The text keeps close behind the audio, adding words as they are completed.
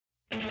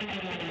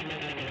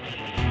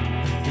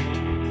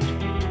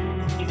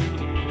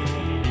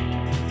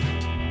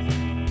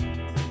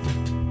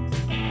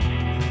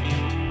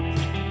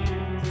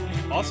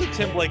Also,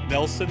 Tim Blake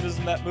Nelson is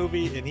in that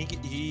movie, and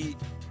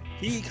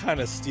he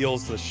kind of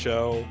steals the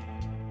show,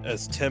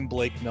 as Tim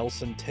Blake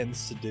Nelson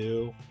tends to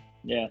do.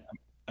 Yeah.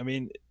 I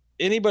mean,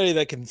 anybody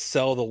that can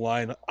sell the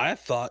line, "I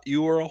thought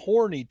you were a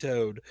horny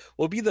toad,"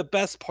 will be the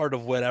best part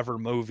of whatever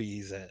movie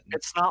he's in.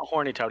 It's not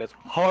horny toad, it's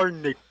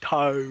horny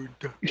toad.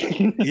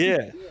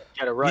 Yeah.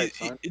 Get it right,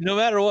 son. No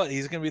matter what,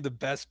 he's going to be the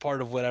best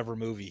part of whatever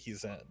movie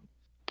he's in.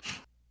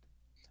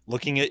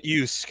 Looking at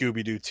you,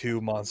 Scooby-Doo 2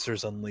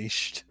 Monsters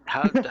Unleashed.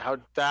 How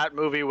that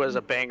movie was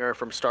a banger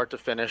from start to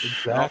finish.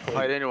 Exactly. I'll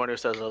fight anyone who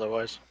says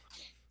otherwise.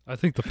 I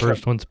think the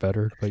first one's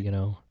better, but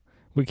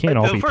we can't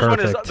all be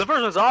perfect. The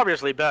first one's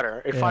obviously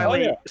better. It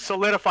finally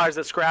solidifies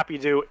that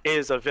Scrappy-Doo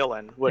is a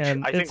villain, which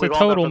and I think it's we've a all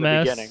known total from the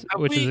mess, beginning.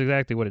 which is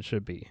exactly what it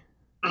should be.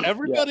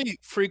 Everybody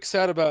freaks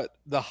out about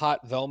the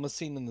hot Velma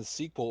scene in the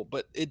sequel,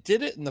 but it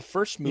did it in the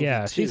first movie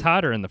Yeah, too. she's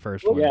hotter in the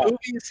first one. Yeah.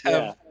 Movies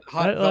have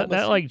hot Velma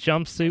That like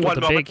jumpsuit One with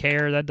the moment. big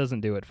hair, that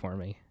doesn't do it for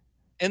me.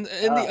 And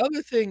the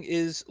other thing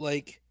is,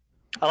 like,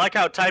 I like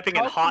how typing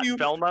in How hot do you-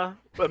 Velma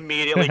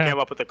immediately came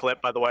up with a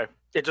clip, by the way.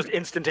 It just Oh,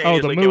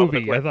 instantaneously the came up with a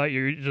movie. I clip. thought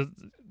you were just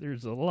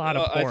there's a lot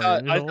of I porn.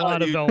 thought- There's I a thought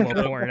lot of you-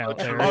 Velma porn out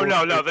there. Oh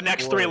no, the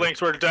next three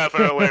links were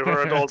definitely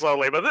for adults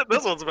only, but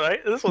this one's right.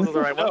 This one's the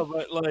right no, one.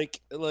 but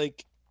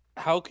like,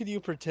 how could you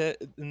pretend?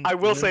 I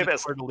will say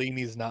this.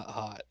 Cardellini's not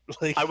hot.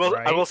 Like, I will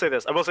Right? say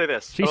this.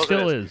 She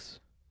still is.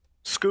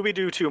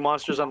 Scooby-Doo 2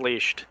 Monsters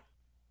Unleashed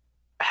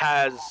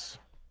has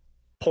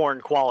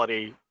porn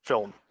quality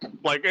film.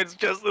 Like, it's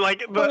just like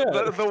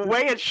the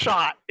way it's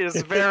shot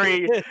is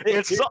very.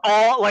 It's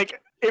all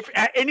like, if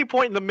at any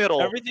point in the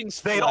middle,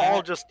 everything's they'd flat.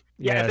 all just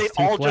Yeah, if they it's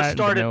too all flat just and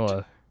started.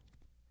 vanilla.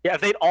 Yeah,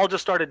 if they'd all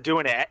just started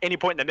doing it at any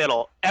point in the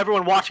middle,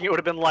 everyone watching it would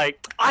have been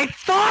like, I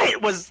thought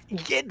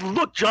it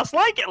looked just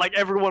like it. Like,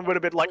 everyone would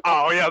have been like,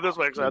 oh yeah, this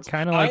makes sense.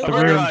 Kind of like I the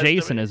love room it.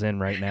 Jason is in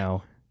right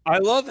now. I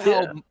love how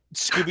Yeah.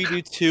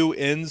 Scooby-Doo 2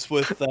 ends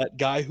with that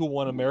guy who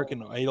won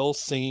American Idol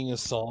singing a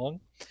song,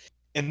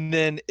 and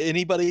then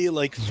anybody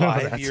like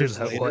 5 That's years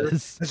who that later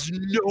was. has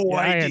no Yeah,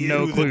 I idea. had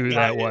no who clue who the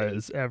guy that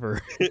was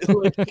ever. is.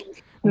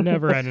 Like,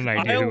 Never had an I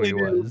idea who only he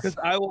knew was. because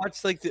I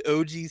watched like the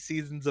OG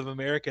seasons of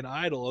American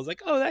Idol. I was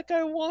like, oh, that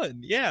guy won.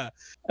 Yeah,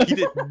 he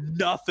did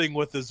nothing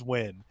with his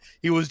win.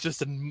 He was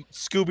just in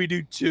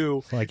Scooby-Doo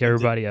 2. Like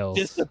everybody else.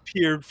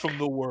 Disappeared from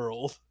the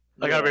world.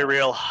 I gotta be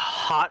real.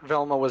 Hot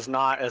Velma was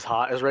not as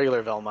hot as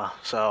regular Velma,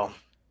 so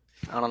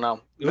I don't know.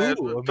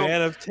 Ooh, a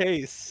man of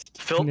taste.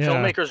 Yeah.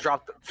 Filmmakers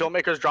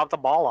dropped the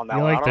ball on that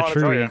You one. like I the don't know what to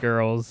tell true you.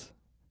 e-girls.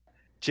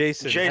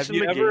 Jason Jason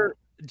have you McGee. ever?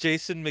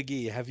 Jason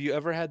McGee, have you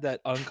ever had that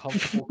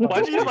uncomfortable?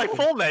 Why'd you use my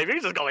full name? You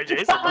just call me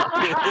Jason.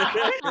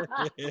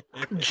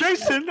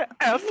 Jason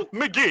F.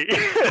 McGee.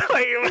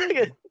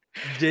 Like,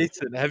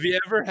 Jason, have you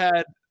ever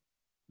had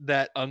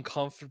that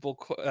uncomfortable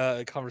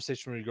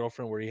conversation with your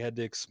girlfriend where you had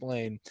to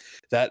explain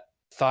that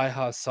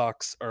thigh-high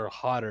socks are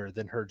hotter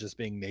than her just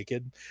being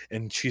naked,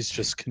 and she's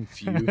just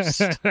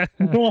confused?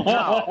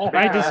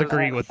 I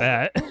disagree with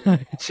that.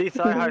 see,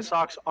 thigh-high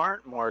socks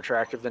aren't more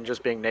attractive than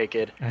just being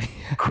naked.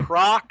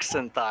 Crocs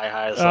and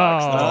thigh-high Oh,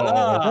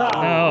 socks.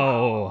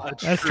 no. A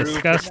That's true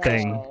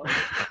disgusting.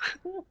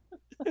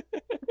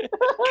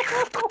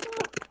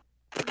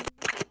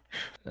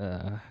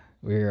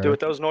 We're Do with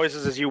those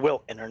noises as you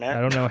will, internet.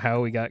 I don't know how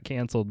we got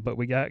canceled, but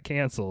we got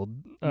canceled.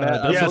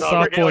 Matt, This yeah, is no,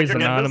 Soft you're Boys getting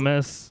this-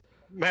 Anonymous.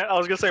 Man, I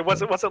was gonna say,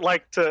 what's it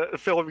like to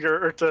film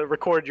or to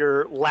record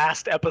your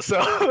last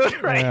episode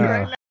right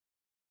Yeah.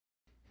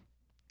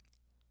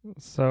 now?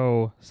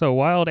 So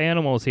wild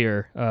animals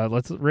here.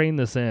 Let's rein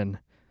this in.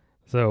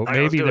 So right, let's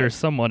maybe do there's it.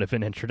 somewhat of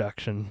an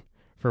introduction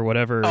for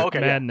whatever Oh, okay,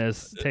 yeah.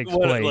 madness takes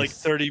What, place. like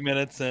 30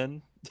 minutes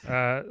in?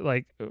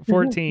 Like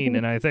 14,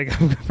 and I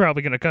think I'm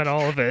probably gonna cut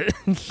all of it.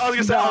 I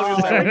was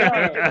gonna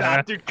say,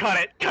 nah, dude, cut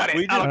it.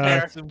 We I don't just care.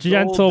 got some gold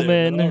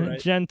Gentlemen, there, but all right.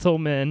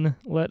 gentlemen,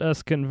 let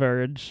us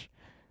converge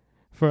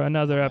for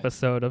another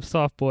episode of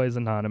Soft Boys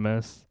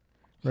Anonymous.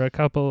 We're a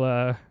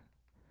couple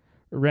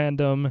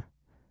random.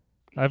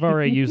 I've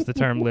already used the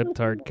term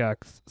libtard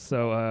cucks,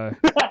 so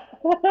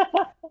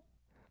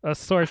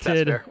assorted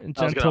fair. I was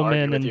gonna argue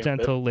gentlemen with and you, but-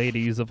 gentle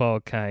ladies of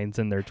all kinds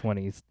in their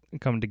 20s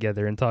come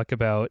together and talk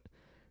about,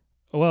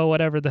 well,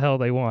 whatever the hell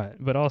they want,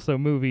 but also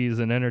movies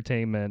and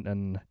entertainment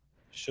and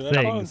Should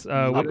I- things.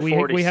 I'm We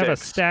have a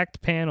 46.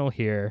 stacked panel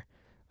here.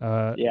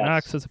 Yes.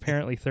 Knox is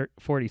apparently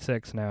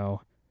 46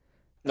 now.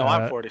 No,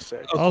 I'm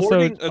 46.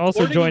 Also According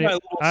to joining. my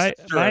little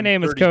sister, My I'm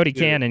name is Cody 32.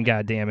 Cannon.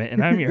 goddammit,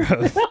 and I'm your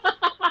host.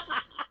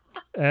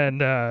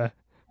 And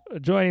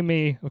joining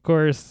me, of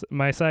course,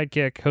 my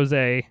sidekick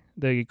Jose,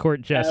 the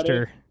court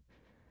jester.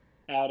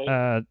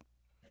 Howdy.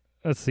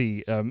 Let's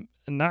see.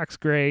 Knox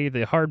Gray,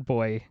 the hard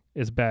boy,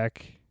 is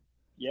back.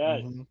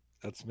 Yes. Mhm,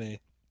 that's me.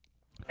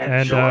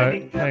 And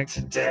joining them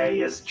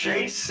today is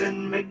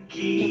Jason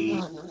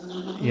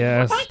McGee.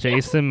 Yes,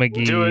 Jason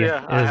McGee Do it,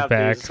 yeah, I is have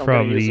back these, I'm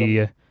from gonna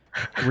use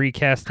the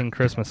recasting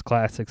Christmas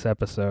classics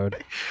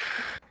episode.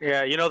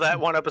 Yeah, you know that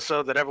one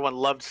episode that everyone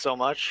loved so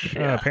much.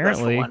 Yeah,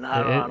 apparently, that's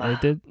the one.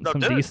 it did No,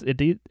 some did it?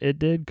 decent. It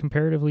did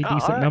comparatively Oh,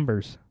 decent alright.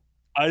 numbers.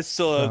 I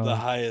still have the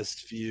So-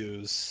 highest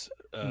views.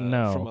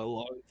 No. From a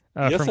long.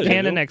 From Yes, I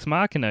Canon do. Ex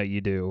Machina,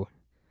 you do.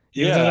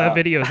 Even though Yeah. that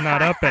video is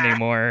not up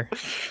anymore.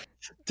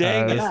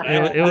 Dang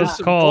it! It was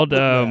called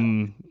I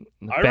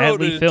wrote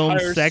badly an filmed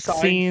entire sex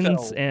scenes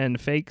Seinfeld. and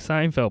fake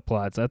Seinfeld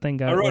plots. I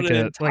think I got wrote like, an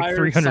like entire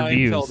 300 Seinfeld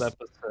views.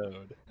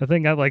 episode. I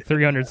think got like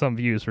 300 some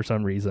views for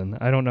some reason.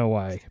 I don't know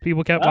why.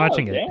 People kept Oh,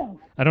 watching it. damn.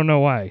 I don't know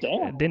why.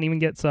 Damn. I didn't even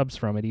get subs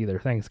from it either.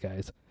 Thanks,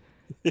 guys.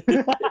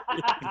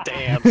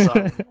 Damn,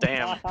 son.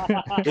 Damn.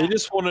 They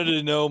just wanted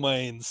to know my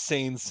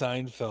insane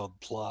Seinfeld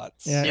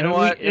plots. Yeah, You know and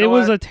what? it You know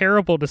was what? a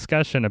terrible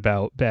discussion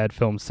about bad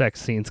film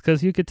sex scenes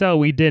because you could tell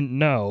we didn't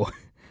know.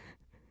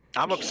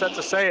 I'm upset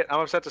to say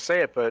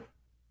it, but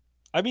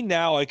I mean,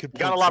 now I could. you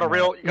got a point lot of some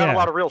real, out. you got Yeah. a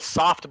lot of real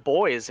soft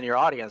boys in your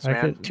audience, I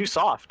man. could- Too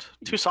soft.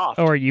 Too soft.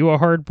 Oh, are you a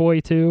hard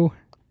boy too?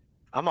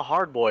 I'm a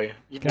hard boy.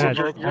 God.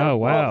 Oh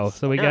wow.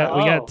 So we Yeah.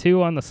 got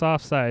two on the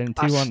soft side and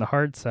I two s- on the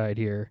hard side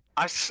here.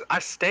 I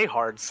stay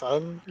hard,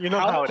 son. You know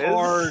how it is.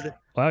 hard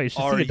Wow, you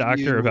should Are see a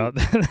doctor you about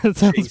that. That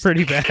sounds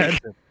pretty bad.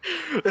 Jason,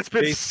 It's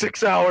been Jason.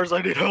 6 hours.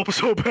 I need help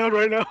so bad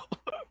right now.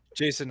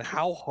 Jason,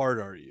 how hard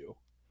are you?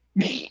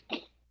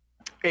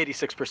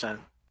 86%.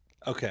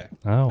 Okay,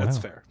 Oh, that's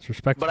wow. fair. It's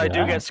respectful. But I do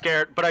Yeah. get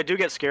scared. But I do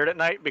get scared at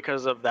night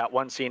because of that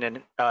one scene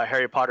in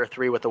Harry Potter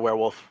 3 with the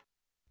werewolf.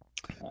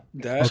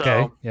 That's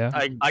Okay. So, Yeah.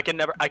 I can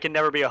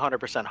never be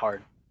 100%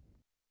 hard.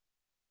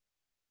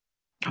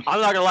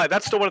 I'm not gonna lie,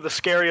 that's still one of the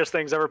scariest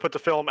things ever put to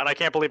film, and I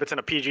can't believe it's in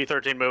a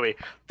PG-13 movie.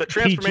 The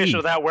transformation PG.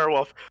 of that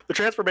werewolf, the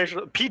transformation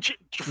of PG.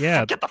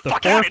 Yeah. Get the The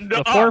fuck out fourth,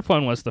 of the fourth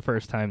one was the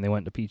first time they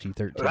went to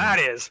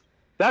PG-13.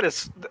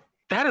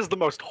 That is the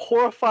most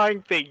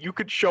horrifying thing you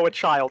could show a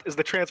child is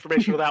the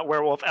transformation of that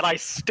werewolf, and I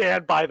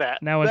stand by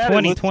that. Now in That is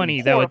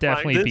 2020, that would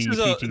horrifying. definitely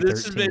be this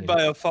is PG-13. made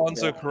by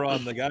Alfonso Yeah.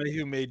 Cuarón, the guy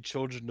who made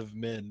Children of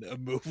Men, a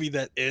movie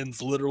that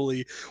ends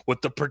literally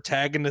with the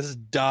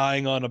protagonist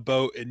dying on a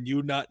boat and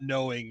you not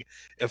knowing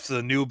if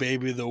the new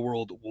baby of the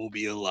world will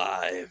be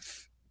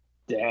alive.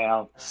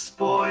 Damn.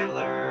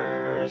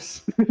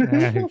 Spoilers. Who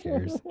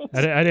cares?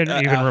 I didn't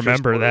even After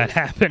remember that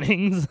spoilers.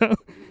 happening. So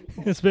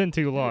it's been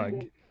too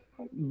long.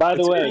 By the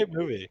It's a way, great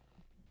movie.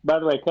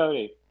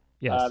 Cody,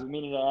 Yes. I've been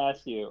meaning to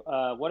ask you,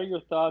 what are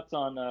your thoughts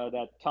on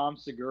that Tom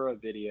Segura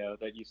video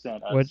that you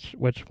sent us?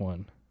 Which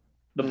one?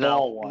 The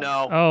ball one.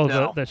 No. Oh,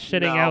 no, the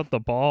shitting no. out the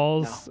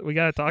balls. We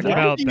gotta talk Why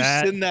about did you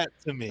that. send that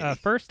to me?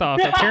 First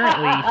off,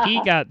 apparently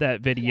he got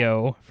that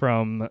video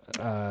from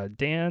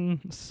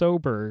Dan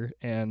Sober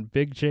and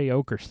Big J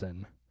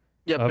Okerson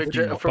Yeah, of Big the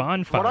J, from what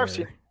Bonfire. I've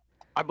seen,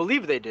 I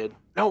believe they did.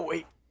 No,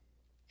 wait.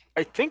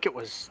 I think it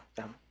was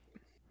them.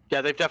 Yeah,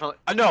 they've definitely.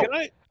 No, Can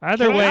I-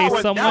 Either Can I- way, that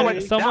one-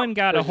 someone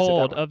got a There's just a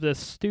hold couple. of this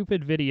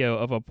stupid video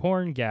of a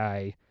porn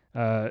guy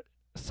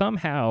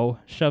somehow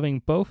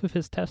shoving both of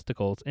his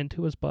testicles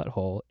into his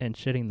butthole and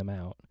shitting them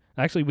out.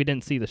 Actually, we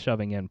didn't see the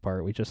shoving in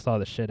part. We just saw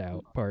the shit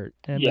out part.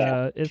 And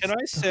Yeah. it's, Can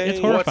I say it's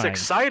what's what's horrifying.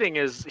 exciting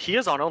is he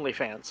is on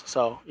OnlyFans,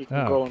 so you can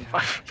Oh, go and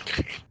God.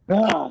 find.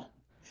 Ah,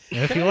 And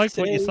if Can you I liked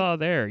what you say- saw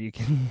there, you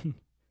can.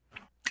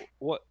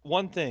 What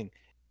one thing?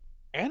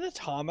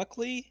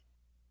 Anatomically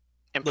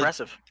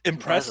Impressive.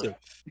 impressive.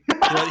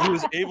 That he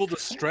was able to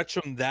stretch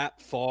him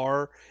that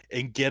far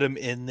and get him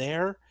in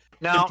there.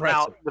 Now,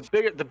 Impressive.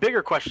 the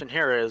bigger question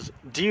here is: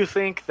 do you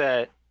think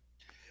that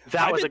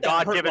I was a bet that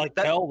hurt God-given? like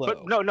hell,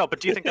 though. But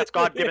do you think that's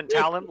God-given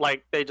talent?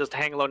 Like they just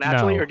hang low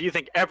naturally, No. or do you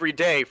think every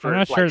day for I'm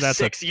not like sure that's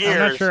 6 a, years?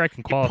 I'm not sure I can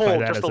you qualify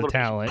pulled that just as a a little,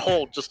 talent. You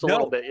pulled just a No,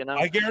 little bit, you know,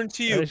 I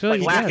guarantee you, Actually,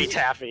 like he Laffy does.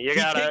 Taffy. You He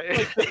gotta,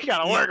 takes, you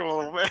gotta work a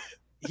little bit.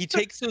 he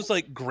takes those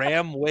like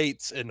gram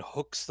weights and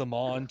hooks them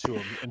onto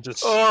him and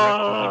just Oh.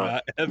 stretches them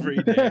out every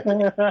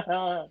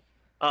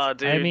day.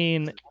 Dude. I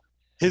mean,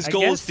 His I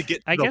goal guess, is to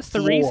get. I the guess the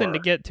reason to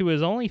floor. get to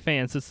his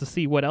OnlyFans is to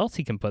see what else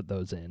he can put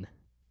those in.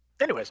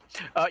 anyways,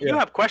 you Yeah.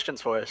 have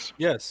questions for us?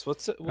 Yes.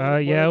 What's it?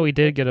 Yeah, we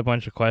did get a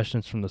bunch of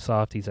questions from the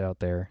softies out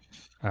there.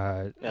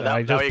 that- I that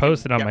way just you can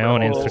posted on get my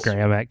own rid of those.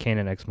 Instagram at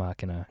Canon Ex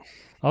Machina.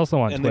 Also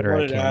on And they Twitter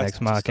wanted at to Canon ask Ex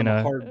some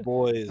Machina. hard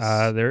boys.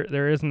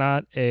 There is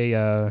not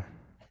a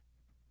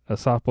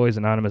Soft Boys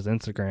Anonymous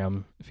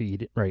Instagram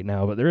feed right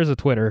now, but there is a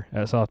Twitter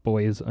at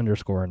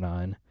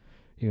softboys_9.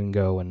 You can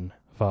go and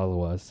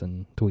follow us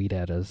and tweet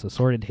at us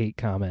assorted hate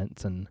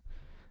comments and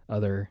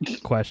other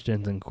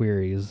questions and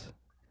queries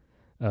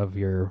of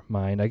your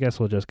mind. I guess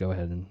we'll just go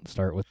ahead and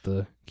start with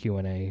the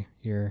Q&A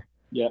here.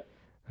 Yep.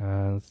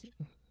 Oh,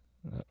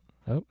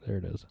 there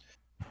it is.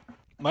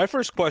 My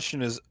first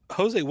question is,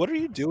 Jose, what are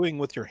you doing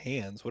with your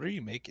hands? What are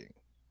you making?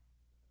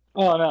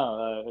 Oh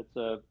no, it's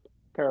a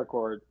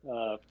paracord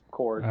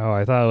cord. Oh,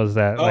 I thought it was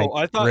that Oh,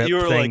 I thought rip you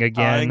were thing like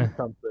again. eyeing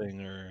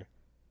something, or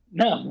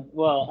No,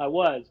 well, I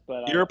was,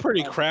 but you're a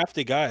pretty I,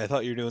 crafty guy. I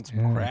thought you were doing some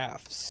Yeah.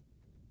 crafts.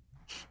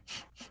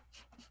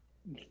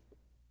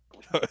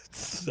 I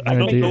Yeah,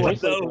 don't dude. know what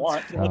Bracelet that you was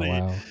want. Oh, funny.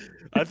 wow.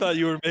 I thought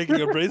you were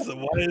making a bracelet.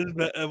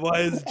 Why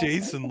is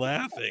Jason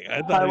laughing?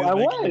 I thought he I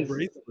was making a was.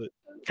 bracelet.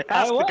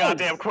 Ask the was.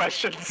 goddamn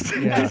questions.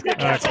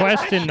 Yeah.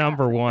 Question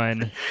number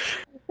one.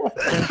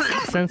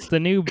 Since the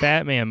new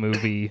Batman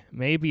movie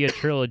may be a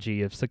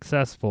trilogy if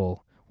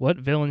successful, what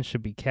villain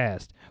should be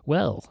cast?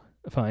 Well,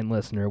 fine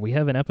listener, we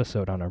have an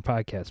episode on our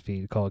podcast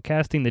feed called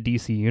Casting the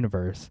DC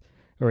Universe,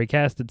 where we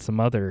casted some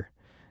other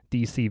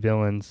DC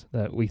villains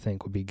that we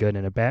think would be good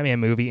in a Batman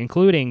movie,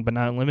 including, but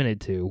not limited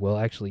to, well,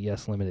 actually,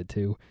 yes, limited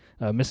to,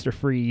 Mr.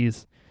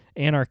 Freeze,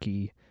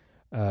 Anarchy,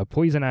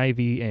 Poison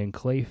Ivy, and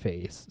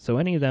Clayface. So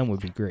any of them would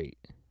be great.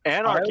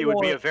 Anarchy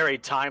would be a very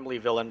timely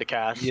villain to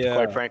cast,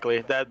 quite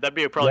frankly. That'd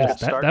be probably a good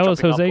start. That was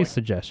jumping off Jose's point.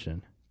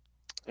 suggestion.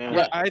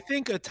 Yeah, I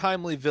think a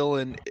timely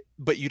villain,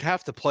 but you'd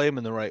have to play him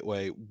in the right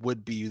way,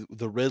 would be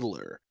the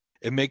Riddler.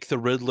 And make the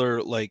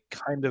Riddler like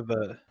kind of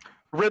a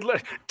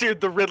Riddler, dude,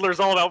 the Riddler's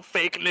all about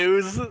fake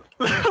news.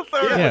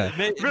 Yeah.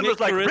 Riddler's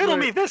like, riddle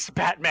me this,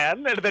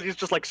 Batman, and then he's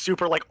just like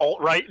super like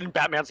alt-right, and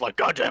Batman's like,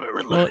 God damn it,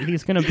 Riddler. Well,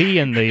 he's gonna be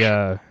in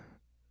the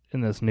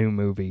in this new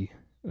movie.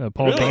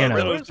 Paul Really? Dano.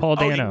 Really? Paul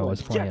Oh, he Dano was.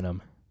 is playing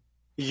him.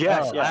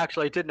 Yes, Oh, yeah. I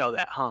actually did know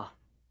that, huh?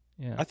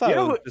 Yeah. I thought You it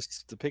know was who-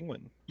 just the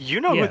Penguin.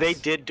 You know who they Yes.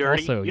 did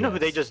dirty? Also, you know who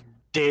they yes. just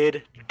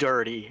did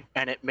dirty,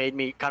 and it made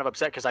me kind of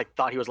upset because I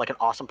thought he was like an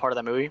awesome part of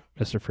that movie.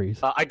 Mr. Freeze.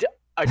 I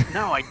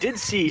did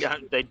see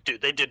they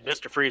did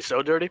Mr. Freeze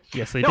so dirty.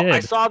 Yes, they No, did. I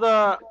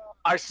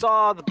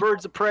saw the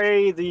Birds of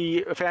Prey,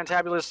 the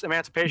Fantabulous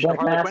Emancipation Black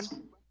of Harley Mask.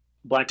 Quinn.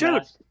 Black Dude.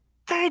 Mask.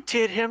 They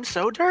did him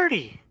so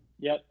dirty.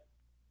 Yep.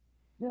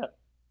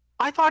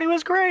 I thought he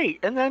was great,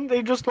 and then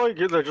they're just like,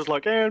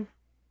 and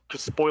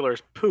just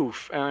spoilers,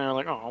 poof, and they're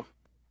like, oh,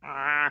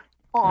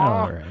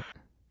 All right.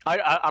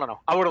 I don't know.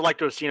 I would have liked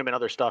to have seen him in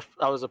other stuff.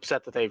 I was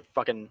upset that they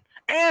fucking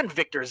and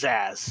Victor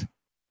Zsasz.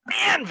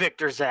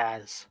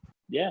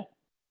 Yeah.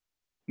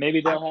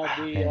 Maybe they'll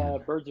have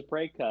the Birds of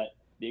Prey cut.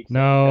 The extended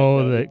No,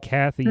 cut, the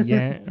Kathy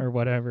Yan or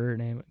whatever her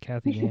name,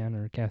 Kathy Yan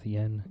or Kathy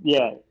Yen.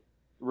 Yeah.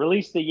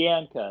 Release the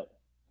Yan cut.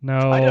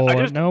 No,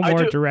 no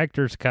more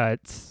director's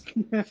cuts.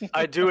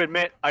 I do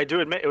admit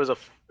it was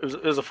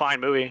a fine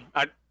movie.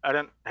 I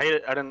didn't hate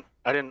it. I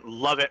didn't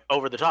love it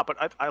over the top,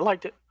 but I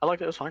liked it. I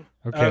liked it. It was fine.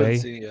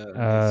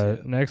 Okay.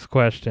 Next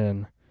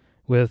question.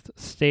 With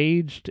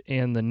Staged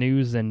and the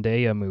new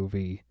Zendaya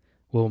movie,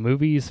 will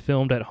movies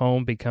filmed at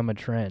home become a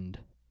trend?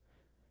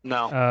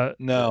 No.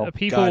 No.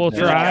 People God, will no.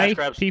 try. Cash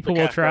grabs, People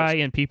the will cash try,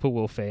 grabs. and people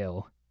will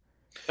fail.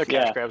 They're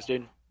cash Yeah. grabs,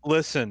 dude.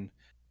 Listen,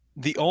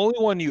 the only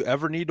one you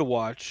ever need to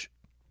watch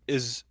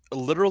is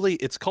literally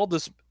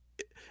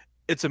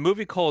it's a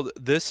movie called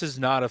This Is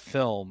Not a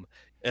Film,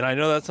 and I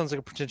know that sounds like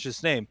a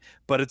pretentious name,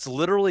 but it's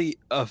literally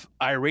a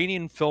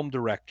Iranian film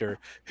director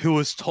who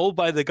was told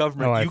by the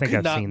government Oh, I you think could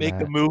I've not seen make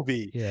that. a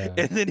movie, Yeah.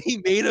 and then he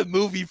made a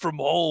movie from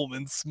home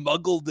and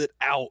smuggled it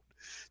out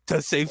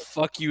to say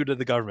fuck you to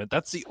the government.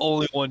 That's the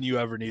only one you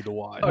ever need to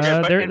watch.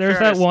 Okay, but in there's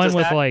fairness, that one does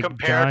with that like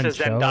compare John to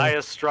Cho.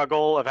 Zendaya's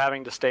struggle of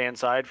having to stay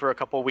inside for a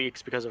couple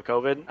weeks because of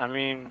COVID. I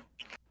mean,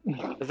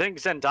 I think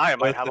Zendaya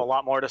might have a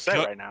lot more to say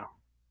right now.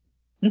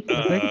 I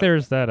think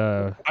there's that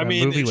I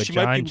mean, movie with she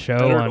might John be Cho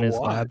better on to his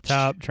watch.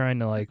 laptop trying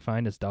to like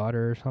find his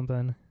daughter or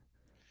something.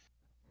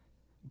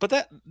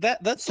 But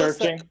that's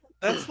Searching.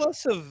 that's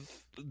less of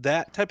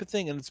that type of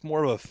thing, and it's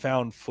more of a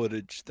found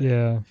footage thing.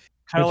 Yeah.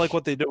 Kind of Which- like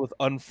what they did with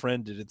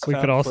Unfriended. It's We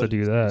found could also footage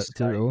do through that Skype.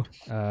 too.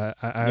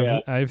 Yeah.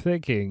 I'm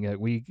thinking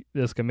that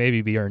this could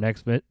maybe be our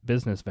next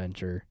business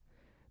venture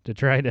to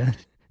try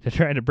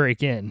to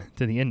break in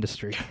to the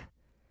industry.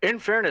 In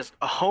fairness,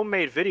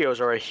 homemade videos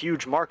are a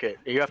huge market.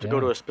 You have to go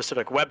Yeah. to a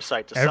specific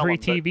website to sell Every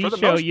them. but TV for the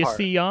show most you part-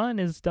 see on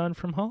is done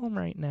from home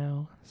right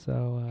now.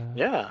 So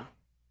Yeah.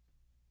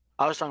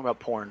 I was talking about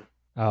porn.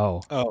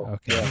 Oh. Oh,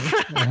 Okay.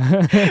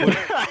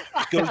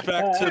 goes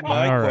back to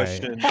my All right.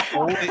 question.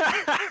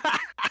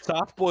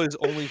 Soft Boys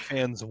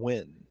OnlyFans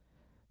win.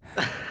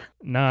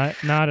 Not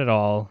at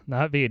all.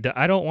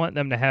 I don't want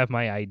them to have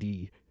my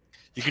ID.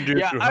 You can do it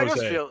Yeah, through I Jose.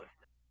 just feel.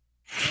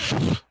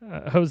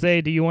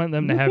 Jose, do you want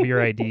them to have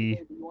your ID?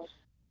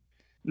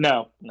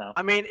 No.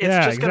 I mean, it's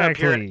Yeah, just going to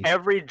appear in exactly.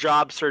 every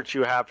job search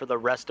you have for the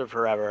rest of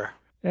forever.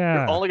 Yeah.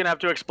 You're only going to have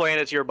to explain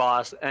it to your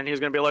boss, and he's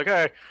going to be like,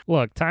 hey,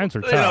 Look, times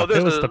were You know, tough. this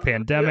It was is- the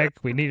pandemic.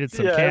 We needed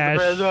some yeah, cash.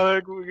 it's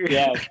the pandemic.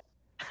 Yeah.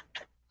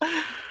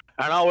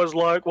 And I was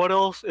like, what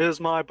else is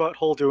my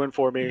butthole doing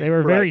for me? They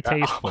were very right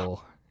now?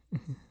 tasteful.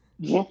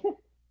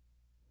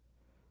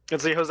 And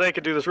see, Jose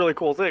could do this really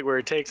cool thing where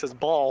he takes his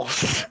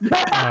balls.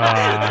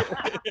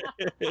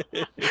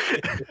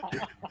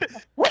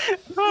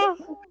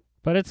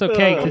 But it's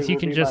okay Oh, because it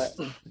would be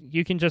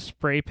you can just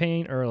spray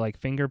paint or like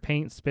finger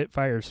paint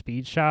Spitfire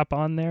Speed Shop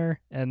on there,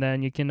 and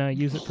then you can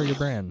use it for your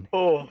brand.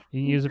 Oh,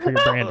 You can use it for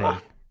your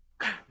branding.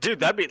 dude,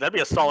 that'd be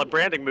a solid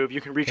branding move.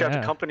 You can reach out to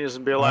Yeah. companies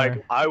and be like,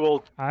 Or- I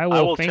will I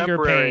will finger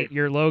temporary- paint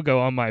your logo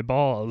on my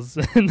balls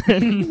and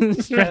then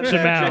stretch and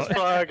them then out. just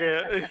fuck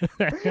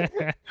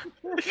it.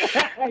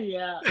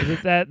 Yeah. Is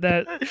it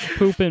that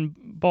pooping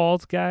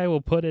balls guy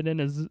will put it in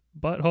his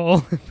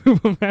butthole and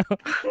poop him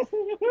out?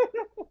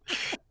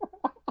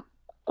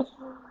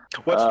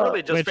 What's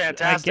really just Which I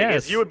fantastic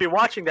guess- is you'd be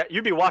watching that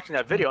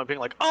video and being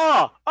like,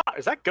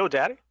 is that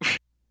GoDaddy?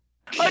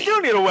 I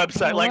do need a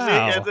website. Like,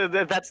 Wow.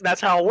 see,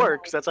 that's how it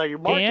works. That's how you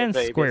market. And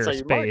baby. That's how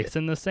you market. Squarespace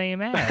in the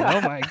same ad.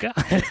 Oh my god.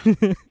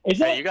 Is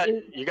Hey, that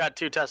you got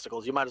two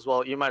testicles. You might as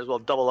well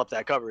double up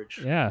that coverage.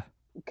 Yeah.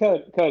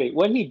 Cody?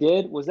 What he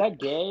did, was that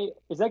gay?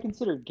 Is that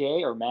considered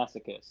gay or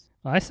masochist?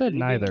 I said What do you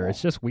neither. mean?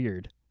 It's just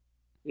weird.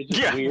 It's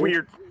just Yeah,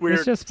 weird.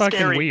 It's just fucking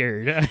scary.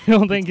 weird. I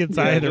don't think it's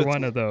Yeah, either just-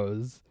 one of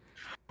those.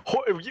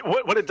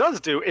 What it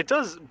does do, it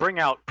does bring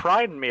out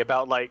pride in me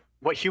about like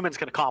what humans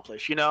can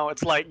accomplish. You know,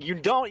 it's like you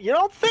don't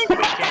think we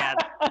can,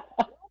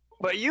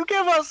 but you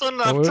give us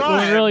enough We'll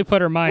time. really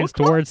put our minds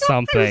we'll towards do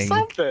something.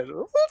 We'll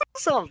do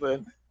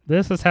something.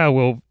 This is how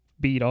we'll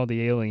beat all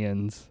the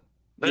aliens.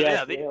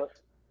 Yeah, the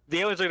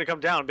aliens are gonna come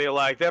down and be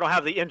like, they don't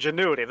have the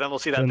ingenuity. Then they'll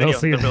see that Then they'll video.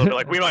 see and they'll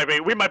that. be like,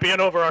 we might be in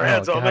over our Oh,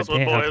 heads on this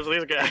one, goddamn. boys.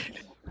 These guys.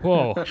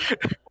 Whoa.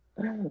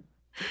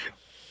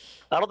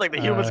 I don't think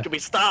the humans can be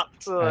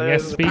stopped. I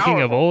guess It's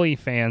speaking of powerful.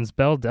 OnlyFans,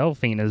 Belle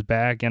Delphine is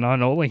back and on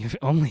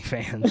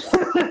OnlyFans.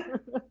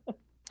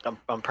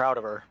 I'm proud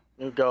of her.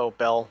 You go,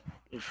 Belle.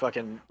 You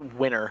fucking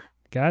winner.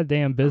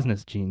 Goddamn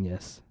business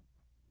genius.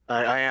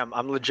 I am.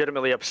 I'm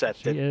legitimately upset.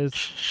 She that is.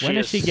 she When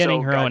is she getting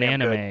so her own goddamn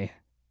good. anime?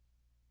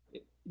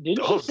 Didn't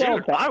Oh, she sell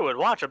dude, I would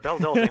watch a Belle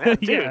Delphine.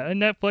 Dude, Yeah, a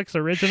Netflix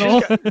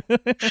original.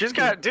 she's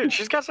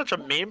got such a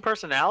meme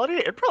personality.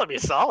 It'd probably be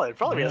solid. It'd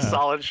probably be a Yeah.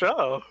 solid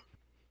show.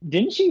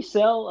 Didn't she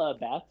sell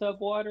bathtub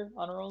water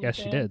on her own? Yes,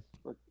 she did.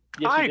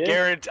 Yes, she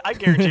did? I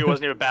guarantee it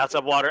wasn't even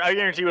bathtub water. I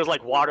guarantee it was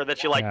like water that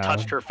she like Yeah.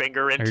 touched her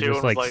finger Or into just and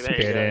was like like, there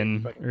you spit go, you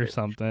in fucking or bitch.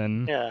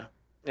 something. Yeah,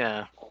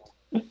 yeah.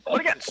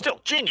 But again,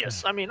 still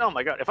genius. I mean, oh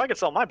my god, if I could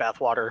sell my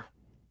bathwater,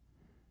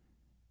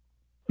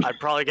 I'd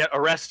probably get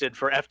arrested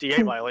for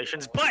FDA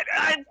violations, but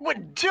I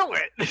would do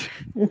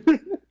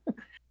it.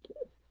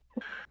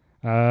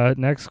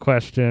 Next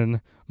question.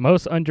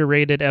 Most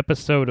underrated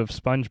episode of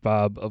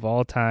SpongeBob of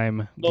all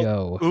time.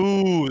 Well- Go.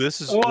 Ooh,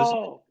 this is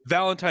Oh,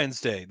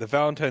 Valentine's Day. The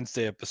Valentine's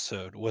Day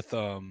episode with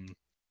where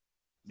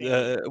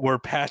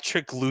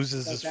Patrick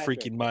loses his Patrick.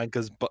 freaking mind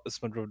because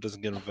SpongeBob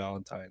doesn't get a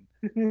Valentine.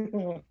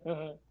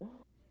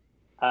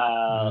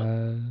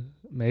 Maybe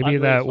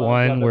Underrated that SpongeBob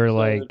one where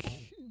episode. like.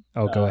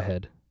 Oh, go Uh,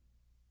 ahead.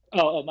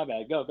 oh, my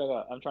bad.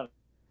 Go. I'm trying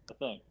to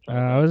think.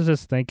 I was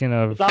just thinking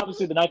of It's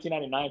obviously the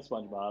 1999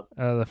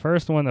 SpongeBob. the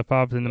first one that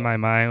popped into my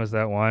mind was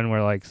that one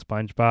where like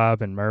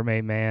SpongeBob and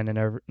Mermaid Man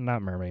and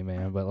not Mermaid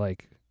Man, but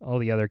like all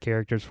the other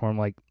characters form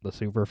like the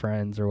Super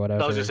Friends or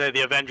whatever. I was just say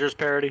the Avengers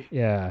parody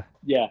Yeah.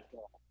 Yeah.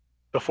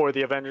 before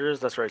the Avengers.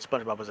 That's right.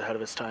 SpongeBob was ahead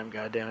of its time.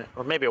 God damn it,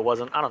 or maybe it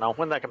wasn't. I don't know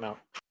when did that come out.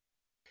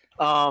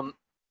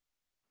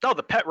 No,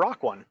 the Pet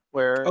Rock one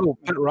where Oh,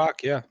 Pet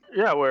Rock, yeah.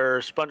 where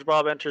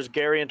SpongeBob enters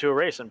Gary into a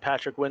race and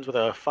Patrick wins with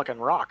a fucking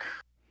rock.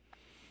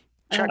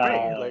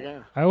 Checkmate. Like, yeah.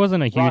 I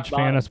wasn't a Rock huge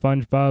fan of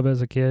SpongeBob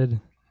as a kid.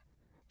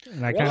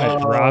 And I kind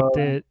of Oh. dropped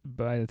it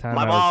by the time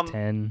My I mom- was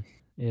 10.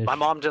 My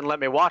mom didn't let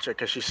me watch it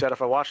because she said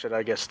if I watched it,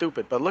 I'd get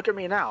stupid. But look at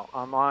me now.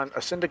 I'm on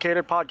a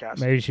syndicated podcast.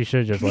 Maybe she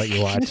should just let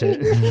you watch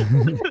it.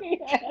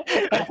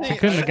 She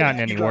couldn't have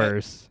gotten any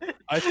worse.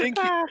 I think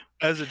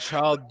as a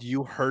child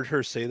you heard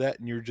her say that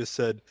and you just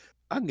said,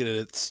 "I'm gonna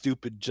get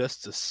stupid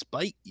just to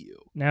spite you."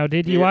 Now,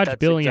 did you Yeah, watch that's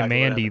Billy and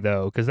exactly what Mandy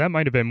though? Because that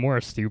might have been more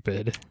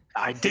stupid.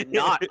 I did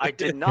not. I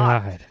did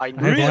not. God, I I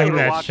never blame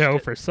that watched show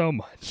it. for so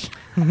much.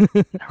 Never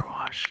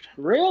watched.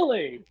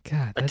 Really?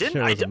 God, I that didn't.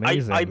 show is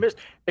amazing. I missed.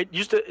 It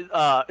used to.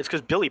 It's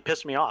because Billy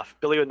pissed me off.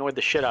 Billy annoyed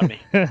the shit out of me.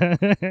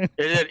 It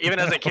did. Even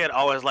as a kid,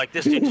 I was like,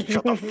 "This dude, just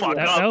shut the fuck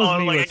that, up." that was I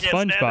me like, with I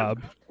can't stand him.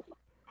 SpongeBob.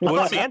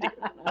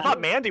 I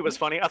thought Mandy was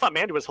funny. I thought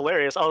Mandy was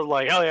hilarious. I was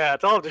like, hell yeah,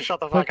 tell him to shut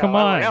the But fuck come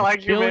up. I on, was like, I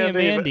like you, Billy and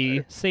Mandy.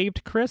 Mandy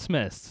saved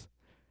Christmas.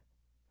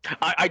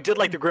 I did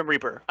like the Grim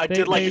Reaper. I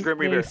did like the Grim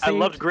Reaper. I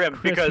loved Grim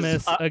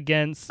Christmas because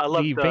against I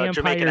loved the the Jamaican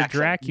vampire accent.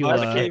 Dracula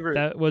My favorite-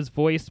 that was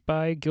voiced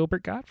by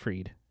Gilbert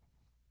Gottfried.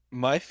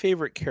 My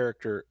favorite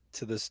character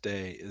to this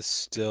day is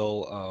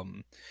still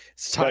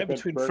it's tied Fred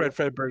between Burger.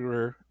 Fred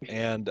Burger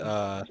and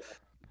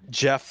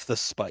Jeff the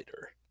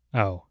Spider.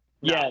 Oh,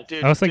 Yes.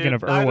 dude, I was thinking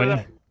dude, of neither Irwin.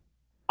 them-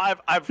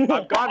 I've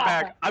gone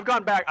back. I've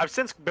gone back. I've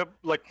since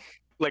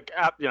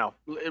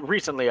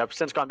recently I've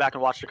since gone back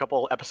and watched a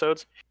couple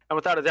episodes, and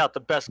without a doubt, the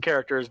best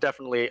character is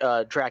definitely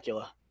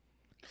Dracula.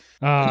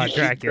 Ah,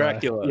 Dracula.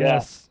 Dracula.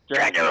 Yes.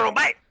 Dracula will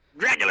bite.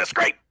 Dracula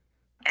scrape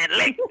and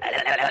lick.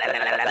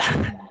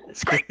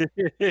 Scrape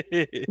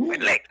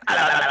and lick.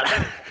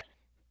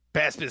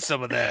 Pass me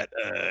some of that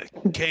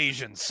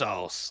Cajun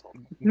sauce.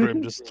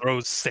 Grim just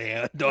throws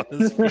sand on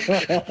his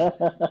face.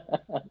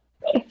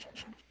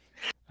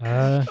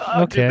 Oh,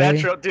 Okay. dude, that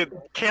show, dude,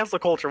 cancel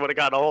culture would have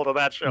gotten a hold of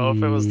that show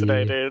if it was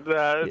today, dude.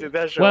 Dude,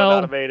 that show would Well,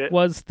 not have made it.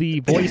 was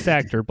the voice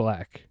actor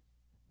black?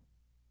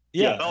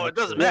 Yeah. Oh, it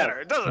doesn't Yeah. matter.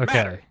 It doesn't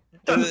matter. Okay.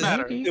 It doesn't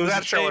matter. It was that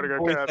the show same would have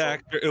voice got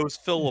canceled. actor. It was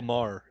Phil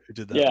Lamar who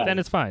did that. Yeah. Then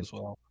it's fine. as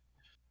well.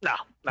 No,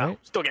 Right?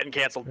 still getting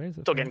canceled. Is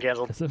it Still fine? getting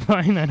canceled. Is it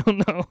fine? I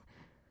don't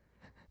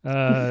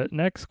know.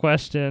 Next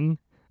question.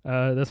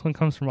 This one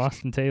comes from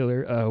Austin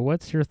Taylor.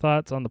 What's your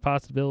thoughts on the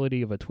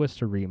possibility of a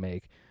Twister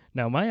remake?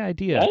 Now, my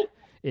idea What?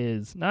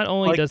 is not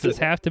only Like does this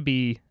the- have to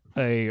be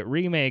a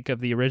remake of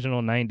the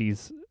original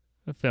 90s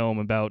film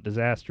about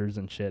disasters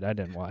and shit. I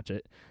didn't watch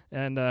it.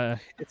 And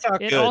It's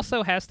not it good.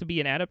 also has to be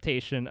an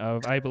adaptation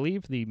of, I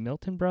believe, the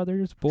Milton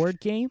Brothers board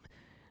game.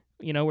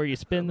 You know, where you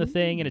spin the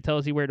thing and it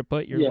tells you where to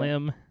put your Yeah.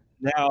 limb.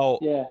 Now,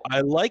 Yeah.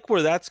 I like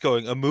where that's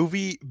going. A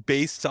movie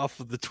based off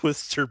of the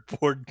Twister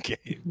board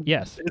game.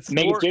 Yes. It's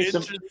Make more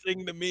Jason-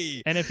 interesting to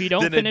me. And if you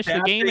don't than finish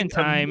the game in adapting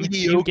a time, you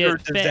mediocre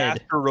get fed.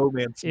 disaster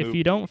romance If movie.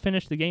 you don't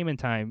finish the game in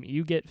time,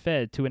 you get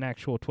fed to an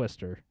actual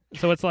Twister.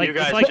 So it's like you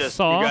guys it's like just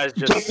Saw. you guys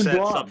just Jason said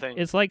Blum. something.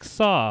 It's like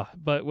Saw,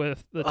 but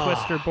with the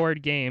Twister Ah.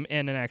 board game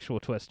and an actual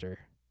Twister.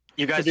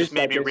 You guys Produced just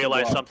made by me Jason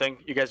realize Blum. something.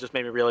 You guys just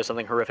made me realize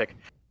something horrific.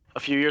 A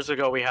few years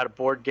ago, we had a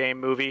board game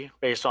movie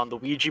based on the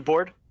Ouija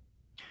board.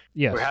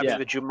 Yes. We're having Yeah.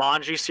 the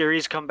Jumanji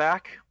series come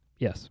back.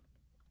 Yes.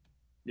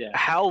 Yeah.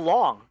 How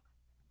long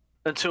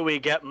until we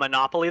get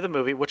Monopoly the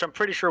movie, which I'm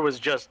pretty sure was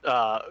just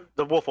The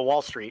Wolf of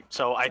Wall Street?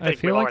 So I I think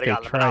feel we've like already they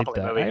gotten the tried Monopoly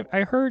that.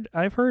 movie.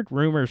 I've heard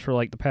rumors for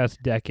like the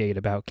past decade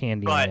about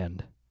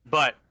Candyland.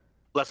 But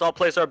let's all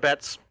place our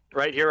bets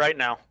right here, right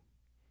now.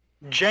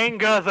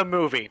 Jenga the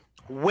movie.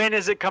 When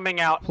is it coming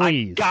out?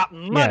 Please. I got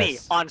money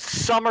Yes. on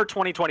summer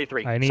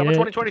 2023. I need Summer it.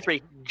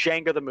 2023.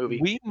 Jenga the movie.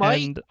 We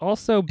might And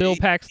also, Bill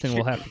Paxton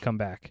will have to come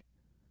back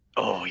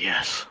Oh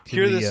yes. to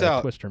Hear the this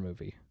out. Twister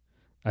movie.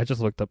 I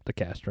just looked up the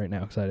cast right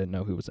now because I didn't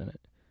know who was in it.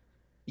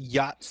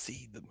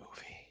 Yahtzee the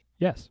movie.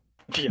 Yes.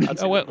 Yeah,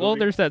 that's Oh, in the well, movie.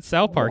 there's that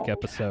South Park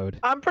episode.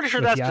 I'm pretty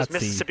sure with that's just Yahtzee.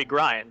 Mississippi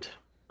Grind.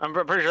 I'm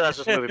pretty sure that's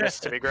just movie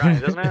Mississippi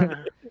Grind,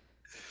 isn't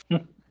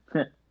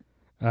it?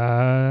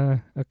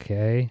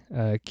 Okay.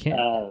 Can't.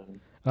 Um,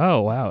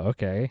 Oh, wow.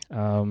 Okay.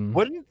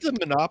 Wouldn't the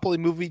Monopoly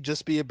movie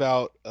just be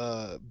about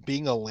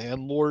being a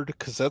landlord?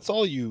 Because that's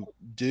all you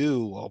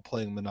do while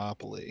playing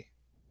Monopoly.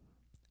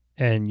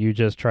 And you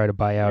just try to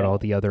buy out Yeah. all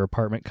the other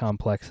apartment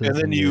complexes And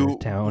then in your you-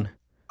 town.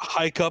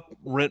 Hike up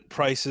rent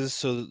prices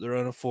so that they're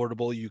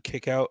unaffordable. You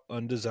kick out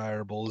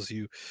undesirables.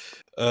 You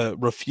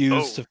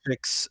refuse Oh. to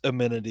fix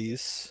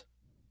amenities.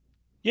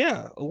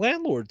 Yeah,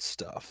 landlord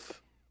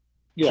stuff.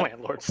 Yeah.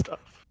 Landlord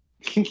stuff.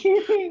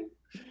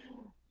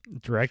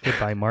 Directed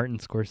by Martin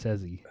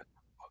Scorsese.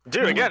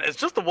 Dude, again, it's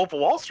just the Wolf of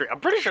Wall Street. I'm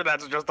pretty sure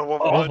that's just the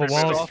Wolf of Wolf Wall of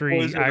Street. Wall Soft Street,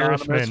 Boys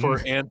Anonymous Irishman.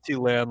 for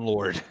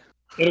anti-landlord.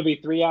 It'll be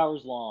 3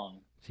 hours long.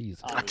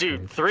 Jesus. Dude,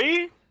 Christ.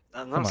 3?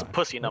 Come Those on.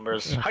 pussy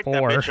numbers. Hike 4.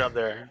 that bitch up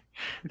there.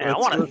 Yeah, I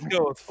Let's want to.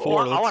 go with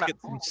 4. I Let's wanna-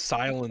 get some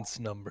silence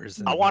numbers.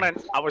 in I want there.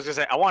 an. I was gonna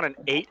say I want an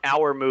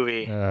 8-hour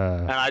movie,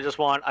 and I just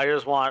want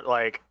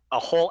like a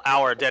whole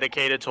hour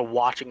dedicated to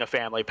watching a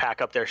family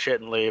pack up their shit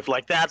and leave.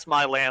 Like that's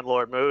my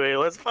landlord movie.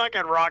 Let's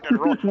fucking rock and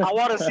roll. I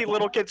want to see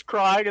little kids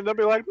crying, and they'll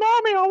be like,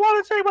 "Mommy, I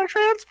want to take my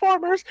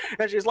Transformers,"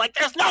 and she's like,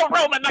 "There's no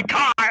room in the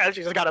car," and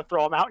she's got to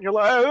throw them out, and you're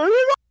like,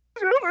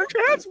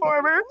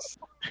 "Transformers."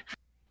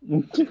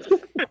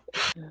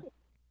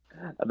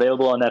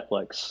 Available on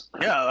Netflix.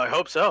 Yeah, I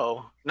hope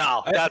so.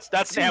 No, that's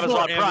Seems Amazon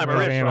more Prime Amazon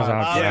original.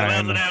 Prime. Oh, that's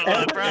an Prime.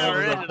 Amazon Prime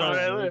Amazon Prime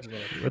original.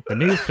 original. With the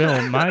new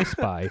film My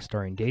Spy,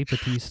 starring Dave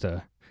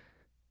Bautista.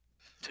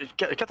 Dude,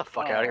 get the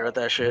fuck out of here with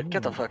that shit.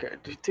 Get the fuck out,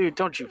 dude.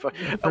 Don't you fuck.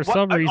 For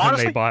some reason,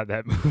 honestly, they bought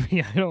that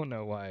movie. I don't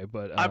know why,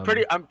 but I'm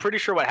pretty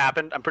sure what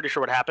happened. I'm pretty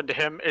sure what happened to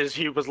him is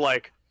he was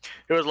like,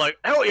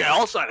 hell yeah,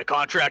 I'll sign a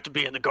contract to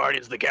be in the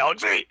Guardians of the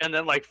Galaxy. And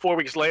then like 4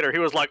 weeks later, he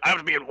was like, I have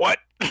to be in what?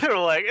 They're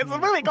like, it's a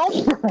movie called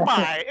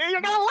Spy.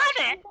 You're gonna love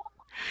it.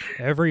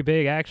 every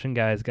big action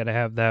guy's got to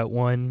have that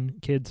one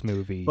kids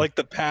movie. Like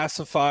the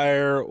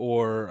pacifier,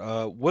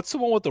 or what's the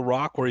one with the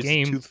Rock where he's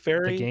Game- a tooth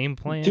fairy? the game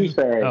plan. Tooth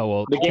Fairy. Oh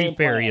well, The Tooth Game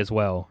Fairy Plan. as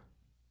well.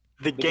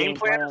 The game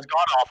plan plan. is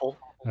god awful.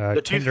 The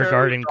Tooth Fairy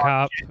Kindergarten is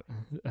Cop.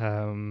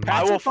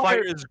 I will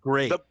Pacifier fight is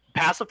great. The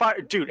pacifier,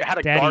 dude, it had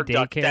a Daddy guard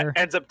duck Daycare. that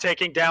ends up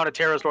taking down a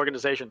terrorist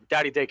organization.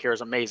 Daddy Daycare is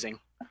amazing.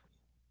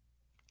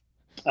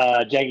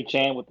 Jackie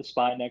Chan with the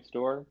spy next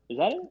door. Is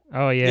that it?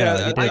 Oh yeah,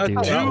 Yeah, he I did do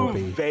do that Do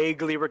movie.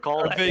 vaguely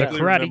recall I that. The vaguely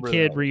Karate remember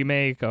Kid that.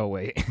 remake. Oh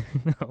wait,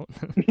 no.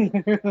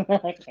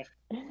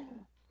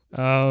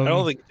 I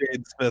don't think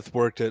Jade Smith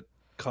worked at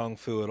Kung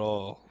Fu at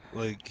all.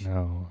 Like,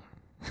 No.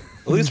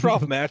 at least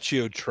Ralph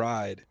Macchio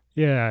tried.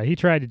 Yeah, he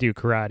tried to do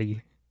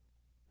karate,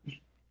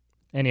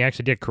 and he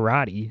actually did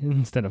karate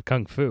instead of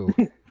kung fu.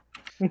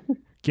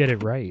 Get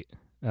it right.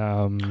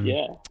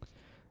 Yeah.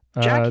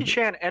 Jackie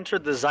Chan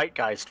entered the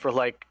zeitgeist for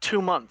like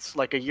 2 months,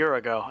 like a year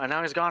ago, and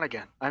now he's gone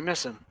again. I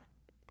miss him.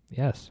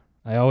 Yes,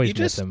 I always He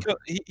miss just him.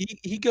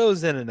 he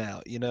goes in and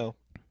out, you know.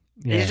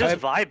 Yeah. He's just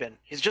vibing.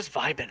 He's just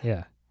vibing.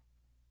 Yeah,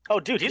 Oh,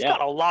 dude, he's Yeah.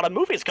 got a lot of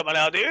movies coming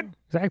out, dude.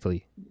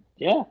 exactly.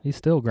 Yeah. He's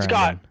still He's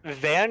grinding. got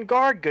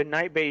Vanguard,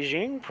 Goodnight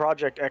Beijing,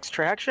 Project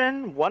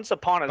Extraction, Once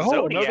Upon a Another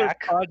Zodiac.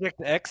 Project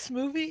X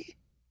movie.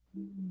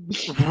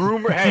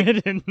 Rumor. I Hey,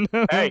 didn't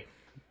know. hey.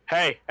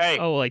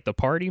 Oh, like the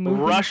party movie.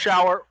 Rush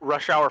Hour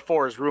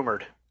 4 is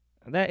rumored.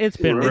 That it's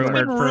been It's been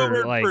rumored,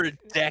 rumored for like for a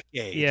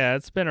decade. yeah,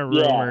 it's been a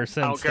Yeah. rumor I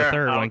since don't the care,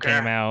 third I one don't care.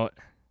 came out,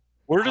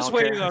 We're just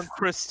Okay. waiting on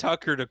Chris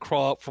Tucker to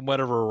crawl up from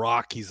whatever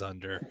rock he's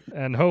under.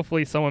 and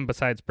hopefully someone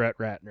besides Brett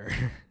Ratner.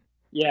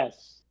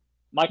 Yes.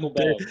 Michael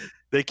Bay.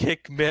 They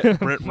kick Brent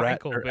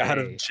Michael Ratner out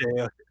Bay.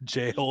 of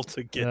jail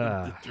to get him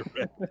Ah. to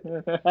direct.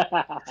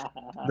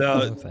 No,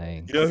 No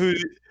thanks. you know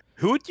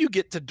Who would you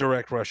get to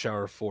direct Rush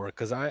Hour 4?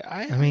 Because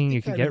I mean, think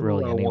you could I get never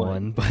really saw anyone,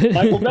 one. but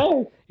Michael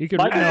Bay. you could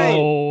Michael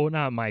no,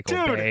 not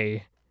Michael Dude.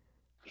 Bay.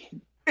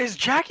 Is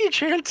Jackie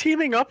Chan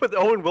teaming up with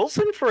Owen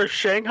Wilson for a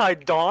Shanghai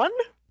Dawn?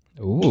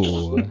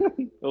 Ooh,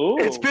 Ooh.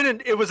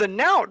 It was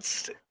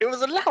announced,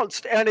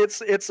 and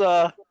it's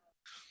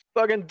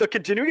fucking the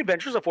continuing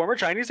adventures of former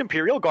Chinese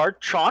Imperial Guard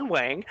Chon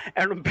Wang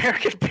and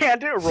American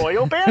Bandit Roy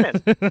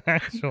O'Bannon.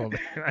 actual.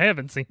 I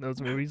haven't seen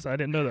those movies. I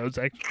didn't know that was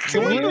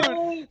actually.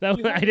 Really?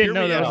 I didn't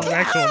know that was his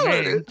actual out.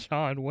 name,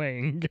 John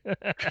Wang.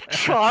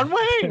 Chon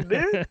Wang,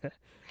 dude.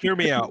 Hear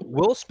me out.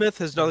 Will Smith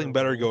has nothing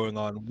better going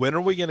on. When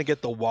are we going to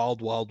get the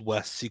Wild Wild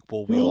West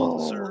sequel we all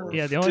deserve?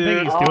 Yeah, the only Dude.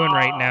 thing he's doing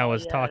right now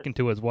is yes. talking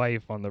to his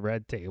wife on the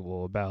red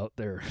table about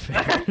their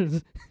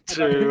affairs.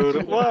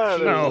 Dude, what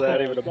is No.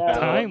 that even about?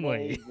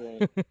 Timely.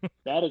 Amazing.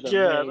 That is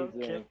Yeah,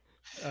 amazing. okay.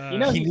 You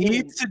know, He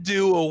needs to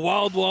do a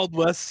Wild Wild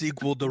West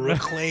sequel to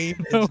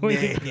reclaim No, his we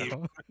name.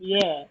 don't.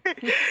 Yeah.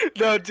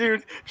 No,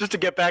 dude, just to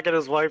get back at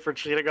his wife for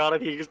cheating on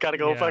him, he's got to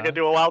go Yeah. fucking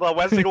do a Wild Wild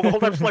West single the whole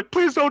time. She's like,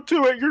 please don't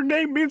do it. Your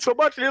name means so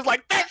much. And he's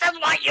like, this is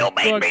what you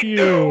made Fuck me you.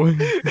 do.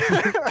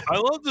 I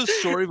love the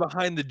story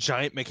behind the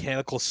giant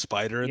mechanical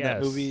spider in that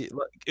Yes. movie.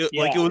 Like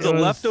Yeah, it was it a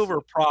was-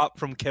 leftover prop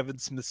from Kevin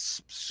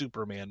Smith's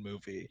Superman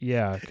movie.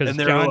 Yeah, because And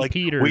they were John like,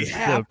 Peters, we the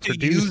have to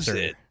use producer,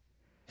 it.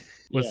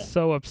 was Yeah.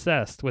 so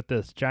obsessed with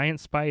this giant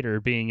spider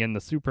being in the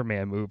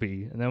Superman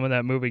movie, and then when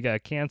that movie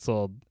got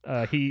canceled,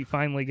 he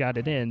finally got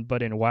it in,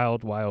 but in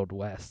Wild Wild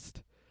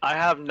West. I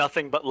have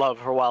nothing but love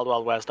for Wild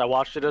Wild West. I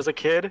watched it as a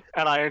kid,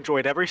 and I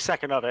enjoyed every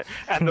second of it.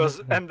 And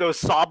those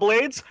saw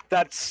blades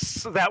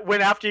that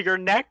went after your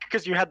neck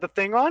because you had the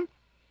thing on,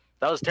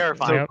 that was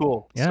terrifying. So Yep.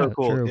 cool. Yeah, so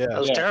cool. true. That Yeah.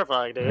 was Yeah.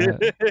 terrifying, dude.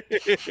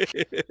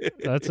 Yeah.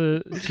 That's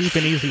a cheap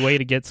and easy way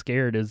to get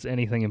scared is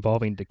anything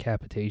involving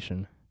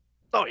decapitation.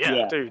 Oh yeah,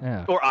 Yeah. dude.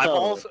 Yeah. Or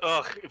eyeballs.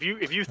 Ugh.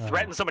 If you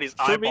threaten somebody's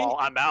For me- eyeball,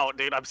 I'm out,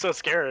 dude. I'm so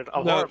scared.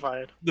 I'm No.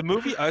 horrified. The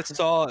movie I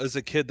saw as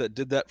a kid that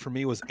did that for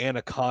me was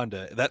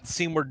Anaconda. That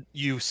scene where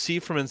you see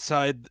from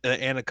inside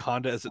an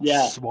anaconda as it's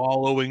Yeah.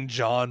 swallowing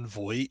John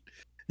Voight,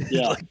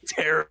 Yeah. like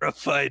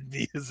terrified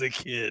me as a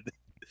kid.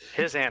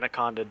 His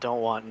anaconda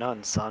don't want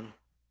none, son.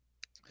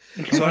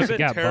 So Unless I've you been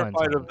got buns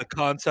terrified on of it. the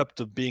concept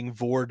of being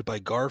vored by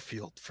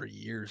Garfield for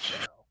years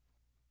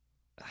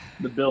now.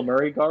 The Bill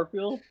Murray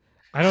Garfield.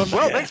 I don't.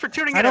 Well, Yeah. thanks for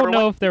tuning in. I don't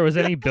everyone. know if there was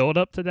any build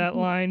up to that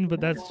line, but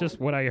that's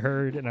just what I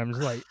heard, and I'm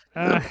just like,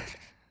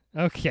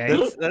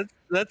 okay.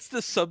 That's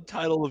the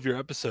subtitle of your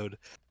episode.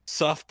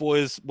 Soft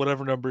Boys,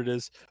 whatever number it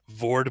is,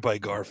 vored by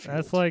Garfield.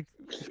 That's like,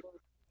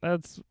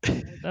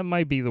 that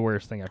might be the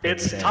worst thing I've heard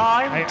It's today.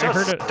 time I to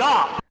heard it.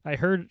 stop. I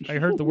heard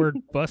the word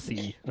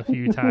 "bussy" a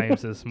few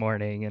times this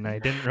morning, and I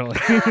didn't really.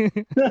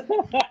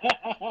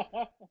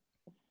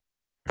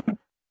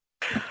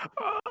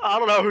 I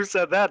don't know who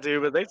said that,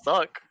 dude, but they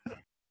suck.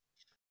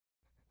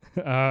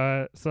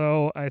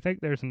 So I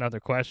think there's another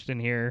question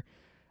here.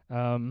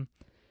 Can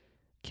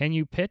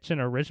you pitch an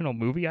original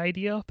movie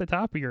idea off the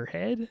top of your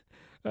head?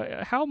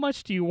 How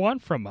much do you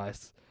want from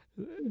us?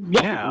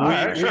 Yeah, all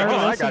right, sure. Our Oh,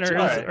 I got listeners you.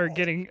 All right. are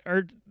getting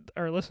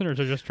our listeners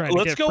are just trying to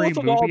Let's get go free with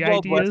the movie Wild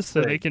Wild ideas West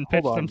so they thing. can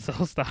pitch Hold on.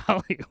 themselves to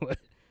Hollywood.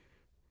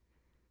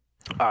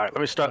 All right, let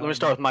me start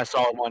with my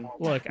solid one.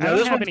 Look, Now, I don't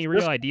this have one- any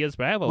real this- ideas,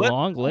 but I have a let-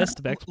 long list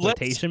of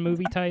exploitation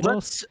movie titles.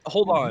 Let's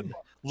hold on.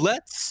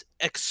 Let's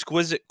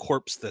exquisite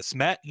corpse this.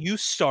 Matt, you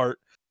start,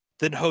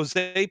 then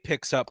Jose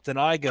picks up, then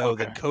I go,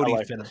 Okay, then Cody I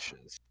like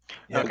finishes.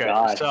 Yeah. Okay,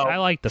 God. so I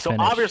like the so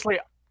finish.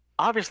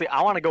 obviously,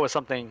 I want to go with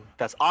something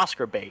that's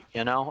Oscar bait.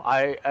 You know,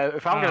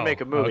 if I'm gonna Oh,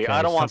 make a movie, okay,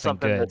 I don't want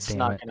something something good, that's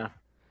damn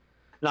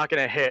not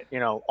gonna hit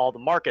all the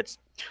markets.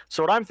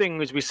 So what I'm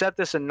thinking is we set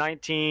this in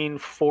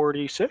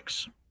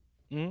 1946.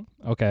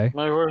 Okay.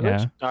 Yeah. All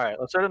right,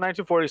 let's start at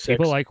 1946.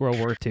 People like World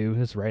War II.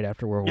 This is right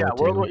after World yeah, War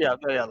II. World War, yeah.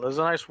 This is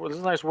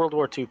a nice World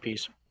War II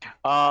piece.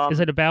 Is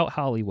it about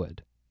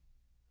Hollywood?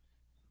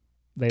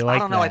 They I like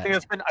don't know. that. I think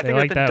it's been. I they think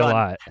like it's been that done. a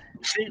lot.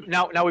 See,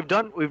 now we've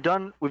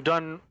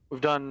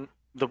done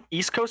the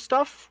East Coast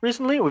stuff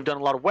recently. We've done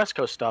a lot of West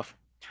Coast stuff.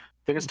 I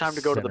think it's time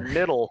to go to the Center.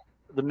 middle.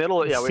 The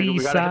middle, yeah. We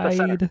gotta hit the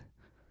center. Seaside.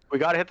 We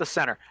gotta hit the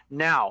center.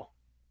 Now,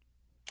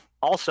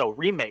 also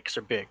remakes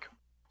are big.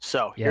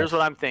 So Yes. here's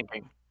what I'm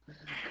thinking.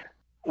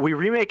 We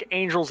remake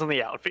Angels in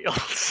the Outfield,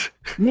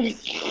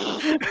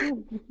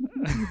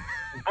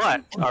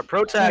 but our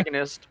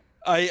protagonist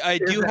I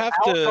is do an have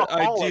to.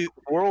 I alcoholic do.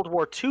 World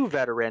War II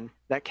veteran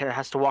that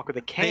has to walk with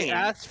a cane. They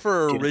asked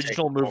for to take original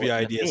control movie of the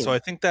ideas, so team. I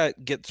think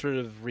that gets rid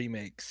of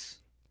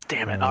remakes.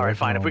 Damn it! All right,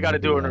 fine. If we got to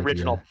do an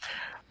original,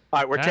 all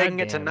right, we're God taking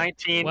it to damn it.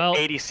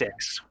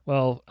 1986.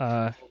 Well,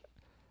 We're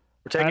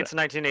taking it to these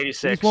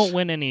 1986. won't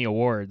win any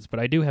awards, but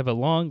I do have a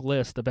long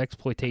list of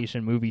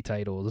exploitation movie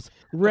titles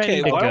ready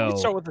Okay, to why go. don't we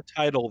start with the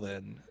title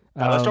then?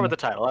 Let's start with the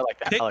title. I like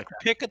that. Pick, I like that.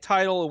 pick a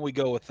title and we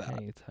go with that.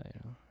 okay,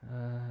 title.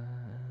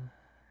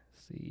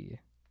 See.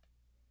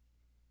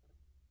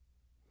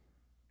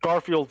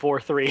 Garfield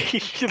War 3.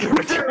 The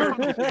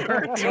Return of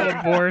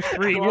Garfield War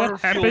 3. What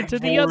happened to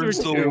the other Wars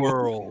the two?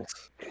 world.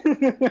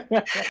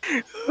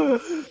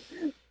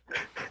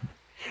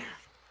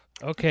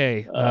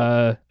 Okay.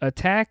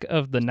 Attack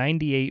of the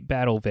 98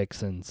 Battle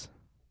Vixens.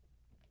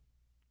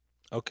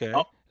 Okay.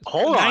 Oh,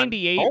 hold on.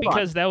 98 hold on.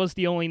 because that was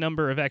the only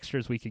number of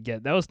extras we could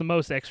get. That was the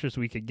most extras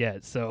we could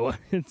get. So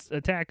it's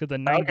Attack of the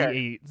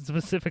 98,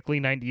 specifically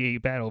 98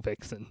 Battle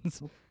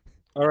Vixens.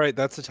 All right,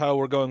 that's the title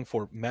we're going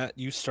for. Matt,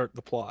 you start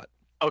the plot.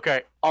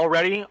 Okay,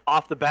 already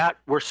off the bat,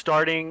 we're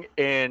starting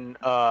in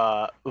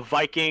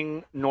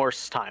Viking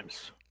Norse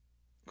times.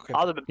 Okay.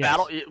 Out of the Yes.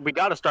 battle, we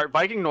got to start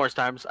Viking Norse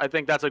times. I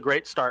think that's a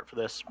great start for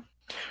this.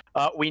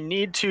 We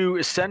need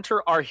to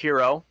center our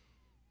hero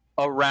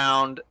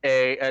around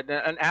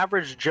an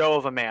average Joe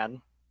of a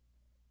man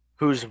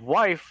whose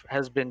wife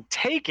has been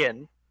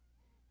taken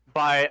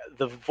by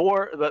the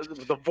Vor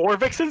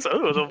Vixens.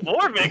 Oh, the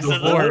Vor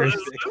Vixens.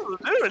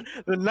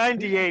 The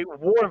 98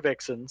 War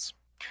Vixens.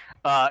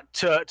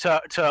 To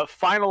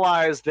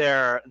finalize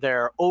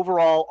their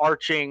overall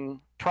arching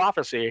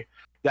prophecy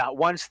that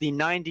once the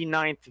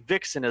 99th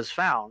Vixen is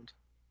found,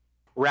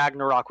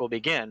 Ragnarok will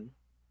begin.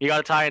 You got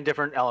to tie in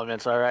different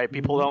elements. All right,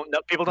 people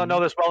don't know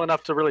this well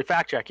enough to really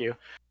fact check you.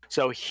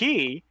 So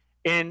he,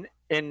 in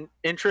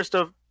interest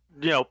of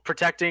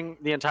protecting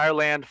the entire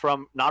land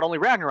from not only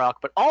Ragnarok,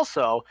 but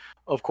also,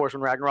 of course,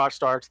 when Ragnarok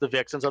starts, the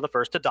Vixens are the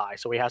first to die.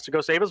 So he has to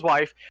go save his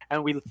wife,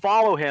 and we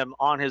follow him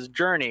on his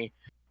journey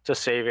to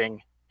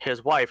saving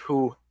his wife,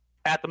 who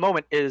at the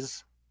moment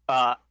is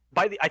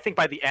by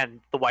the end,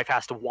 the wife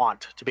has to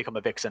want to become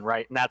a Vixen,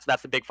 right? And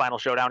that's the big final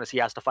showdown, is he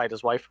has to fight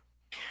his wife.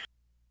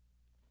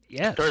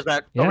 Yes. Or is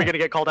that Yeah. are we going to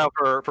get called out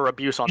for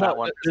abuse on that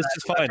one? This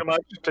is fine. Too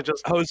much to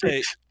just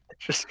Jose,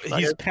 just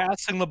he's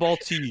passing the ball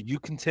to you. You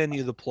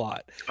continue the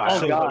plot. Oh,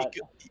 So, God.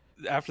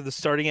 after the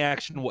starting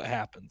action, what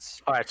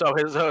happens? all right. So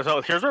here's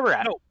where we're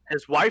at. No.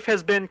 His wife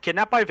has been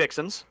kidnapped by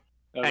Vixens,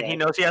 and he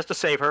knows he has to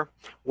save her.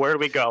 Where do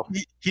we go?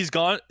 He's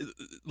gone.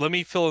 Let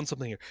me fill in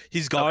something here.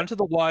 He's gone to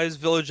the wise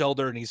village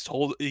elder, and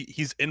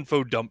he's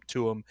info dumped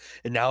to him,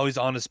 and now he's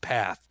on his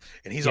path,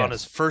 and he's on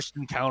Yes. his first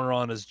encounter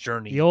on his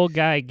journey. The old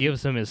guy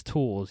gives him his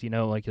tools,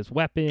 like his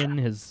weapon,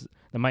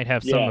 that might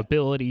have some Yeah.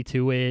 ability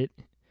to it.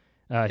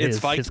 It's His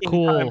Viking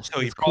cool, time, so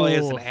he his probably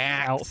has cool an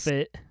axe.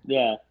 outfit.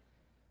 Yeah.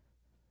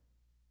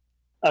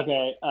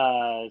 Okay,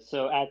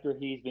 so after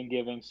he's been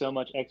giving so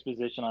much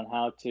exposition on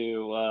how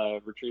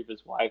to retrieve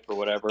his wife or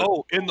whatever.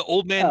 Oh, and the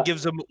old man Yeah.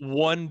 gives him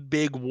one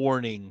big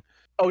warning.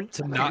 Oh,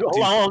 To not do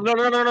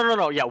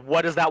no. Yeah,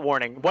 what is that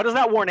warning? What is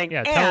that warning?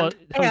 Yeah, And-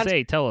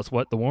 Jose, tell us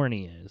what the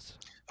warning is.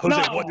 Jose,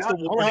 No, what's no, the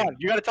hold warning? on.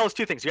 You got to tell us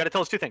two things. You have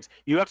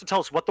to tell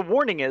us what the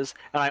warning is,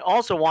 and I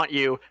also want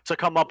you to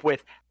come up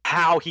with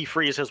how he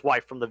frees his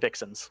wife from the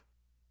Vixens.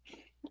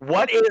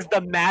 What is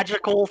the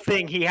magical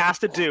thing he has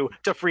to do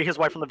to free his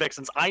wife from the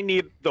Vixens? I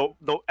need the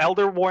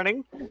elder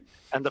warning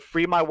and the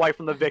free my wife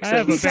from the I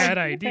have a Vixens. bad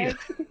idea.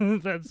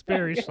 That's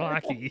very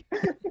schlocky.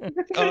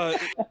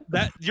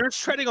 That you're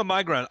treading on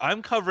my ground.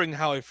 I'm covering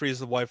how he frees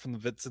the wife from the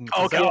Vixen.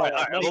 Okay, That's all right,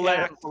 a we'll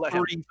let him.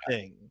 free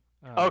thing.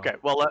 Okay,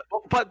 well,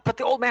 but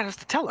the old man has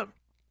to tell him.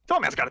 The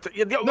old man's got to.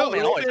 The old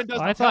man always. doesn't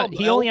I tell thought him. he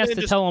The only old has man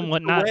to just tell him puts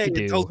what it not away to and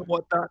do. Tells him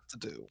what not to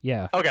do.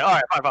 Yeah. Okay, all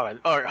right.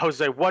 All right,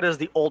 Jose, what is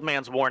the old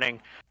man's warning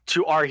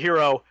to our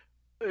hero,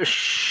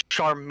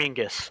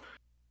 Charmingus?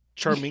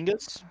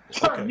 Charmingus.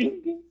 Okay.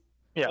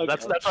 Yeah, Okay.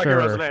 that's our Sure.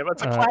 hero's name.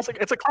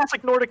 It's a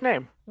classic Nordic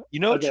name. You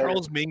know Okay.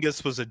 Charles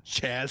Mingus was a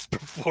jazz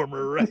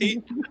performer,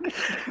 right?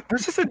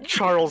 This isn't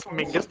Charles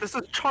Mingus. This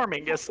is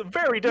Charmingus.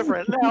 Very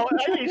different. Now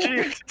I need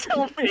you to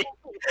tell me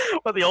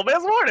what the old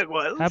man's warning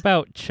was. How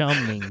about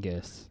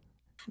Chummingus?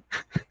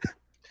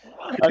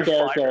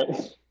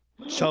 Okay.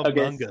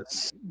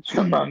 Chumungus.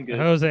 Humongous.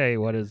 Jose,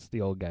 what does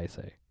the old guy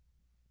say?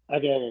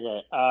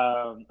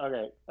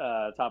 Okay.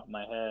 Top of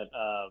my head.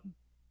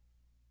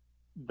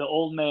 The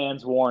old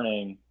man's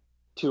warning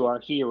to our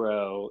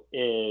hero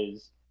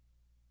is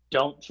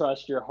don't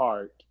trust your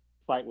heart,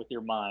 fight with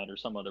your mind, or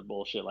some other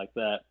bullshit like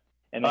that.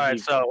 And All then right, he-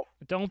 so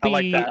Don't I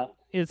like be. that.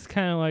 It's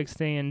kind of like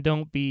saying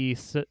don't be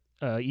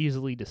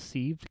easily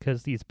deceived,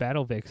 because these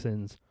battle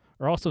vixens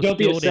are also Don't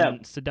be a skilled in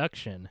simp.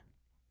 seduction.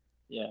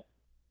 yeah.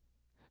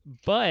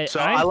 But So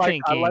I'm I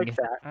like thinking,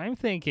 that. I'm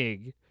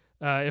thinking,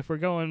 if we're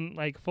going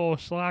like full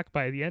schlock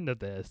by the end of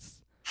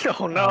this,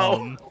 Oh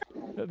no.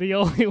 the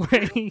only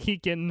way he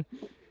can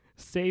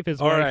save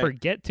his All wife right. or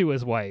get to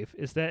his wife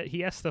is that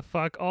he has to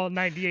fuck all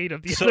 98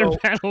 of the So- other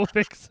battle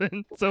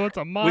vixens. So it's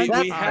a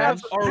montage. we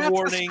have our that's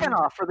warning. The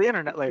spinoff for the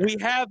internet later.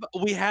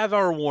 We have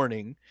our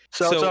warning.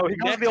 So he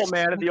goes to the old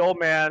man, and the old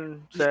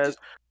man says,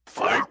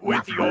 "Fight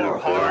with your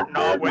heart,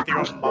 not with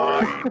your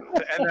mind."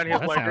 And then he's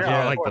That like, sounds "Yeah,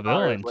 more like the of course,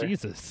 villain. obviously."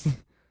 Jesus.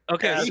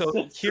 Okay, Yeah, so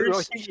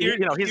here's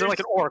he's like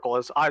an oracle.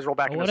 His eyes roll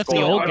back. Well, in what his if the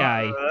skull. old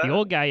guy? The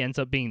old guy ends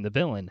up being the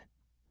villain,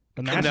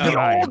 the No. The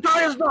mastermind. old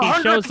guy is the He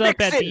 100th shows up at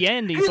vixen. the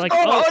end. He's He's like, the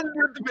 "Oh."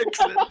 100th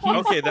vixen.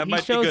 Okay, that He might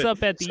be shows good.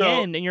 up at the So-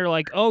 end, and you're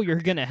like, "Oh, you're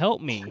gonna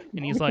help me,"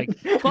 and he's like,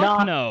 "Fuck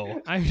Nah.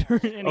 no!" And he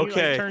Okay.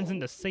 like turns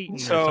into Satan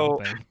So-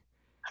 or something.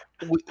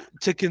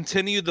 To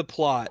continue the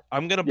plot,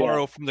 I'm gonna Yeah.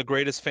 borrow from the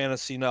greatest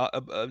fantasy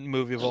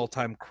movie of all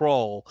time,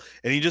 Kroll,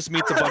 and he just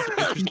meets a bunch of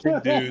interesting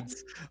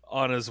dudes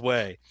on his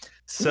way.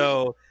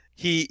 So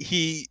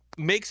he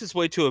makes his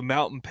way to a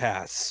mountain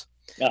pass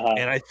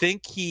and I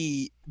think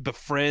he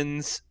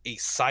befriends a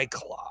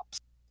Cyclops.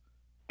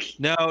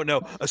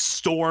 No, a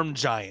storm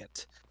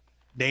giant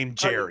named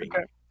Jerry.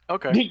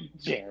 Okay.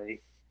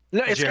 Jerry.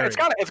 No, it's Jerry.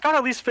 got to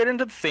at least fit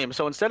into the theme.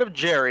 So instead of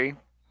Jerry,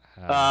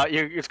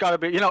 it's got to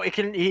be. It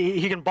can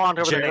he can bond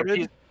over the name.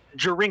 He's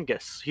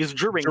Joringus. He's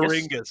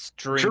Joringus.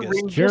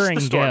 Joringel.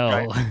 the storm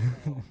giant.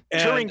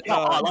 Joringel.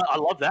 I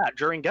love that.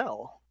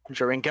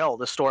 Joringel,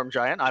 the storm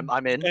giant.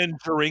 I'm in. And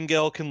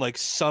Joringel can like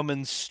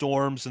summon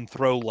storms and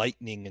throw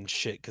lightning and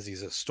shit because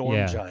he's a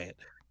storm giant.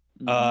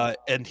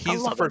 And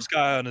he's the first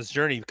guy on his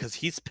journey because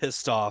he's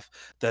pissed off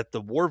that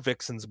the War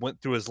Vixens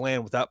went through his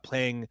land without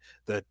paying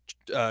the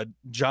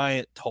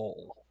giant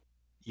toll.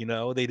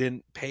 They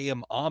didn't pay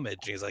him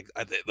homage. He's like,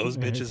 those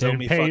bitches owe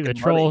me fucking the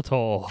troll money.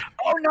 toll.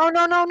 Oh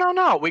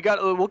no!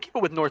 We'll keep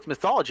it with Norse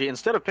mythology.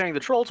 Instead of paying the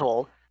troll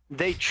toll,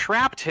 they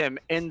trapped him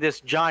in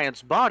this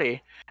giant's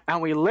body,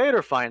 and we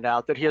later find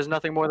out that he has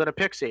nothing more than a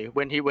pixie.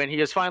 When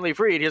he is finally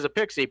freed, he has a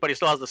pixie, but he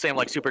still has the same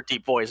like super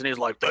deep voice, and he's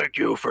like, "Thank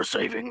you for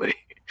saving me."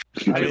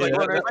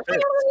 The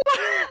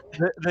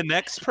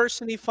next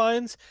person he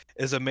finds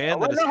is a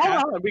man that is.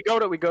 Hold on. We go.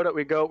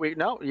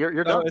 No,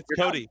 you're done. It's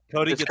Cody.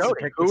 Cody gets Cody. to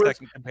pick the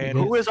second companion.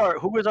 Who is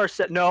our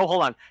set? No,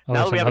 hold on. Oh,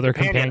 now that we have another a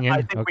companion,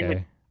 I think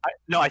okay.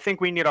 I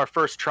think we need our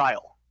first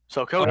trial.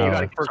 So Cody, you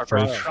got to get our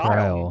first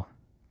trial.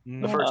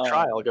 The first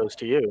trial goes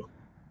to you.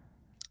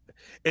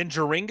 And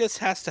Joringus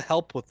has to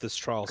help with this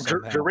trial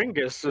somehow.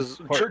 Joringus is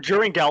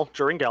Joringel.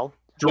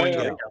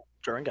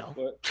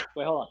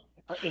 Wait, hold on.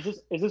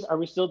 Is this? Are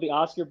we still the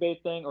Oscar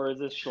bait thing, or is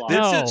this schlock?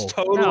 This is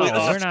totally we're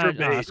Oscar not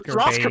bait.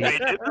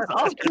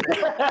 Oscar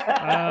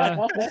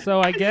bait.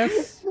 So I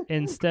guess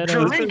instead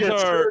of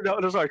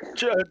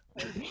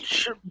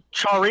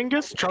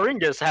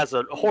Charingus has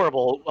a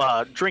horrible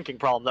drinking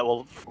problem that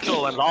will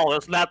fill in all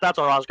this. That's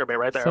our Oscar bait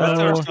right there. That's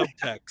our So-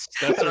 subtext.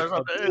 That's our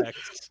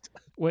subtext.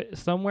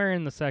 somewhere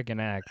in the second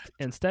act,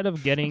 instead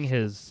of getting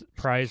his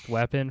prized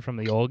weapon from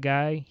the old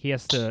guy, he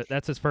has to.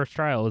 That's his first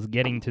trial, is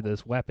getting to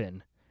this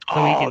weapon,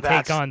 so he can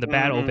take on the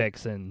battle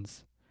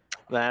vixens.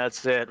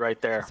 That's it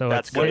right there. So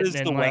that's it's good.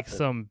 sitting in like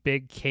some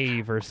big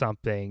cave or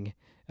something.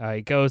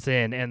 He goes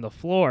in, and the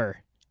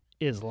floor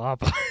is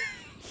lava.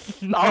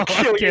 No, I'll I'm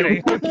kill kidding.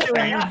 you.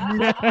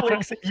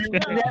 Netflix,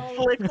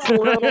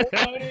 little.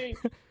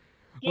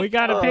 We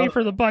gotta pay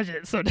for the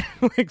budget, so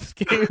Netflix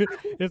gave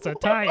it's a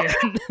tie-in.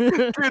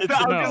 Dude, I was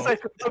gonna say,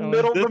 the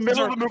middle of the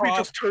movie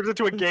just turns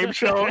into a game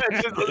show.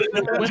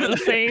 With the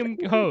same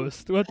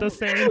host.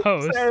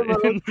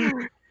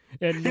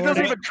 And he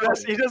doesn't even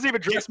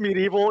dress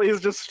medieval. He's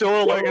just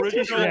still like a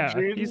t-shirt and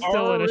jeans. He's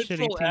still in a shitty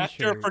original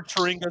actor t-shirt. for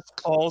Turingus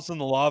falls in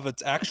the lava.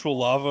 It's actual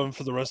lava, and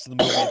for the rest of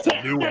the movie, it's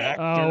a new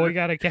actor. Oh, we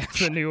gotta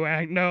cast a new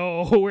act.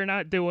 No, we're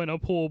not doing a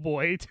pool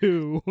boy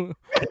 2.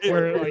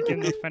 We're like in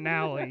the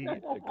finale.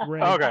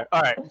 Okay,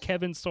 all right.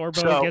 Kevin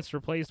Sorbo gets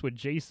replaced with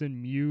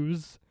Jason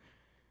Mewes.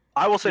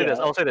 I will say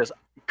this.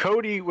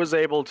 Cody was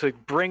able to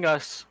bring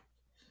us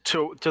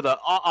to the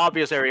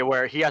obvious area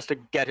where he has to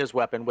get his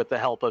weapon with the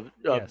help of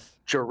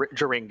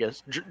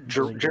Joringus,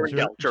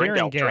 Joringel,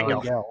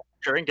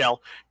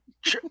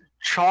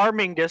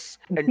 Charmingus,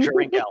 and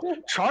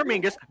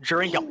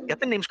Joringel.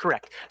 Get the names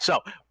correct. So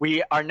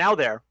we are now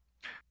there.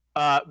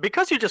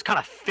 Because you just kind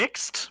of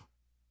fixed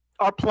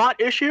our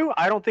plot issue,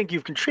 I don't think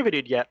you've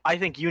contributed yet. I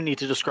think you need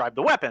to describe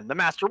the weapon, the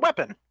master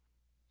weapon.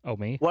 Oh,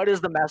 me? What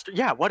is the master?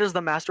 Yeah, what is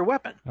the master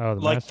weapon? Oh,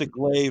 the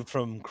glaive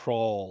from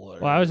Krull.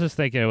 Well, I was just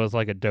thinking it was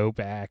like a dope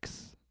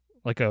axe,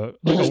 like a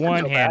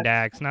one-hand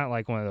axe, not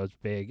like one of those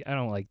big. I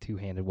don't like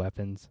two-handed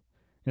weapons.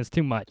 It's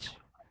too much.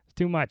 It's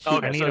too much.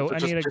 Okay, I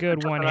need a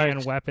good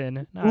one-hand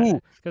weapon. Ooh,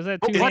 because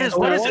that what is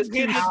it's it?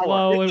 too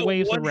slow. It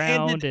waves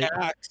around.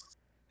 Axe.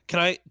 Can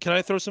I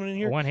throw something in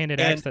here? A one-handed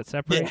axe that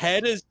separates. The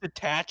head is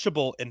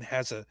detachable and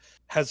has a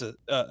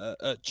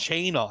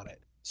chain on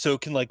it, so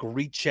it can like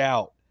reach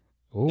out.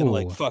 Ooh, and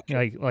like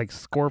fucking like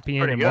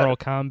Scorpion in Mortal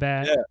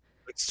Kombat. Yeah,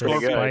 like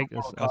Scorpion.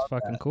 That's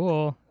fucking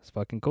cool. It's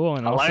fucking cool,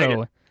 and I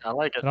also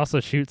like it. It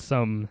also shoots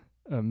some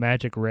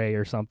magic ray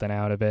or something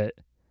out of it.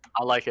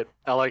 I like it.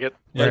 Where,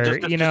 where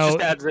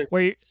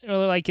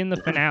like in the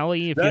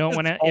finale, if you don't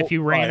want to, if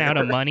you ran out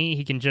of money,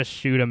 he can just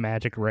shoot a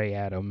magic ray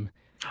at him.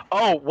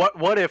 Oh,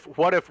 what if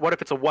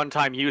it's a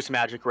one-time use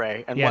magic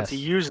ray, and once he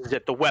uses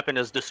it, the weapon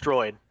is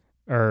destroyed?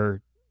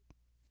 Or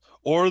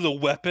the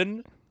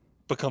weapon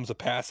becomes a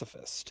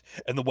pacifist,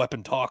 and the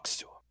weapon talks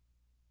to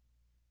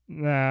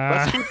him. Nah.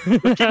 Let's keep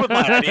with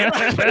my idea.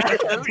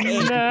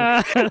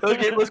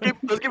 Let's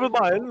keep with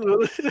mine.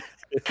 We'll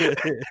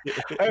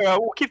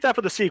keep that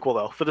for the sequel,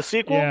 though. For the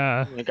sequel,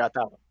 we got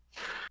that one.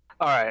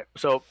 All right.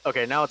 So,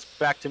 okay, now it's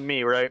back to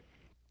me, right?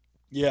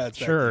 Yeah, it's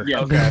sure.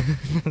 Yeah. Okay.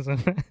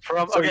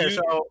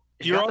 So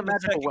you're on the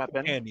magical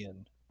weapon.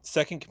 Companion.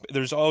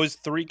 There's always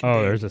 3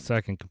 companions. Oh, there's a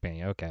second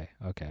companion. Okay.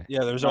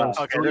 Yeah, there's always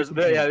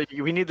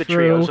we need the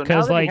trio.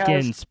 Because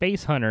in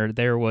Space Hunter,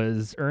 there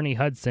was Ernie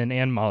Hudson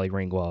and Molly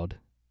Ringwald.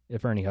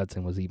 If Ernie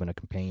Hudson was even a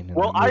companion in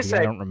that movie,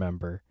 I don't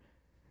remember.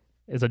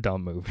 It's a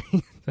dumb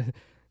movie.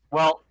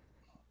 Well,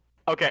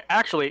 Okay,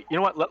 actually, you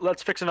know what?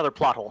 Let's fix another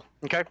plot hole.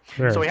 Okay,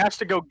 Sure. so he has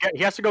to go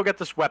get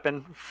this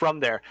weapon from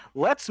there.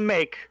 Let's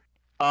make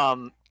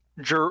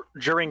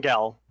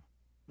Jeringel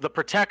the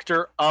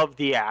protector of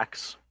the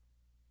axe.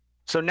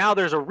 So now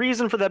there's a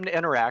reason for them to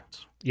interact.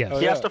 Yes. Oh,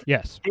 He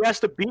yeah. has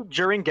to beat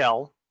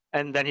Jeringel,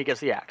 and then he gets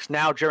the axe.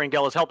 Now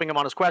Jeringel is helping him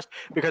on his quest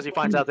because he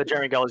finds out that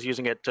Jeringel is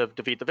using it to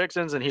defeat the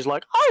Vixens, and he's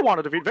like, I want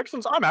to defeat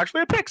Vixens. I'm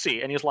actually a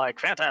pixie. And he's like,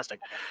 fantastic.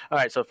 All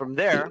right, so from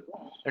there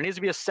needs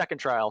to be a second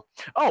trial.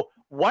 Oh,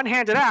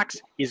 one-handed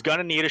axe, he's going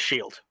to need a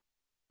shield.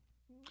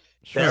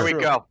 Sure. There we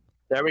go.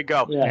 There we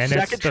go. Yeah. And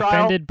Second it's trial.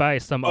 defended by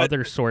some But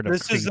other sort of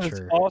This is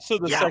creature. also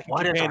the Yeah, second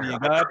what is companion.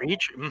 our other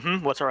creature?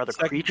 What's our other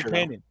Second creature? though?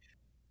 companion.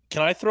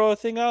 Can I throw a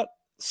thing out?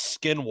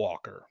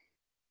 Skinwalker.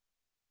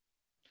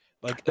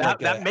 Like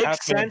That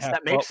makes sense.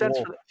 That makes sense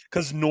for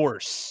because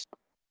Norse.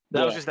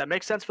 that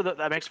makes sense for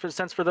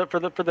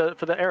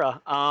the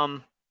era.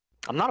 I'm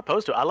not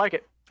opposed to it. I like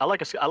it. I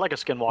like a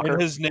skinwalker.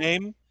 And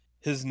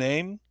his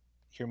name,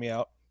 hear me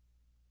out.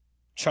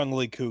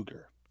 Chung-Li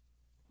Cougar.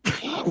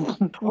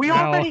 We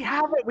Now- already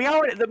have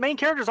it. The main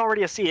character's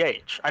already a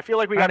CH. I feel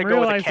like we got to I'm go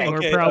with a realizing K. we're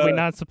Okay, probably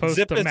not supposed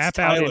to Zippets map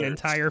out an Tyler.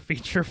 entire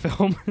feature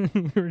film.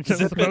 We're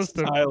just Zippets supposed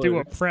to do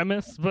a Tyler.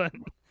 premise, but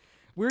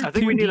we're I think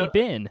too we need deep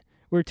in.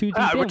 We're too deep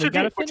Ah, in. we're We too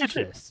gotta deep, we're too finish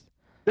deep. this.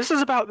 This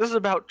is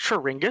about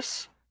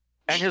Chiringus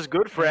and his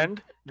good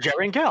friend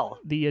Jeringel.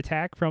 The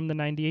attack from the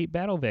 98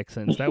 Battle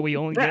Vixens that we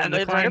only Yeah, get in and the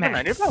they dragged the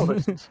climax. 90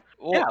 Vixens.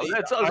 Well, Yeah,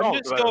 that's I'm all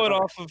just about it. going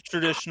off of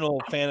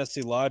traditional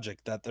fantasy logic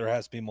that there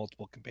has to be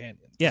multiple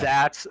companions. Yeah,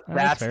 That's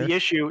fair. the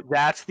issue.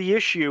 That's the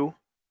issue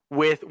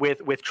with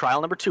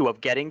trial number 2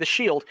 of getting the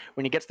shield.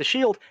 When he gets the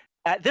shield,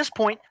 at this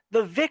point,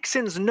 the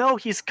Vixens know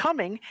he's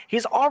coming.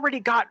 He's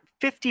already got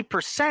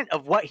 50%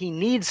 of what he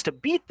needs to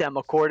beat them,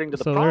 according to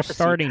the So they're prophecy.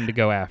 starting to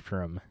go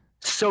after him.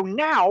 So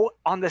now,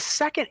 on the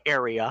second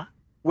area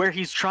where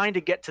he's trying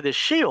to get to the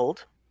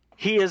shield,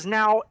 he is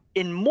now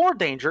in more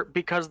danger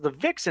because the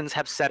Vixens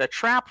have set a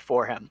trap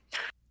for him.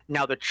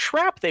 Now, the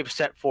trap they've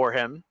set for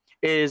him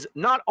is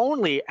not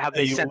only have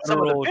they A sent some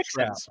of the literal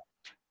Vixens,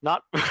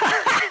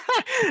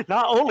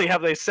 not only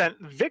have they sent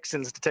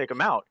Vixens to take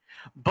him out,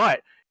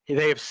 but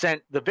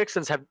the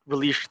Vixens have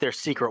released their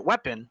secret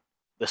weapon,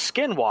 the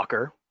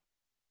Skinwalker,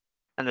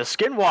 and the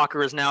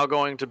Skinwalker is now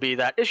going to be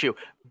that issue.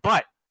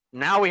 But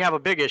now we have a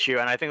big issue,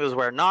 and I think this is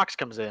where Nox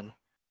comes in.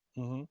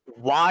 Mhm.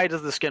 Why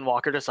does the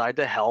Skinwalker decide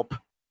to help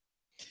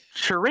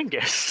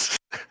Chiringus?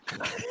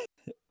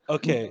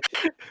 Okay,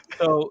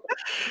 so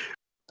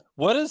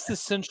what is the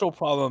central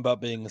problem about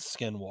being a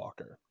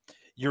skinwalker?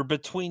 You're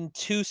between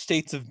two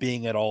states of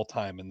being at all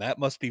time, and that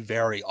must be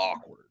very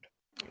awkward.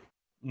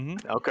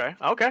 Okay,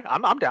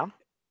 I'm down.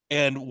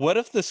 And what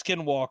if the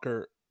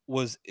skinwalker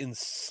was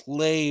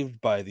enslaved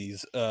by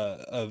these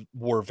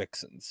war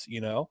vixens?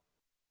 You know,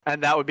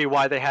 And that would be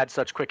why they had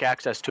such quick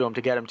access to him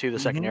to get him to the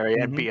second Mhm,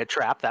 area and mhm. be a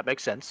trap. That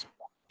makes sense.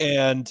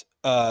 and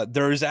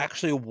there is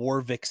actually a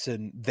war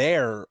vixen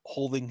there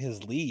holding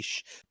his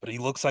leash, but he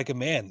looks like a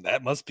man.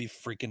 That must be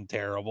freaking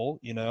terrible,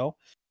 you know.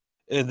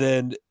 And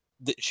then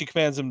she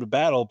commands him to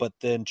battle, but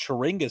then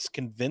Chiringus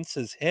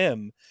convinces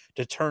him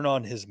to turn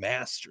on his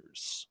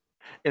masters.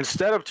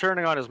 Instead of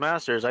turning on his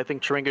masters, I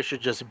think Chiringus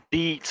should just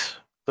beat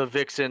the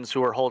Vixens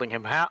who are holding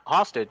him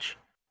hostage,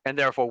 and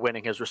therefore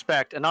winning his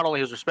respect, and not only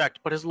his respect,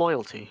 but his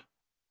loyalty.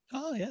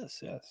 Oh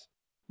yes, yes.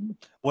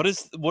 What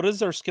is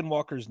our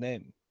skinwalker's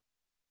name?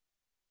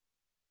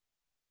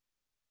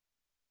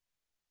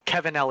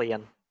 Kevin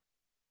Ellion.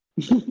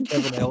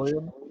 Kevin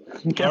Ellion.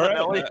 Kevin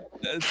All Ellion. right,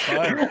 that's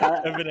fine.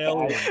 Kevin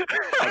Ellion.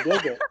 I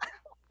dig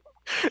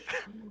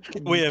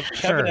it. We have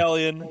Kevin Sure.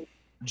 Ellion,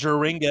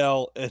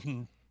 Jeringel,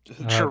 and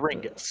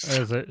Chiringus.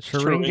 Is it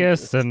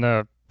Chiringus and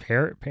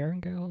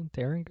Paringal?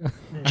 Daringal?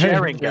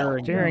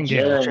 Jeringel.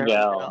 Jeringel.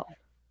 Jeringel.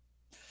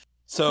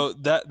 so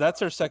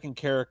that's our second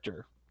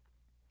character.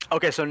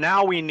 Okay, so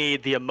now we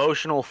need the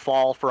emotional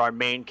fall for our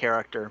main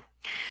character.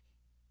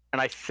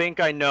 And I think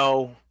I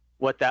know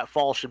what that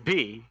fall should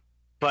be,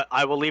 but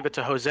I will leave it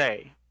to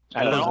Jose.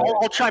 And then Jose.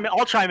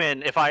 I'll chime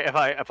in if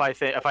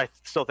I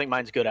still think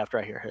mine's good after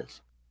I hear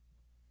his.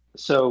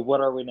 So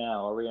what are we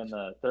now? Are we in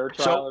the third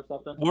So- trial or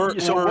something?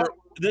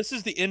 This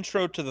is the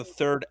intro to the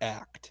third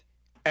act.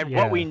 And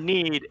Yeah. what we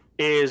need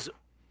is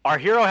our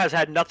hero has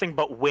had nothing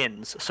but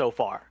wins so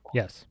far.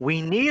 Yes.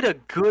 We need a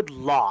good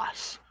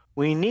loss.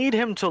 We need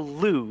him to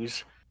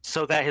lose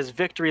so that his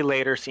victory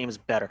later seems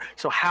better.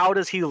 So how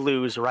does he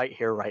lose right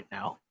here, right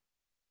now?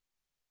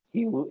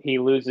 He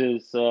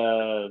loses.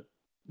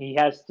 He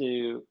has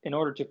to, in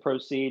order to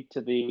proceed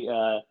to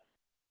the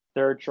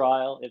third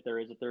trial, if there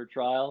is a third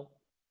trial,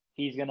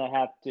 he's gonna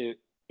have to,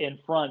 in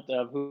front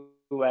of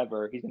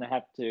whoever, he's gonna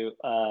have to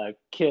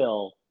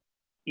kill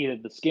either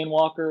the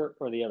Skinwalker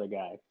or the other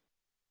guy.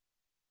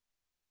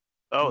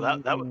 Oh,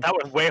 that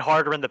was way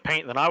harder in the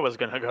paint than I was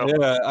gonna go.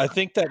 Yeah, I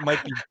think that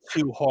might be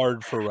too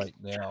hard for right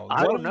now.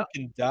 I One don't of them know.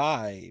 can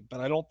die, but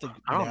I don't think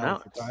I don't now know.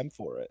 is the time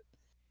for it.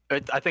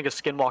 I think a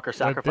Skinwalker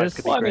sacrifice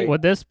Would could this, be great.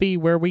 would this be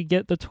where we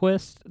get the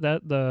twist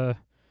that the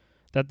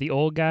That the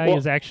old guy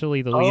is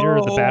actually the leader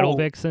of the Battle Oh.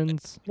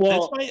 Vixens.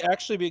 Well, This might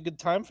actually be a good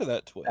time for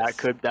that twist.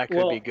 That could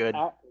well, be good.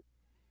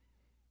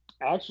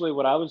 Actually,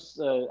 what I was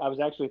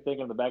actually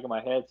thinking in the back of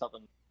my head,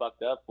 something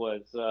fucked up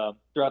was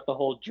throughout the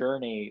whole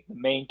journey, the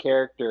main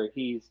character,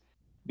 he's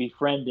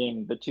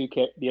befriending the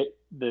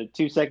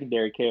two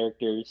secondary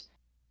characters,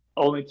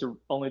 only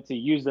to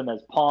use them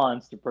as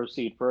pawns to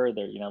proceed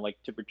further. You know, like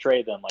to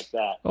betray them like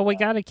that. Well, we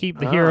got to keep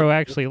the Ah, hero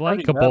actually it's pretty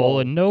likable metal.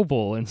 and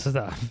noble and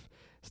stuff.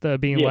 Instead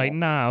of being Yeah. like,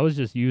 nah, I was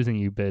just using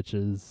you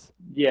bitches.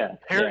 Yeah.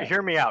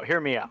 Hear me out. Hear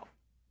me out.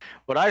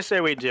 What I say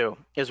we do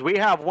is we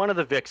have one of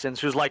the Vixens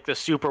who's like the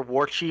super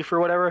war chief or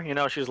whatever. You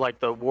know, she's like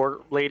the war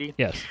lady.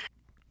 Yes.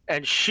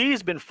 And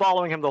she's been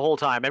following him the whole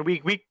time. And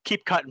we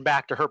keep cutting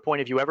back to her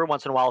point of view every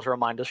once in a while to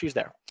remind us she's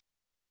there.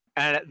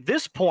 And at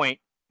this point,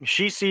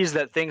 she sees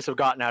that things have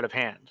gotten out of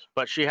hand.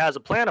 But she has a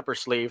plan up her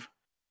sleeve.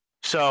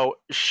 So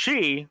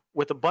she,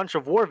 with a bunch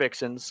of war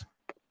Vixens,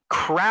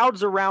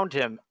 crowds around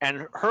him.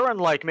 And her and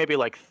maybe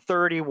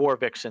 30 war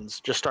Vixens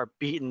just start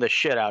beating the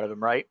shit out of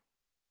him, right?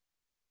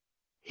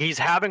 He's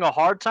having a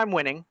hard time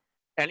winning.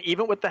 And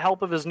even with the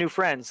help of his new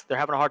friends, they're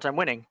having a hard time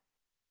winning.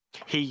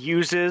 He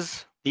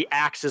uses the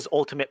axe's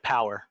ultimate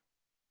power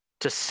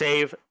to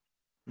save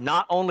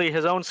not only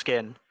his own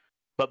skin,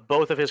 but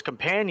both of his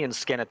companions'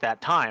 skin at that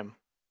time.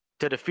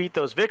 To defeat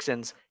those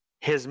Vixens,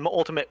 his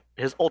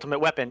ultimate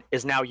weapon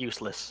is now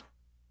useless.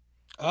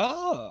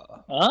 Ah,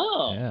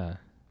 Oh. Yeah.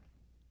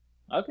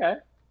 Okay.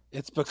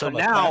 it's become a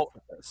now-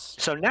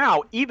 pacifist. So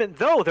now, even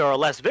though there are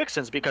less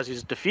Vixens because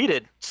he's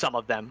defeated some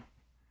of them,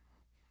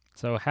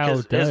 So how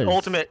his does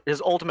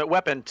ultimate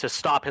weapon to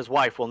stop his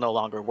wife will no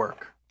longer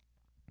work.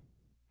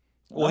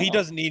 Well, he Oh.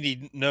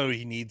 doesn't know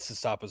he needs to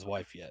stop his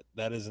wife yet.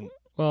 That isn't.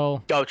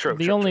 well, Oh, true.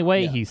 the true, only true.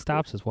 way Yeah. he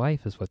stops his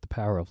wife is with the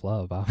power of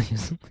love,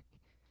 obviously.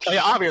 Oh,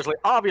 yeah,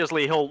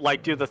 obviously he'll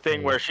do the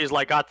thing where she's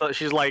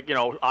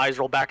eyes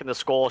roll back in the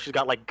skull. She's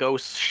got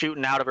ghosts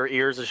shooting out of her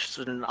ears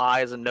and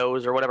eyes and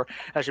nose or whatever,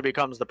 as she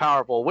becomes the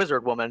powerful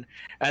wizard woman.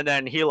 And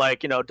then he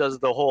does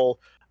the whole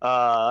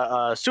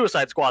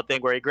Suicide Squad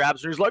thing where he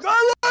grabs her. He's like,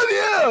 "I love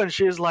you," and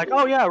she's like,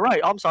 "Oh yeah, right.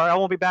 I'm sorry. I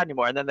won't be bad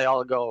anymore." And then they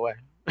all go away.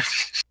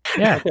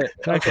 Yeah,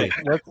 Okay,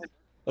 exactly.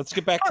 let's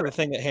get back to the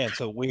thing at hand.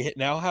 So we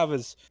now have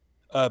his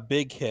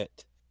big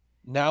hit.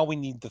 Now we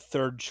need the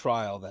third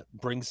trial that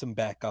brings him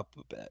back up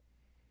a bit.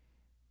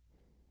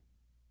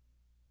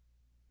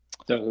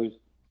 So who's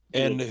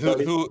And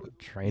Cody? who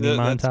Training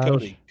that's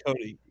montage.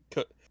 Cody.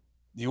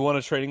 Do you want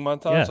a training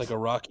montage, Yes. like a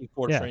Rocky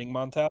IV Yeah. training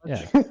montage?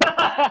 Yeah.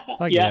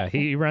 Fuck yeah.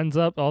 He runs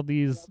up all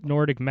these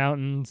Nordic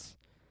mountains.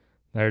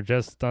 They're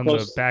just on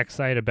Close. the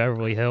backside of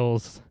Beverly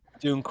Hills.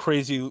 Doing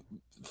crazy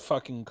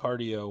fucking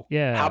cardio.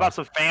 Yeah. How about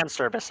some fan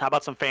service?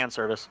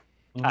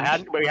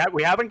 Mhm.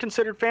 We haven't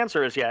considered fan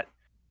service yet.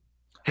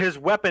 His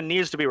weapon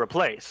needs to be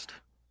replaced.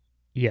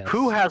 Yes.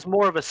 Who has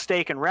more of a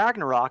stake in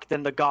Ragnarok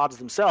than the gods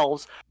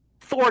themselves?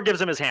 Thor gives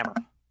him his hammer.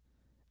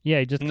 Yeah,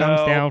 he just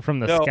comes No, down from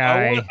the No,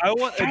 sky. I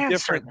want a Fan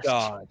different service.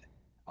 god.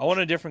 I want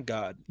a different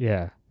god.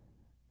 Yeah.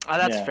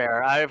 That's Yeah.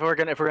 fair. If we're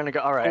gonna go,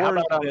 all right. How Thor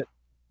is about a bit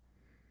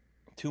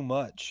too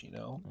much, you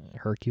know?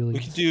 Hercules. We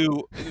could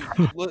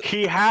do.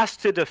 he has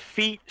to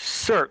defeat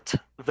Surt,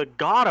 the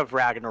god of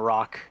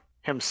Ragnarok,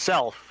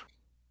 himself,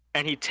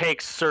 and he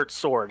takes Surt's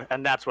sword,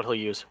 and that's what he'll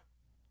use.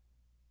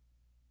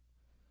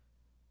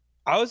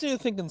 I was either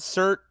thinking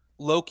Surt,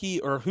 Loki,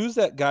 or who's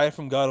that guy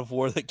from God of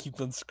War that keeps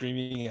on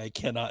screaming, "I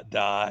cannot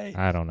die"?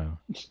 I don't know.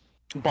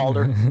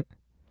 Balder.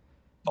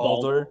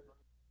 Balder.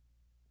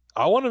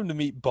 I want him to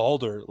meet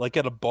Balder, like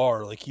at a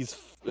bar, like he's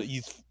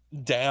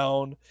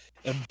down,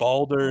 and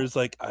Balder's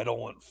like, "I don't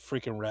want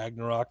freaking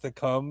Ragnarok to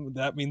come.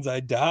 That means I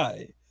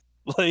die."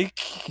 Like,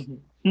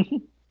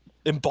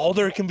 and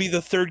Balder can be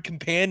the third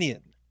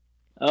companion.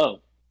 Oh.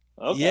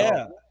 Okay.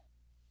 Yeah.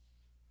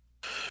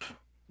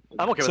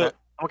 I'm okay with So- that.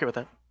 I'm okay with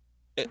that.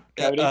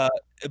 Cody?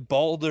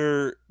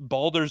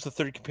 Balder's the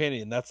third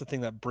companion. That's the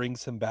thing that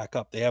brings him back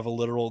up. They have a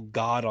literal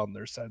god on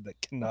their side that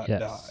cannot Yes.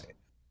 die.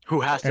 Who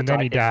has to And die?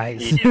 then he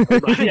dies. He He's dies.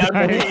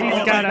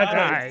 gotta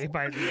dies. die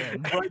by the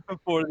end. Right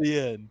before the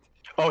end.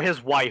 Oh,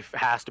 his wife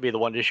has to be the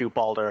one to shoot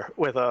Balder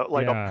with a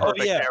Yeah. a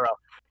perfect Oh, yeah.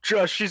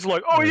 arrow. She's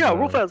like, "Oh yeah,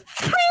 real fast,"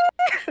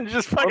 and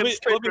just fucking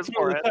straight Let to me his throw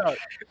forehead. this out.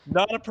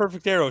 Not a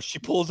perfect arrow. She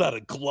pulls out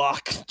a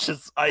Glock.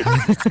 Just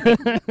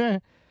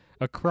ice.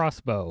 A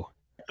crossbow.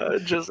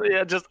 Just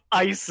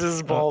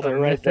ices A Balder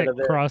right mythic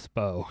there.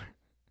 crossbow.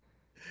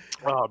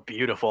 Oh,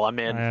 beautiful! I'm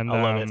in. And,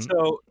 I love it.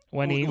 So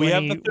When he We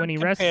have the when he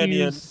third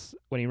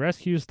companion.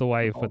 rescues the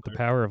wife with the Balder.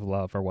 power of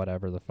love or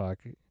whatever the fuck,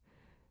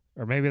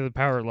 or maybe the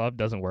power of love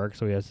doesn't work,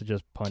 so he has to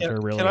just punch her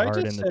really can I hard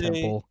in just the say-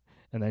 temple,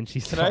 and then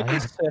she's can I fine.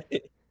 just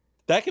say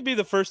that could be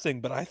the first thing,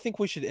 but I think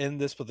we should end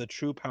this with a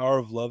true power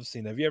of love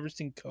scene. Have you ever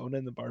seen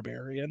Conan the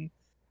Barbarian?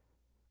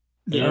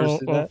 Have you ever Well,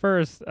 seen well, that?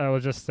 first I will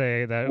just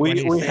say that We- when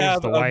he we saves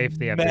have the a wife,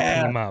 they have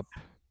to team up.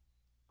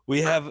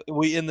 We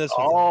end this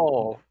with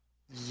Oh,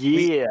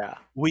 Yeah.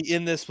 We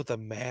end this with a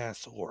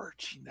mass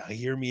orgy. Now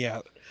hear me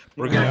out.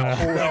 We're gonna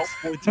whole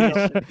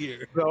exploitation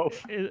here. No.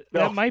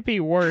 That might be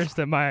worse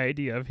than my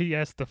idea of he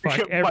has to fuck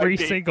It might every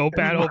be. single It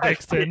battle might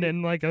vixen be.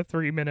 in like a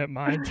 3-minute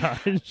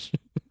montage.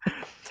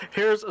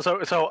 Here's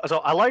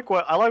so I like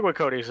what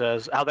Cody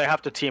says, how they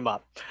have to team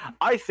up.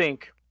 I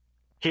think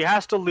he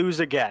has to lose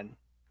again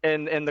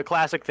in the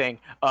classic thing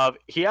of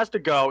he has to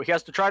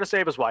try to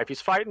save his wife. He's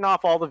fighting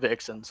off all the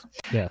vixens.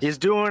 Yes. He's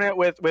doing it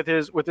with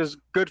his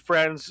good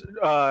friends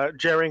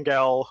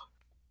Jerringel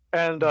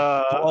and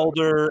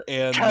Balder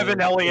and Kevin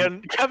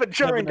Elliott, Kevin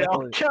Jerringel,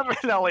 Elliott.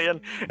 Kevin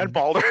Elliott, and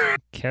Balder.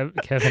 Kevin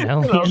You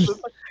know, Elliott.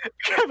 it's like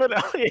Kevin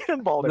Elliott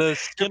and Balder. the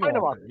Fight 'em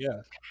up. Skinwalker.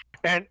 Yeah.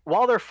 And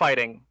while they're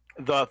fighting,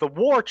 the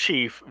war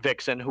chief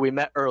Vixen, who we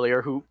met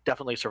earlier, who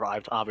definitely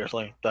survived,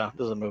 obviously, this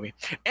is a movie,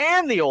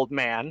 and the old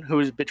man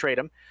who's betrayed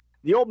him,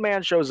 the old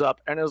man shows up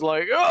and is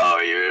like, "Oh,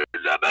 you,"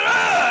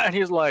 and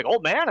he's like,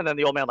 "Old man," and then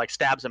the old man like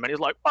stabs him, and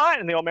he's like, "What?"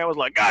 And the old man was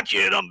like, "Got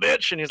you, dumb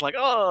bitch," and he's like,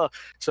 "Oh,"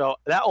 so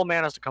that old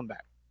man has to come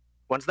back.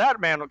 Once that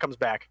man comes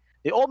back,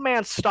 the old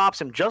man stops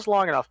him just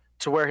long enough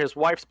to where his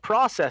wife's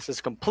process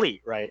is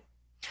complete, right?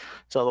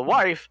 So the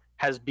wife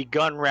has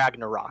begun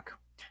Ragnarok,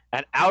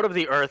 and out of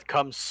the earth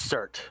comes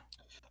Surt.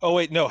 Oh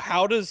wait, no.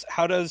 How does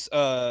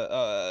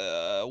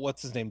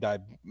what's his name die?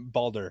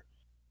 Balder.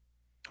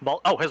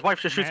 Oh, his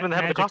wife just shoots him in the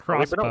head with a Magic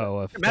crossbow. crossbow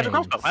of Magic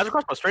things. crossbow. Magic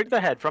crossbow straight to the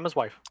head from his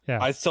wife.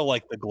 I still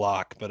like the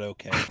Glock, but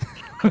okay.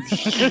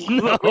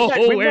 No,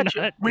 we we're met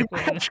you- not. we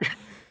doing met you-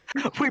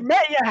 we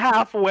met you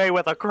halfway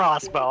with a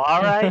crossbow.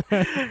 All right.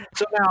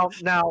 So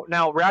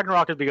now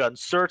Ragnarok has begun.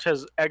 Surt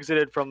has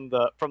exited from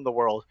the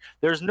world.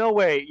 There's no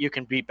way you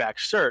can beat back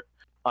Surt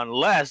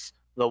unless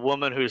the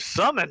woman who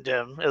summoned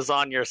him is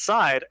on your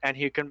side, and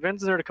he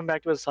convinces her to come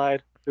back to his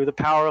side through the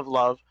power of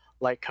love,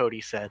 like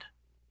Cody said.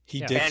 He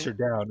Yeah. dicks her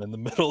down in the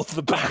middle of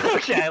the battle.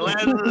 Okay,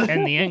 let's.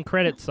 And the end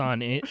credits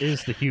song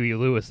is the Huey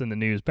Lewis in the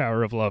News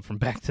 "Power of Love" from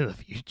Back to the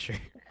Future.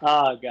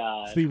 Oh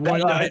God. It's the one.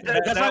 That-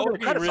 That's that not even would the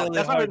be credit song. really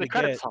That's not hard even the to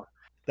credit get. song.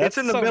 That's It's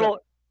in the so- middle.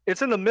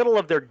 It's in the middle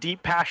of their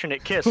deep,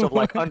 passionate kiss of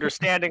like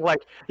understanding, like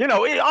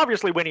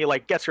obviously when he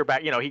like gets her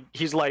back,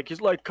 he's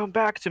like, come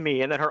back to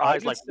me, and then her I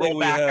eyes could like say roll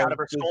we back have out of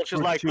her this skull. She's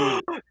like,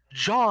 fortune.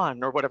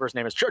 John or whatever his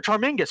name is,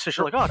 Charmingus. So she's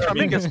like, oh,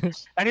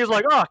 Charmingus, and he's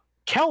like, oh,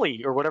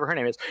 Kelly or whatever her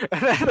name is,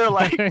 and then they're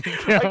like,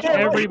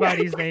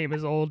 Everybody's name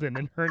is Olden,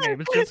 and her name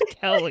is just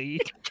Kelly.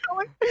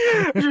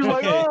 she's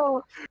like, Okay.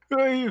 oh,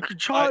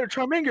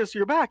 Charmingus,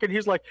 you're back, and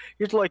he's like,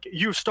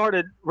 you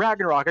started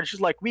Ragnarok, and she's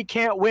like, we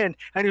can't win,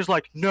 and he's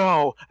like,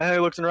 no, and he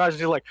looks in her eyes, and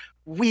she's like,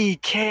 we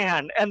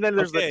can, and then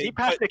there's the Okay, deep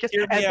but passionate kiss,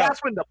 hear and me out.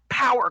 that's when the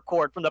power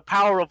chord from the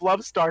Power of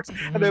Love starts,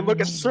 and they look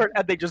at Surt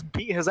and they just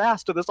beat his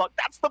ass to this song.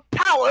 That's the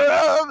power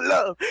of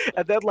love,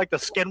 and then like the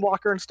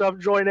Skinwalker and stuff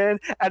join in,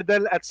 and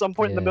then at some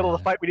point in the middle of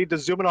the Yeah. fight, we need to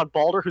zoom in on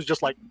Balder, who's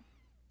just like.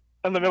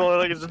 In the middle of it,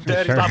 like, he's just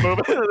dead. Sure. He's not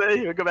moving. And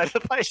then you go back to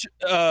the fight.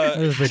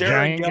 Is the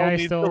Sharon giant Gell guy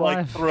needs still to like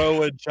alive?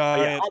 throw a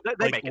giant they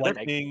like make it, they make it.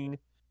 lightning.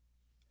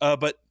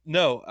 But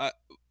no,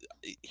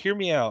 hear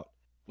me out.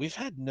 We've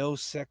had no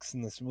sex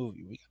in this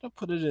movie. We gotta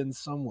put it in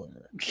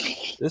somewhere.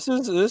 This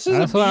is That's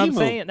a what I'm B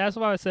saying. movie. That's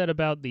what I said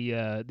about the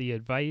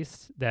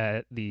advice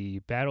that the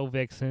battle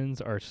vixens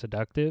are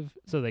seductive,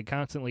 so they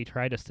constantly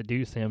try to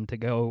seduce him to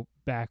go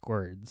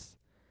backwards,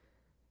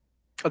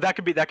 Oh, that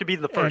could be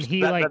the first. and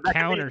he that, like that could be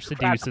counter at the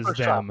seduces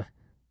first trial. them.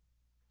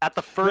 At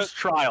the first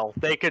trial,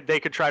 they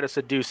could try to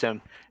seduce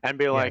him and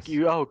be like,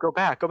 Yes. go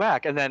back,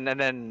 and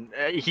then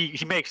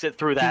he makes it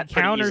through that He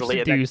pretty counter easily.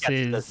 And then gets to the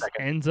seduces,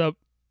 second. ends up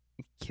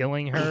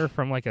killing her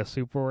from like a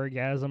super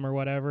orgasm or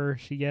whatever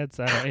she gets.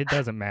 It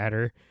doesn't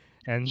matter.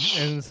 And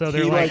so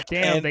they're He, like, like,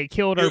 damn, and they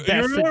killed our You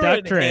best remember in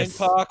seductress.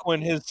 Hancock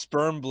when his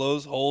sperm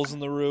blows holes in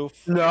the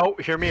roof? No,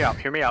 hear me out.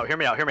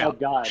 Oh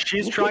God.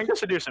 She's trying to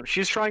seduce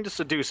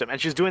him. And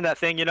she's doing that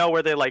thing,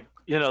 where they like,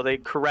 they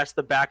caress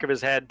the back of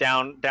his head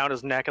down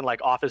his neck and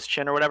like off his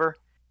chin or whatever.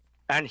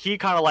 And he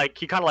kind of like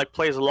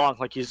plays along,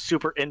 like he's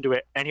super into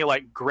it, and he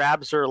like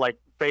grabs her like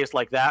face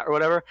like that or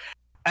whatever,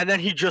 and then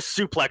he just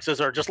suplexes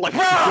her, just like.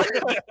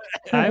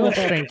 I was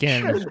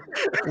thinking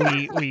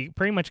we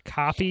pretty much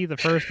copy the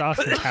first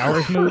Austin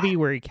Powers movie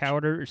where he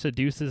counter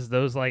seduces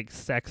those like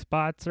sex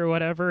bots or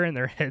whatever, and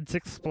their heads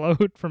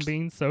explode from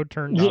being so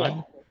turned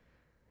on.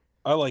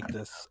 I like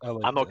this.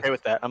 I'm okay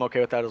with that. I'm okay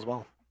with that as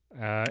well.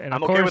 And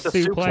I'm of okay course, with the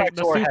suplex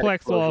the or head suplex will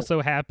explosion.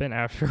 also happen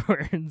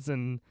afterwards,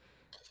 and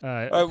we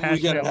gotta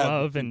passionate have the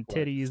love and suplex.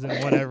 titties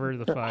and whatever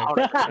the fuck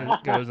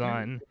 100%. goes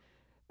on.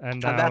 And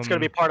that's going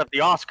to be part of the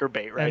Oscar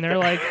bait, right? and they're there.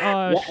 like,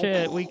 oh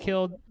Yeah.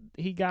 shit,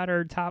 he got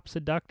our top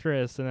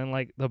seductress, and then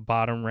like the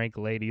bottom rank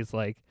lady's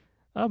like,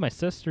 oh, my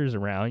sister's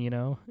around,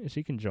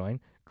 she can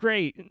join.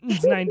 Great,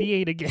 it's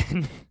 98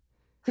 again.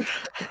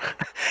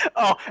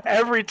 Oh,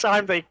 every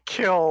time they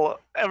kill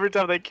a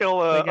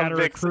They gotta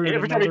vixen, recruit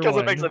every time he kills a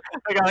another vixen,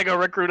 they gotta go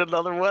recruit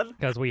another one.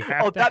 Because we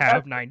have Oh, to that-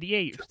 have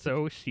 98,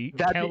 so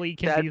Kelly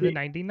can that'd be the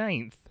be-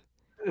 99th.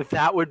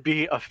 That would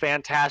be a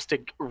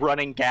fantastic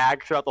running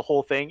gag throughout the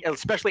whole thing, and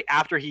especially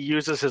after he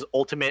uses his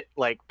ultimate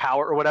like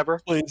power or whatever.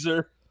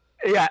 Laser.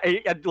 Yeah,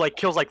 it like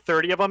kills like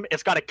 30 of them.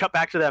 It's got to cut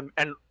back to them,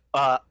 and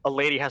a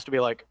lady has to be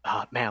like,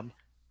 "Ma'am,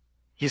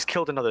 he's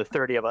killed another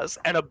 30 of us."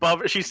 And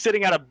above, she's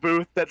sitting at a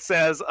booth that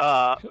says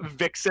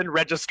Vixen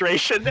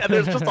registration, and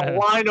there's just a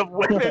line of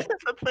women. At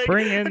the thing.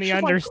 Bring in And the she's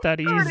like,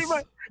 understudies. 30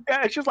 more.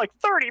 Yeah, and she's like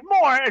 30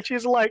 more, and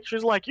she's like,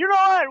 you know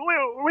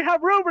what? We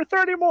have room for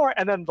 30 more,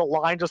 and then the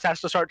line just has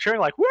to start cheering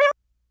like, woo!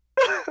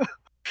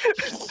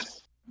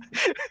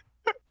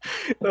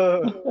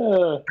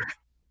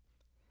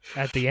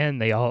 At the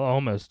end, they all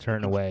almost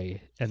turn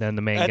away, and then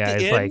the main At the guy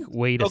is end? like,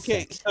 "Wait a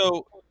Okay, sec."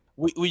 so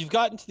we've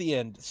gotten to the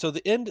end. So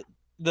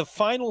the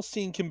final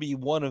scene can be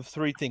one of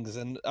three things,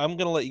 and I'm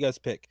gonna let you guys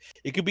pick.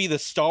 It could be the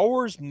Star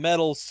Wars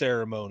medal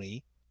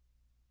ceremony,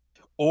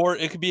 or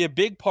it could be a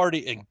big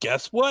party, and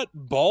guess what?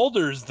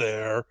 Balder's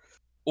there,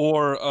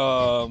 or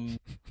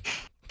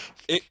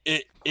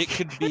it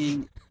could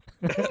be.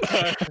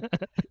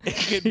 It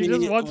could He be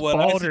just wants what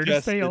I Balder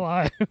to stay suggested.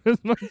 alive as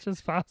much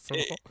as possible.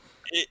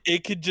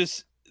 It could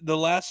just the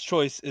last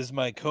choice is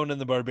my Conan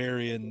the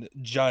Barbarian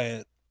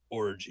giant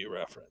orgy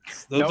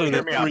reference. Those No, are hear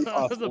the me out. three The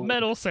possible.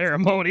 medal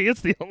ceremony.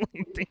 It's the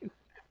only thing.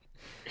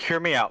 Hear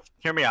me out.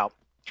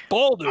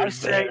 Balder's I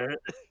say- there.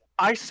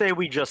 I say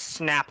we just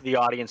snap the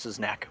audience's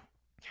neck.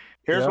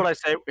 Here's Yeah. what I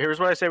say. Here's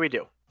what I say we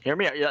do. Hear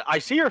me out. Yeah, I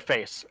see your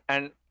face,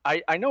 and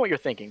I know what you're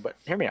thinking, but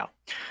hear me out.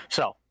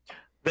 So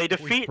they We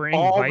defeat bring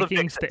all the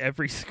Vikings Vixens. to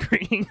every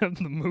screening of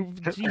the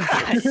movie.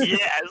 Jesus.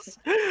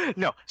 Yes.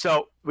 No.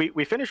 So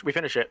we finish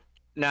it.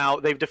 Now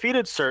they've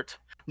defeated Cert.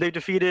 They've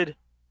defeated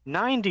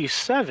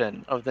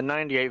 97 of the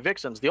 98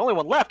 Vixens. The only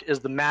one left is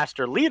the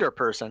master leader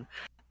person.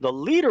 The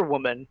leader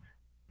woman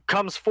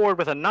comes forward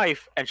with a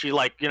knife, and she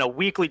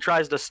weakly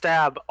tries to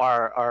stab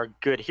our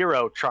good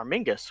hero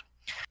Charmingus.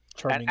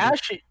 And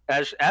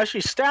as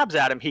she stabs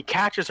at him, he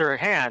catches her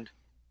hand,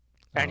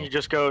 and he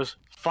just goes,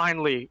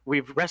 "Finally,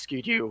 we've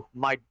rescued you,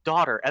 my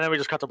daughter." And then we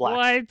just cut to black.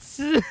 What?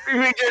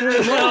 We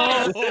just-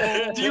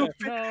 No. do you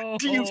No.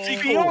 do you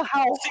feel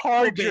how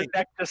hard your bait.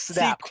 neck to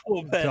snap?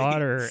 Sequel bait.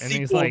 Daughter, and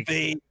he's Sequel like-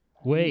 bait.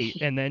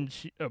 Wait, and then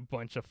a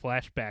bunch of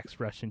flashbacks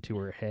rush into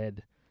her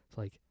head. It's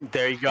like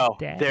There you go.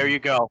 Dad. There you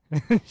go.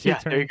 she Yeah,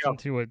 there you turns go.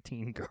 into a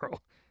teen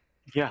girl.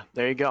 Yeah,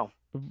 there you go.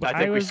 But I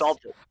think we was,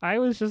 solved it. I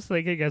was just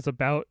thinking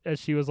as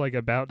she was like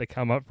about to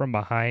come up from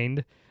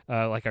behind,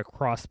 like a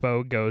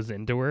crossbow goes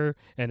into her,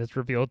 and it's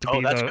revealed to Oh,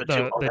 be that's good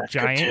too. Oh, the that's good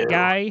giant too.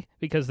 guy,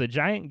 because the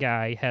giant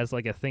guy has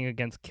like a thing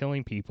against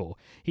killing people.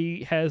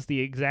 He has the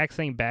exact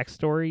same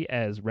backstory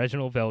as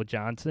Reginald Vell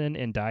Johnson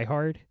in Die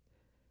Hard.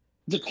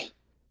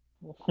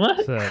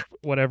 What? So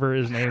whatever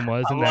his name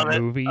was I in love that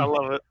it. movie. I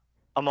love it.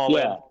 I'm all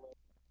Yeah. in.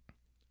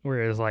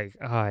 Where it's like,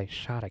 oh, I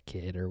shot a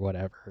kid or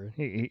whatever.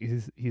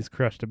 He's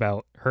crushed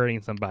about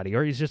hurting somebody,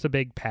 or he's just a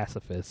big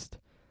pacifist.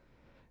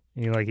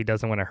 He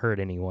doesn't want to hurt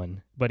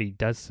anyone, but he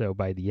does so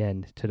by the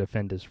end to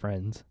defend his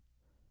friends.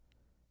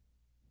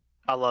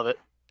 I love it.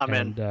 I'm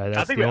and in.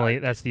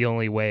 that's the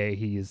only way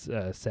he's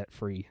set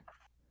free.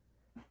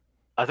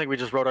 I think we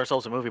just wrote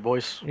ourselves a movie,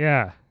 boys.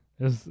 Yeah,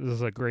 this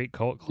is a great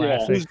cult Yeah.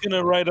 classic. Who's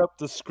gonna write up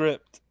the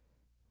script?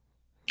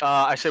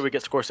 I say we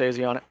get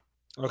Scorsese on it.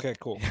 Okay,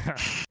 cool.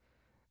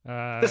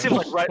 This seems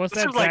like right- What's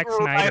this that seems like Zack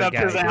right Snyder up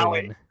his guy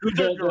alley. doing? Who's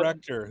our The-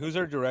 director? Who's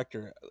our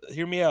director?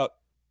 Hear me out.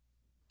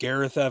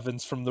 Gareth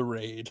Evans from The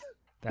Raid.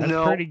 That's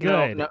No, pretty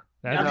no, good. no,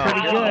 That's no.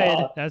 pretty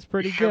good. That's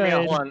pretty Hear me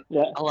out. good. Hold on.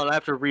 Yeah. Hold on. I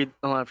have to read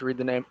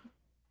the name.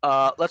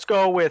 Let's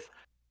go with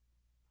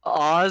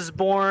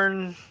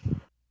Osborne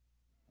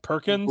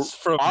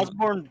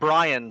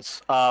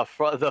Bryans,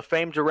 the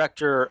famed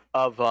director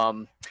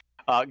of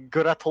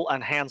Gretel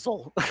and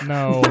Hansel.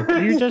 No,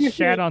 you just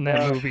shat on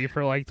that movie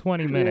for like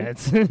 20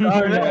 minutes.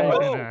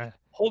 no.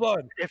 Hold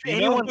on. If You know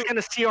anyone's who-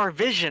 gonna see our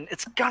vision,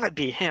 it's gonna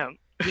be him.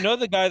 You know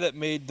the guy that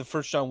made the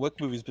first John Wick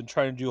movie has been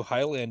trying to do a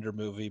Highlander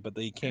movie, but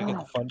they can't get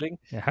the funding.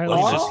 Yeah,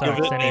 Highlander just sucks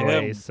give it to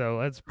anyway, him. so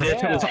let's This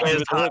put is Yeah.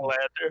 his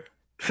Highlander.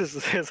 This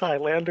is his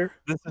Highlander.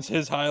 This is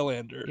his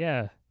Highlander.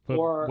 Yeah, but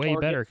Or- way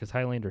or better because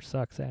Highlander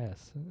sucks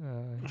ass.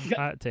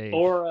 Hot take.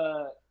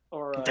 Or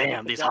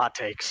Damn, the these guy- hot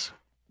takes.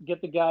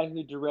 Get the guy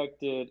who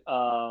directed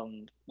what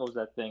was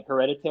that thing?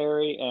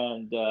 Hereditary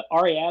and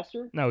Ari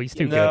Aster. No, he's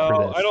too no, good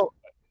for this. I don't.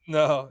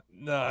 No,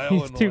 I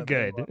He's wouldn't too want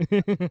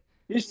him good. on.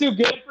 He's too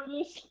good for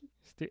this.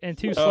 And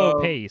too slow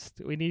Oh. paced.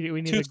 We need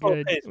Too a slow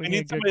good. pace. We We need a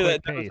need good somebody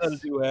quick that knows pace. how to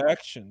do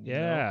action. you know?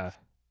 Yeah.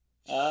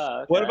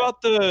 Okay. What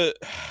about the?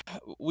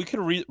 We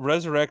could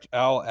resurrect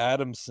Al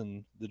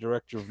Adamson, the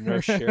director of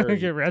Nurse We Sherry.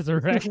 could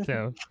resurrect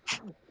him.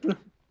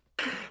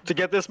 To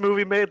get this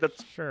movie made,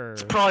 that's Sure.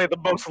 probably the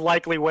most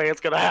likely way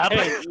it's gonna happen.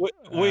 Hey,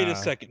 wait Uh, a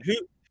second. Who?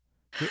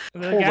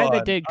 The hold guy on.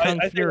 that did Kung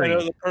I think Fury. I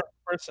know the perfect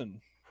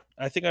person.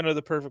 I think I know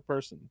the perfect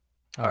person.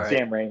 All right.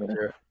 Sam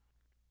Raimi?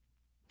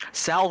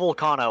 Sal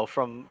Vulcano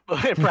from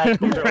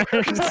Impractical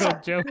Jokers. Practical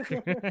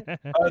Joker.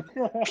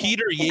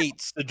 Peter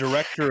Yates, the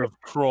director of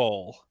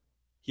Kroll.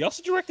 He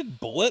also directed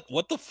Bullet.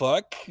 What the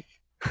fuck?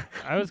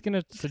 I was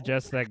gonna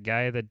suggest that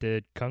guy that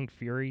did Kung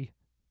Fury.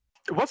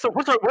 What's you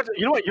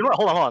know what?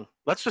 Hold on.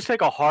 let's just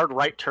take a hard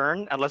right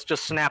turn and let's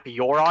just snap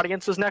your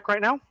audience's neck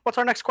right now. What's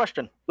our next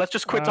question? Let's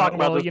just quit talking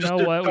about well, this. you Just know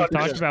do- what? We've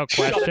talked about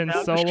shut it questions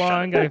down, so just shut it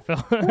long. down. I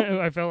felt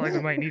I felt like we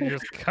might need to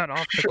just cut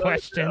off the Shut it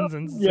questions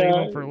and save Yeah.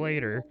 them for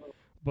later.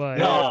 But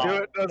No, No,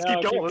 do it. Let's no,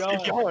 keep going. keep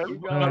Let's keep going. going.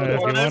 Keep going. Let's if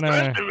go you to the next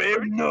wanna- question,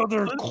 baby.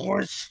 Another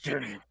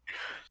question.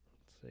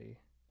 let's see.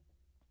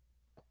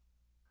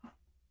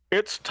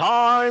 It's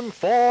time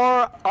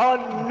for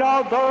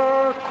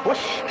another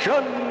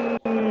question.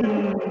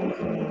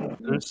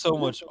 There's so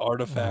much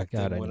artifacting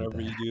God, I need whenever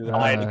that. you do that.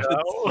 I Uh,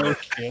 know.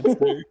 It's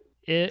so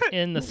cancer.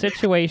 In the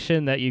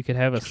situation that you could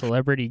have a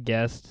celebrity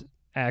guest,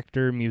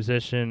 actor,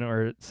 musician,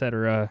 or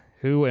etc.,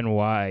 who and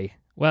why?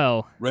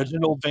 Well,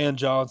 Reginald Van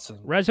Johnson.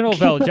 Reginald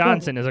Vell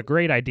Johnson is a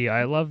great idea.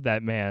 I love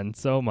that man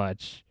so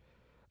much.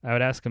 I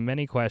would ask him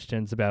many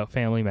questions about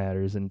Family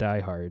Matters and Die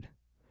Hard.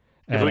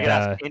 If And, we could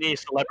ask any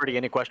celebrity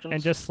any questions,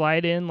 and just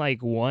slide in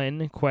like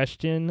one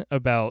question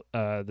about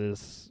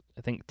this,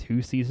 I think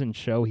 2-season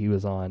show he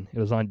was on. It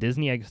was on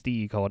Disney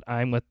XD called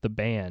I'm with the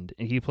Band,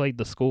 and he played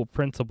the school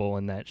principal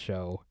in that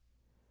show.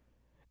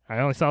 I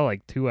only saw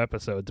like 2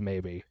 episodes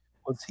maybe.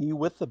 Was he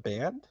with the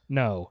band?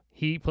 No,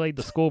 he played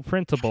the school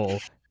principal.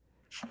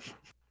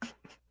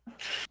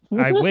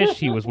 I wish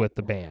he was with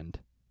the band.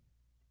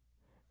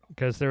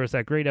 Because there was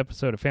that great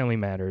episode of Family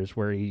Matters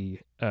where he,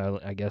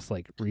 I guess,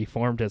 like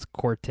reformed his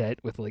quartet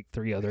with like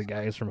 3 other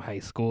guys from high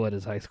school at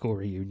his high school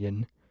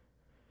reunion.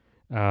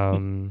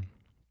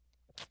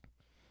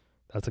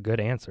 That's a good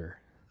answer.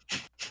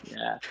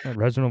 Yeah.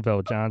 Reginald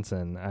Vell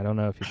Johnson. I don't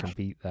know if you can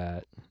beat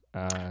that.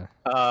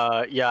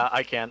 yeah,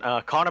 I can.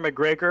 Conor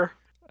McGregor,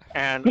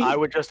 and I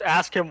would just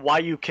ask him why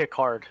you kick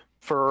hard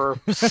for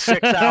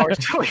 6 hours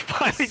till he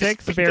finally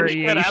 6 just beat the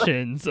shit out of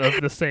him. variations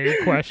of the same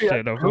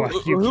question of why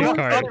you who- kick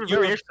Not hard. even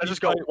variations. I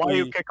just go, why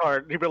you UFC kick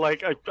hard? And he'd be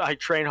like, I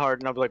train hard,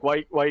 and I'd be like,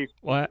 why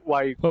What?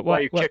 you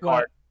kick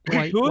hard?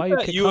 Why Who you was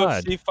that kick UFC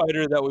hard?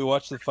 fighter that we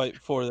watched the fight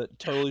for that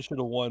totally should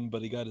have won,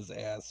 but he got his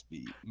ass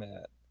beat,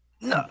 Matt?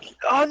 No,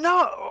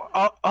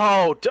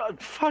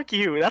 fuck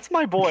you. That's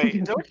my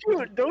boy.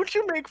 Don't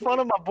you make fun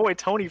of my boy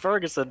Tony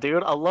Ferguson,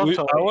 dude. I love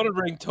Tony. I want to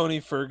bring Tony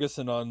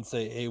Ferguson on and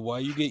say, hey, why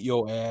you get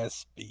your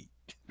ass beat?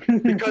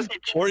 because he,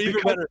 Or even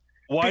because, better,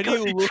 why do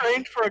because you he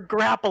trained for a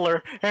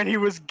grappler and he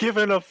was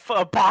given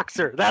a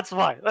boxer. That's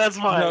why. That's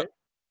why.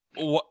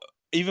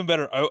 even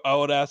better, I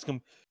would ask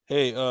him,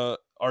 hey,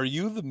 are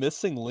you the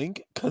missing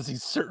link? Because he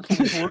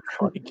certainly looks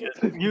like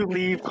it. You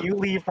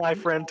leave my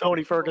friend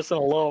Tony Ferguson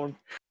alone.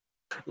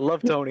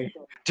 Love Tony,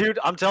 dude.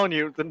 I'm telling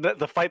you,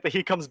 the fight that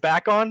he comes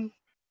back on,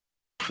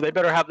 they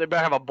better have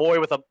a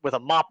boy with a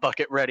mop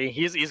bucket ready.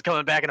 He's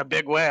coming back in a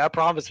big way. I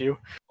promise you.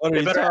 What are They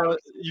you, better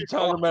you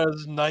talking about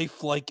his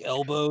knife-like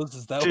elbows?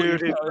 Is that what you're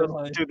talking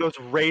about? Dude, those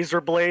razor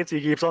blades he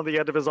keeps on the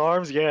end of his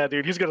arms. Yeah,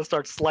 dude, he's gonna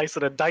start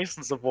slicing and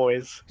dicing some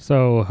boys.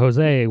 So,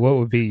 Jose, what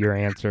would be your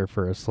answer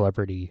for a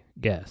celebrity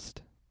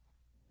guest?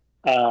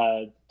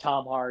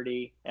 Tom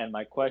Hardy, and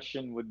my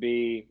question would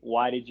be,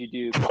 why did you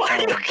do Why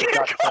you Capone? kick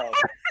Got hard?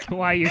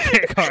 Why you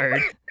kick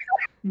hard?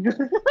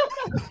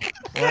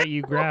 Why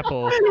you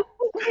grapple?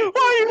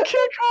 Why you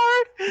kick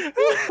hard?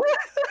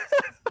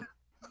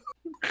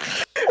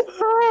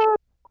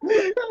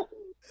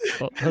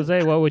 Well,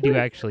 Jose, what would you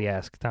actually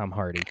ask Tom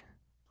Hardy?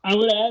 I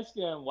would ask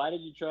him, why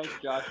did you trust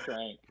Josh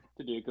Trank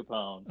to do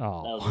Capone?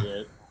 Oh. That would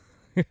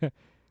be it.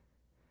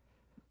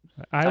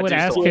 I would do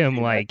ask still him, see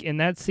that. like, in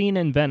that scene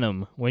in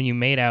Venom, when you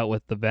made out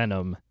with the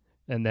Venom,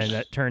 and then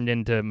that turned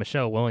into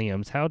Michelle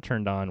Williams, how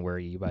turned on were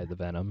you by the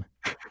Venom?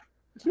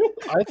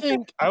 I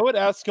think I would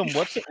ask him,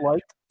 what's it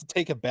like to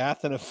take a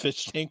bath in a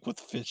fish tank with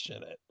fish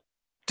in it?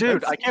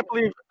 Dude, I can't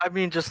believe. I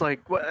mean, just like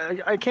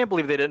I can't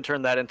believe they didn't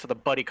turn that into the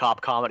buddy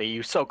cop comedy.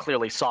 You so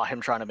clearly saw him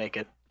trying to make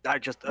it. I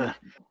just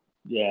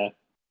Yeah.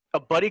 a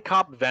buddy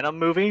cop Venom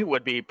movie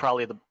would be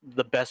probably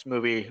the best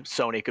movie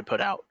Sony could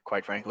put out.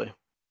 Quite frankly.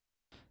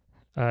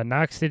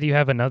 Knox, did you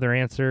have another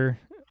answer?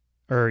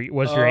 Or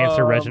was your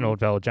answer Um, Reginald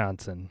Vell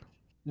Johnson?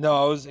 No,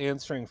 I was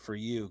answering for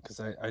you because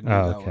I knew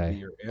Oh, that would okay. be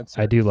your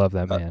answer. I do love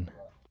that man.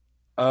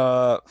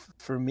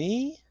 For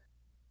me,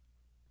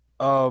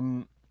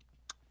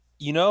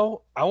 you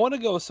know, I want to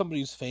go with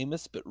somebody who's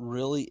famous but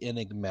really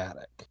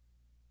enigmatic.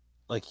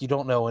 Like you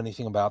don't know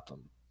anything about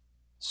them.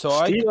 So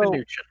Steve I go.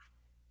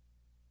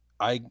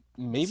 Mnuchin.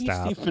 Maybe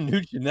Stop. Steve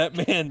Mnuchin.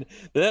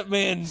 That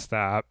man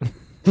Stop.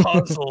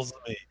 puzzles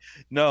me.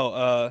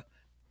 No,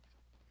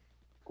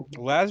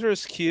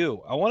 Lazarus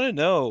Q. I want to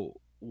know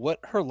what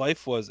her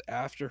life was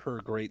after her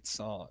great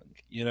song.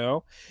 You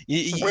know,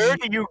 Where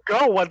do you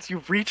go once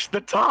you've reached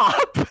the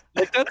top?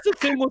 like that's the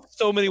thing with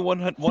so many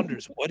one-hit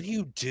wonders. What do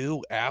you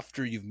do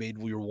after you've made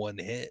your one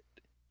hit?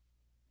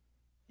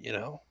 You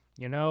know,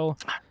 You know,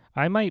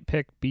 I might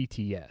pick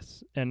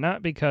BTS, and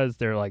not because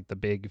they're like the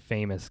big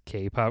famous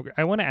K-pop.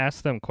 I want to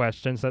ask them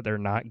questions that they're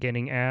not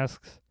getting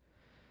asked,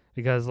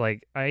 because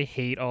like I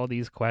hate all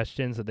these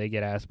questions that they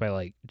get asked by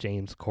like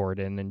James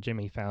Corden and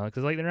Jimmy Fallon,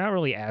 because like they're not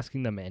really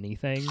asking them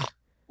anything.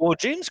 Well,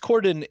 James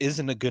Corden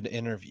isn't a good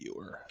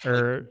interviewer.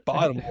 or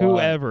bottom line.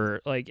 whoever,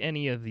 like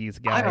any of these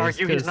guys. I'd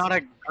argue he's 'cause not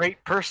a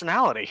great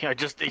personality.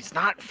 He's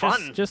not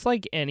fun. just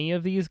like any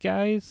of these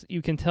guys,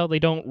 you can tell they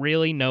don't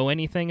really know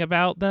anything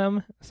about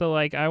them. So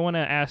like I want to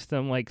ask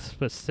them like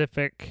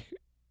specific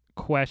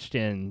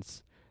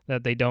questions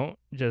that they don't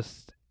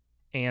just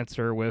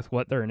answer with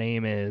what their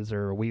name is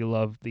or we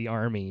love the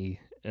army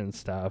and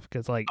stuff,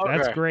 because like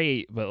that's Okay.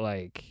 great, but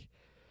like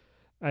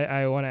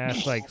I want to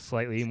ask like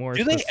slightly more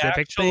Do they specific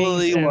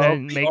actually things and love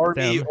then the make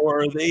army,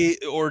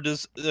 them. or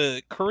does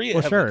Korea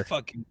Well, have sure. a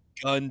fucking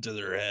gun to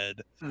their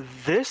head?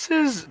 This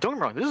is, don't get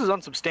me wrong, this is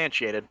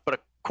unsubstantiated,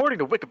 but according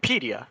to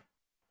Wikipedia,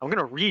 I'm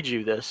gonna read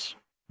you this,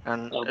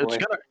 and Oh, it's boy.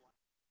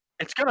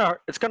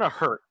 gonna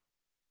hurt.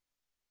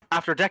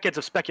 After decades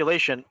of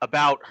speculation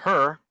about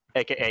her,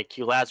 aka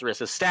Q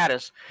Lazarus'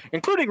 status,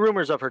 including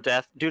rumors of her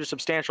death due to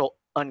substantial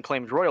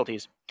unclaimed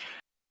royalties.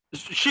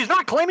 She's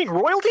not claiming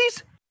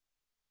royalties?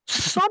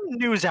 Some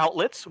news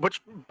outlets, which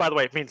by the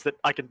way means that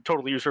I can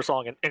totally use her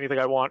song in anything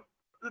I want.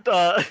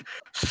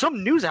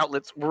 Some news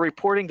outlets were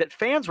reporting that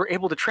fans were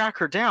able to track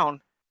her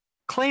down,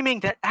 claiming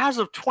that as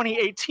of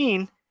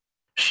 2018,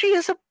 she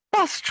is a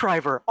bus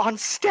driver on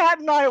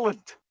Staten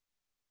Island.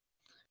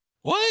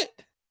 What?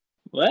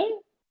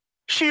 What?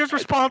 She is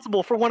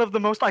responsible for one of the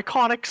most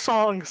iconic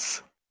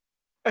songs.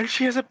 And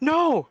she is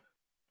no,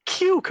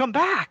 Q, come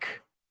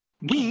back.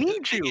 We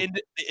need you.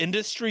 The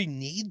industry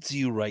needs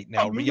you right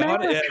now. America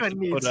Rihanna has to put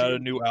needs out you. a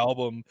new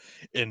album,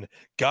 and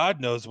God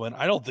knows when.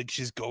 I don't think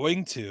she's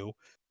going to.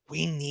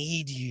 We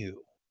need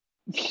you.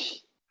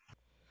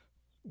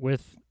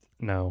 With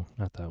no,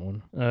 not that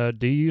one.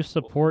 Do you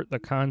support the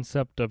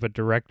concept of a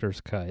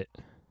director's cut?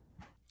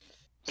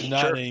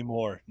 Not Sure.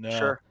 anymore. No.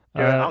 Sure.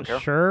 Yeah, I don't care.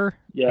 Sure,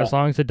 Yeah. as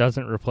long as it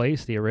doesn't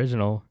replace the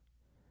original,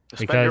 Spend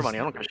your because- money.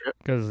 I don't give a shit.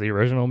 because the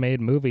original made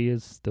movie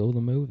is still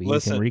the movie.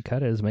 Listen. You can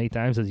recut it as many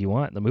times as you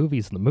want. The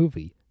movie's the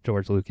movie.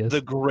 George Lucas.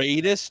 The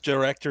greatest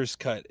director's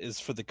cut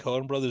is for the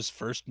Coen Brothers'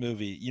 first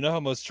movie. You know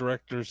how most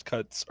director's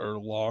cuts are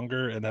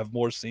longer and have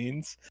more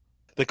scenes?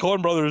 The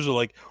Coen Brothers are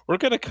like, we're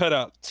going to cut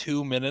out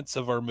 2 minutes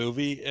of our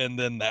movie, and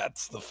then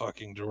that's the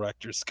fucking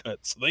director's cut.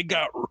 So they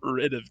got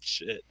rid of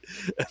shit.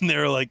 And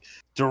they're like,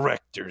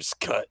 director's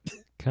cut.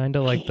 Kind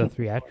of like the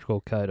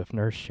theatrical cut of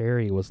Nurse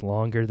Sherry was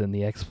longer than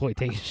the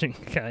exploitation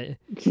cut.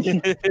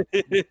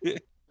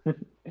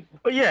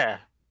 But yeah,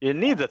 you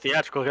need the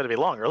theatrical cut to be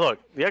longer. Look,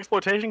 the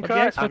exploitation But cut.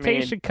 the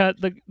exploitation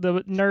cut,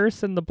 the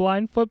nurse and the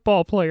blind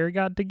football player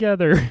got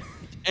together.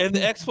 And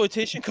the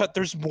exploitation cut,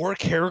 there's more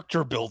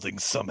character building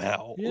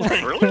somehow. Yeah.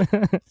 Like, Really?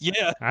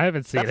 yeah. I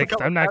haven't seen That's it 'cause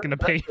the I'm not cut- going to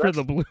that- pay for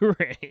the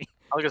Blu-ray.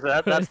 I was gonna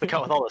say that's the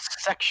cut with all the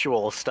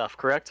sexual stuff,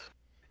 correct?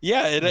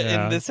 Yeah,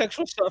 Yeah. and the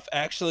sexual stuff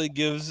actually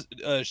gives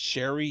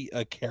Sherry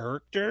a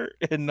character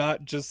and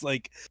not just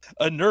like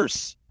a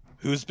nurse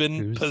who's been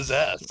Who's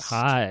possessed.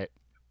 hot.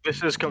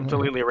 This is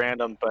completely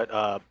random,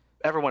 but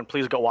everyone,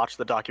 please go watch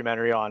the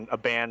documentary on a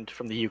band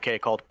from the UK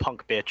called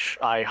Punk Bitch.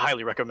 I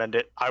highly recommend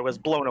it. I was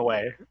blown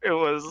away. It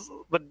was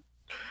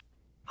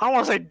I don't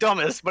want to say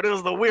dumbest, but it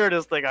was the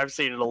weirdest thing I've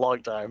seen in a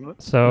long time.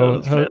 So,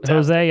 was fantastic.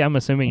 Jose, I'm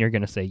assuming you're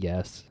going to say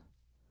yes.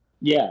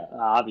 Yeah,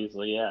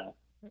 obviously, yeah.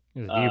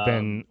 'Cause you've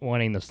been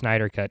wanting the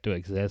Snyder Cut to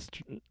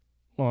exist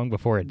long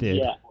before it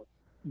did.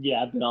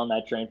 Yeah, I've been on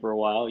that train for a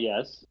while,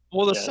 yes.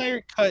 Well, the Yeah.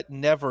 Snyder Cut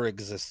never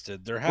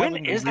existed. They're When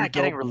having is to that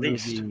getting rebuild the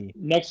released? movie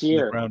Next from the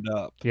year. ground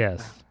up.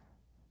 Yes.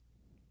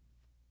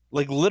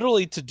 Like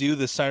literally to do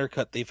the Snyder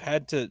Cut, they've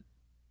had to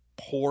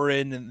pour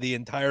in the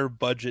entire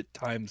budget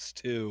times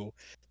 2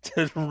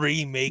 to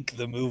remake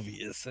the movie.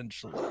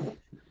 Essentially,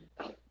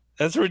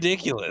 that's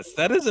ridiculous.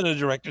 That isn't a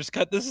director's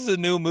cut. This is a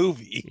new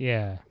movie.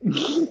 Yeah.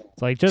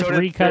 It's like, just So did-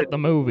 recut the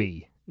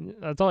movie.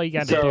 That's all you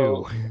got to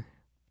So- do.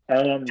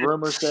 And then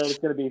rumors said it's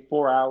going to be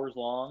 4 hours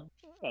long.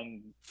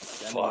 And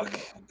Fuck.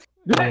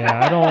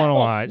 Yeah, I don't want to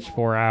watch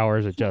 4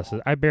 hours of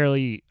Justice. I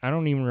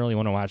don't even really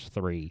want to watch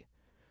 3.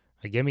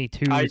 Like, give me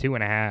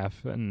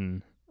 2.5,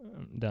 and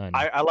I'm done.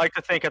 I like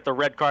to think at the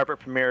red carpet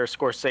premiere,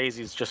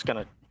 Scorsese's just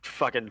gonna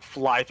fucking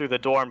fly through the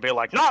door and be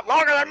like, "Not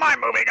longer than my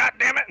movie, god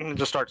damn it!" and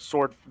just start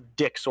sword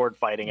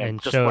fighting it.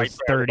 and just shows right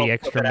there. 30 They'll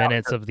extra flip it out.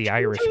 minutes of The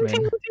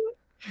Irishman.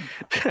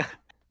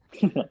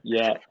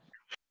 yeah.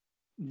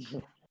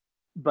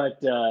 But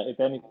if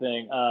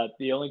anything,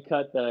 the only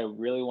cut that I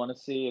really want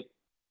to see,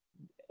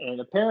 and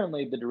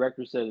apparently the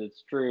director says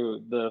it's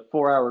true, the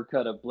 4-hour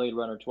cut of Blade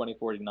Runner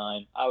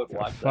 2049. I would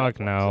watch that. Fuck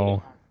in one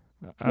no.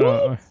 sitting. I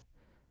don't.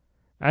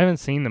 I haven't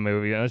seen the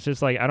movie. It's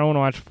just like, I don't want to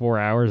watch 4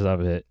 hours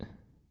of it.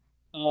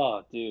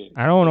 Oh, dude.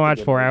 I don't want to It's a watch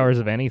good 4 movie. hours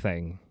of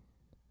anything.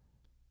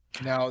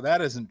 Now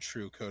that isn't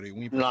true, Cody.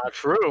 We Not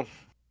true.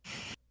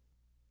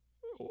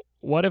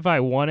 What if I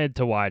wanted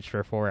to watch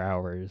for 4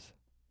 hours?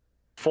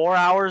 4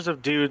 hours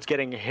of dudes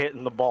getting hit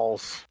in the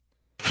balls.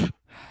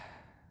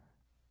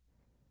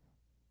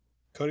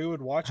 Cody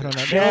would watch I don't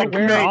know. it. They would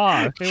wear Checkmate.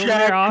 off. They would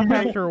wear off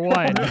Checkmate. after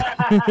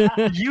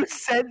one. You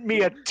sent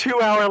me a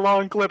 2-hour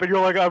long clip, and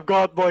you're like, "I've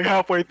got like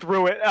halfway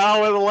through it." And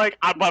I was like,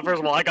 but first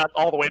of all, I got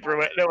all the way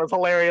through it, and it was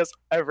hilarious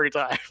every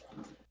time.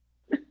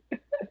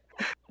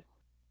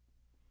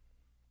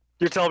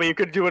 You're telling me you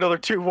could do another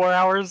 2 more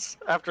hours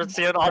after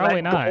seeing all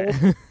Probably that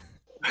not. gold?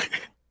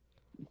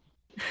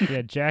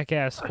 Yeah,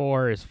 Jackass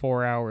 4 is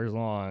 4 hours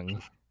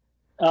long.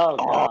 Oh,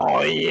 God.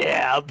 Oh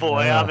yeah,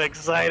 boy, Ugh. I'm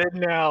excited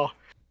now.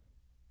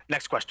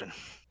 Next question.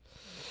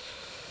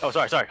 Oh,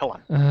 sorry, hold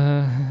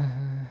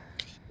on.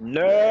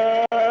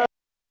 Next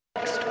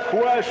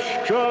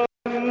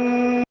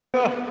question.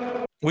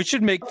 We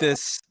should make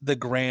this the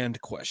grand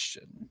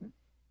question.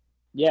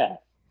 Yeah.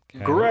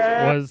 Okay.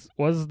 Grand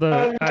Was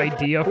the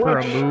idea for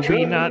a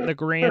movie not the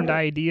grand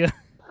idea?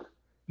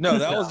 No,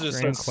 that was just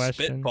Grand us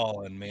question.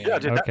 spitballing, man. Yeah,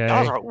 dude, Okay. that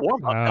was our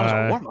warm-up. That was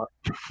our warm-up.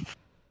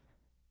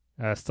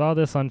 I saw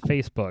this on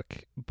Facebook,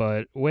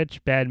 but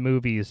which bad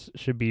movies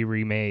should be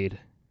remade?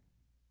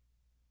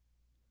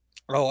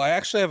 Oh, I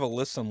actually have a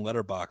list on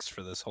Letterboxd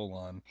for this. Hold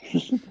on.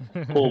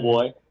 Cool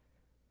boy.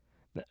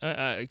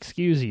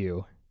 Excuse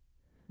you.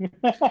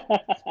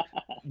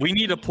 We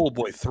need a Pool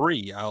Boy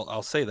 3.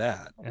 I'll say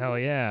that. Hell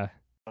yeah.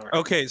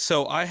 Okay,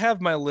 so I have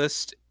my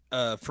list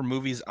for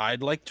movies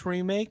I'd like to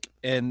remake,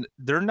 and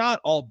they're not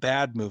all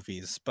bad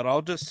movies, but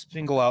I'll just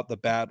single out the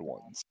bad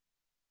ones.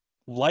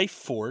 Life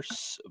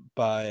Force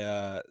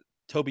by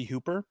Toby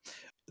Hooper.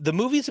 The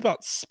movie's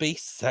about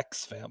space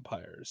sex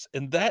vampires,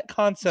 and that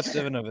concept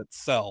in and of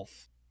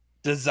itself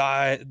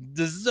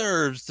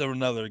deserves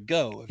another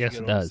go. If Yes, you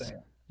it get what I'm does.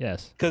 saying.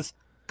 Yes. Because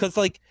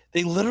like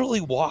they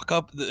literally walk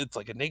up, it's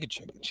like a naked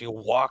chick, and she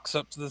walks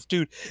up to this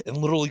dude and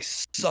literally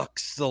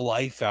sucks the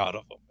life out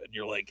of him, and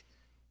you're like,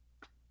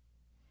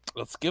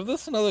 let's give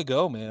this another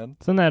go, man.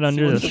 Isn't that See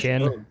Under where the this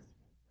Skin? goes.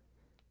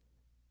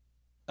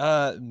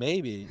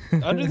 Maybe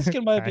Under the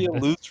Skin might be a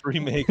Kinda. loose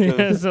remake.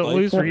 It's a Life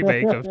loose Force.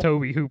 remake of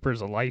Toby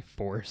Hooper's Life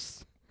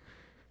Force.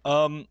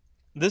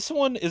 This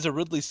one is a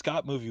Ridley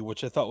Scott movie,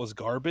 which I thought was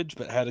garbage,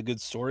 but had a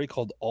good story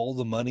called All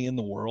the Money in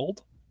the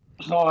World.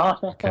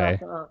 Okay.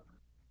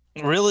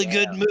 Really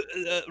Yeah. good,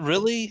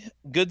 really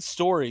good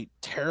story.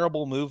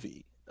 Terrible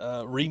movie.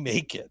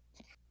 Remake it.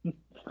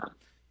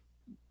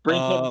 Bring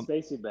Kevin Um,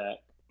 Spacey back.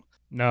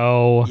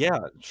 No. Yeah,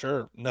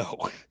 sure.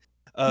 No.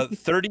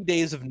 30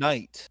 Days of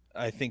Night,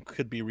 I think,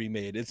 could be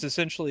remade. It's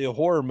essentially a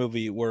horror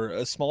movie where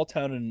a small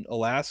town in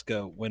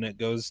Alaska, when it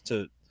goes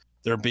to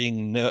there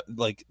being no,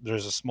 like,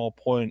 there's a small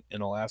point in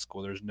Alaska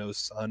where there's no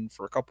sun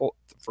for a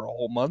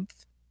whole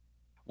month.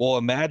 Well,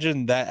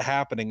 imagine that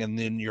happening, and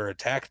then you're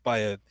attacked by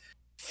a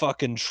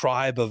fucking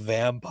tribe of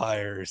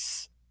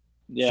vampires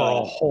for a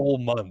Yeah. whole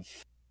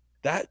month.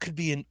 That could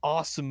be an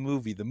awesome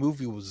movie. The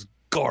movie was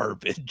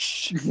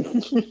garbage.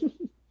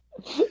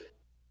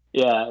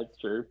 Yeah, it's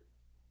true.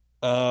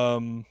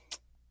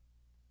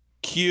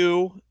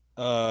 Q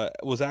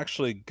was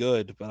actually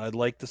good, but I'd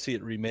like to see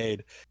it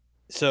remade.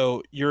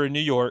 So you're in New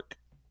York,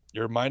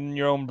 you're minding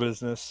your own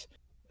business,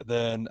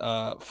 then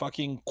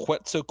fucking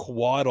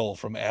Quetzalcoatl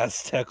from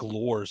Aztec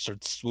lore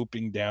starts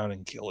swooping down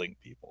and killing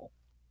people.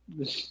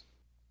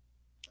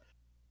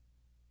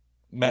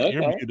 Matt,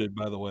 you're Okay. muted,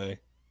 by the way.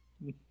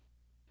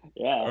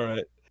 Yeah. All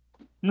right.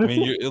 I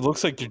mean, it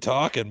looks like you're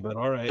talking, but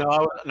all right.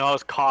 No, I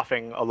was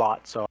coughing a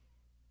lot, so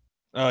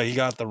Oh, you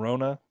got the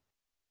Rona?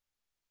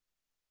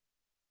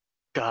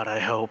 God, I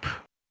hope.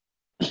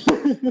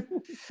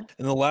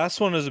 And the last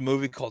one is a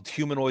movie called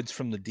Humanoids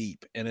from the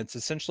Deep, and it's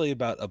essentially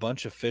about a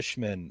bunch of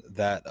fishmen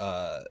that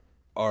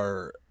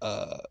are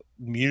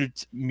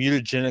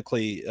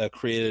mutagenically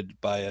created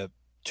by a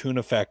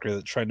tuna factory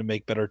that's trying to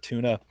make better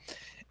tuna,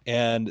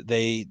 and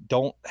they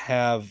don't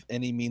have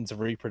any means of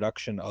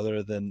reproduction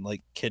other than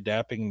like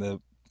kidnapping the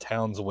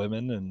town's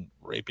women and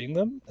raping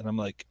them. And I'm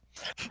like,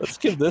 let's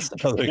give this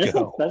another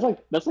go.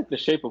 That's like the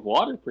Shape of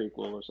Water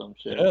prequel or some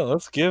shit. Yeah,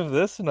 let's give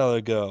this another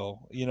go.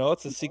 You know,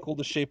 it's a sequel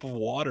to Shape of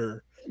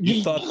Water.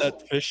 You thought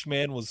that fish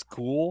man was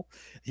cool?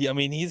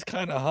 He's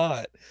kind of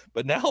hot.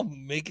 But now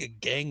make a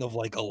gang of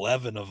like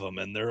 11 of them,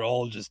 and they're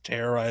all just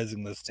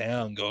terrorizing this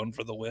town, going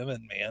for the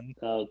women, man.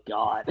 Oh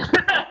God.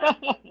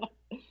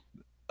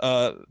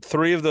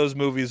 3 of those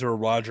movies are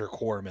Roger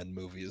Corman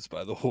movies,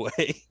 by the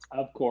way.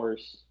 Of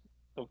course.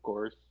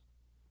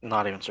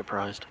 Not even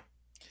surprised.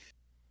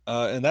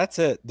 And that's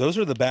it. Those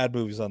are the bad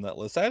movies on that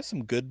list. I have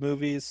some good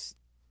movies,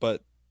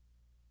 but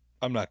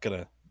I'm not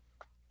gonna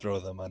throw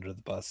them under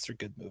the bus. They're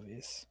good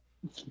movies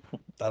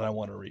that I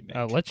want to remake.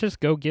 Let's just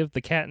go give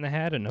The Cat in the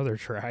Hat another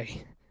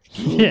try.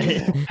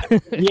 Yes.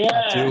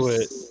 Do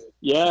it.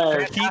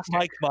 Yes. Keep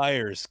Mike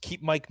Myers.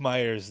 Keep Mike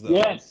Myers, though.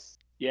 Yes.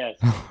 Yes.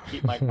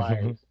 Keep Mike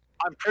Myers.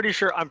 I'm pretty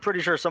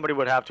sure somebody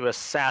would have to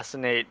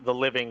assassinate the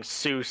living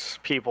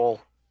Seuss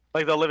people,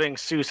 like the living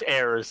Seuss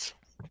heirs,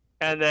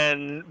 and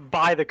then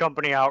buy the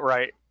company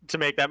outright to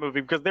make that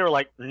movie because they were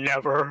like,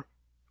 never.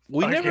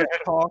 We never Okay.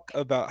 talk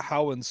about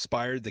how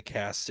inspired the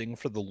casting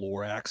for the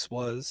Lorax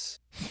was.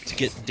 To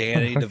get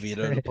Danny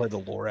DeVito to play the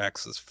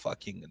Lorax is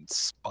fucking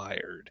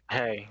inspired.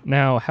 Hey,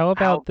 Now, how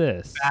about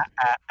this?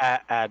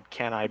 ad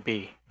can I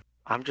be?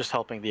 I'm just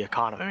helping the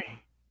economy.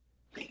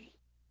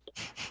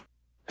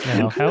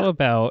 Now, how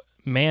about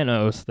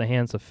Manos, The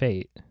Hands of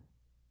Fate?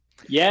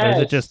 Yes. Or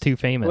is it just too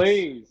famous?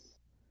 Please.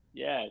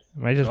 Yes.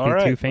 It might just All be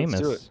right, too let's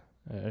do famous.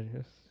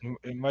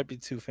 It might be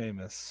too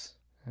famous.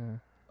 Yeah.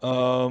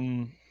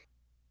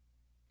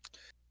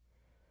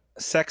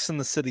 Sex in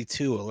the City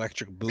 2,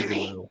 Electric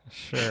Boogaloo.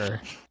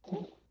 Sure.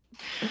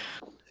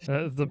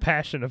 The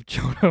Passion of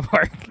Joan of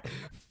Arc.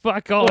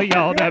 Fuck all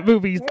y'all. That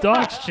movie's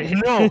dog shit.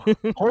 No,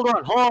 hold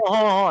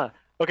on.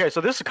 Okay,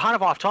 so this is kind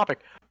of off topic,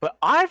 but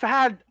I've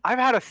had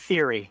a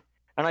theory,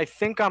 and I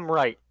think I'm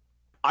right.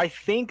 I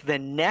think the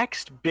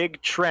next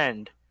big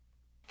trend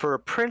for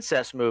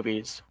princess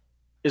movies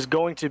is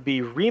going to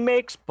be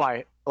remakes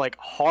by like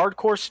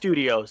hardcore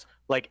studios,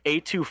 like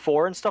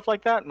A24 and stuff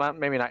like that.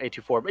 Maybe not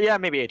A24, but yeah,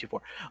 maybe A24.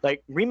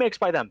 Like remakes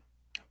by them,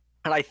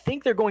 and I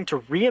think they're going to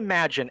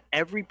reimagine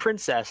every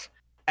princess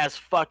as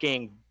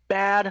fucking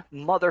bad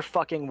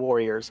motherfucking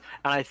warriors,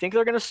 and I think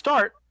they're going to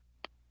start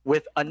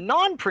with a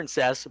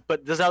non-princess,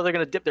 but this is how they're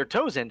going to dip their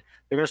toes in.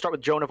 They're going to start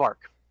with Joan of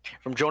Arc.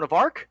 From Joan of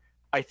Arc,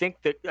 I think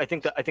the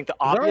obvious. There's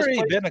already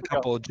place been a to go-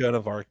 couple of Joan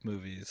of Arc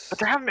movies. but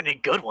there haven't been any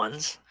good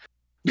ones.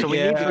 So we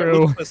yeah, need to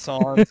True. Luc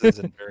Besson's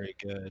isn't very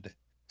good.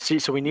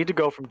 so we need to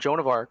go from Joan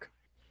of Arc,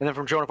 and then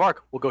from Joan of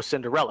Arc we'll go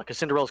Cinderella, because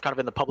Cinderella's kind of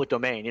in the public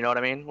domain. You know what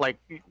I mean? Like,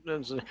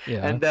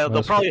 Yeah, and they'll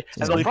most- probably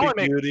Sleeping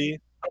make Beauty.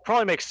 they'll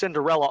probably make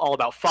Cinderella all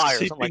about fire or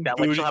something like that.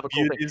 Like she'll have a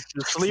cool thing. Beauty's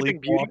just Sleeping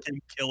Beauty.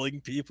 sleepwalking,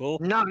 killing people.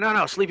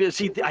 No. Sleeping.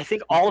 See, I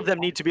think all of them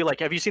need to be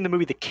like. Have you seen the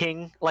movie The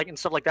King, like and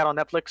stuff like that on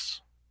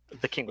Netflix?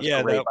 The King was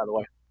Yeah, great, that- by the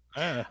way.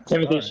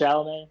 Timothy alright.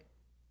 Chalamet.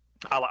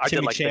 I did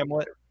Timmy like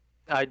Chamlet.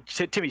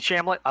 Timmy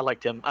Chamlet. I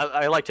liked him.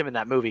 I liked him in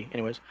that movie.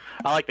 Anyways,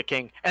 I like The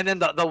King. And then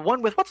the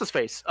one with what's his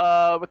face?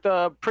 With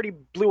the pretty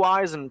blue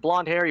eyes and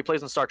blonde hair. He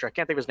plays in Star Trek.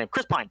 Can't think of his name.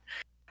 Chris Pine.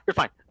 Chris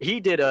Pine. He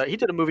did a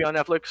movie on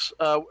Netflix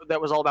that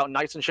was all about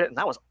knights and shit, and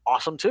that was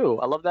awesome too.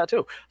 I love that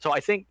too. So I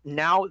think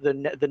now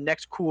the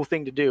next cool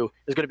thing to do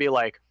is going to be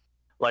like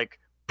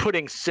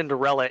putting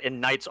Cinderella in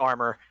knight's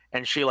armor,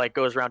 and she like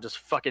goes around just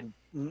fucking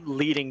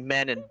leading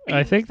men and.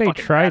 I think they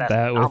fucking tried badass.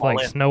 that with I'm all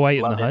like in. Snow White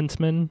and Love the it.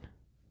 Huntsman.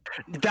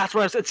 That's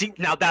what I was. See,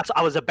 now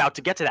I was about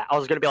to get to that. I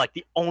was going to be like,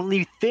 the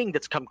only thing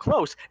that's come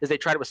close is they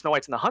tried it with Snow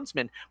White and the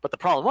Huntsman, but the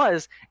problem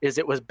is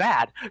it was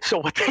bad. So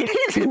what they need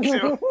to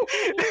do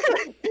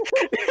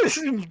is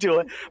do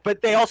it.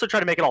 But they also try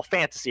to make it all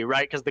fantasy,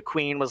 right? Because the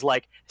Queen was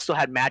like still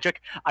had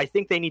magic. I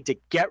think they need to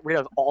get rid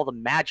of all the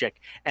magic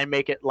and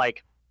make it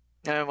like.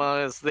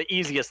 Well, it's the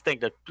easiest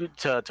thing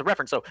to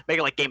reference. So make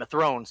it like Game of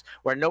Thrones,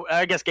 where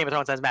I guess Game of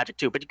Thrones has magic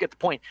too, but you get the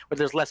point. Where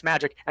there's less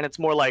magic, and it's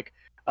more like.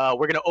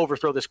 We're gonna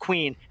overthrow this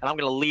queen, and I'm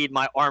gonna lead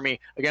my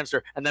army against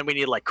her. And then we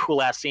need like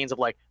cool ass scenes of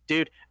like,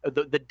 dude,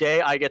 the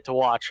day I get to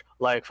watch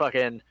like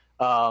fucking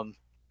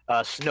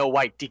Snow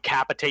White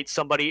decapitate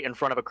somebody in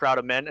front of a crowd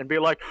of men and be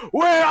like,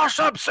 "We are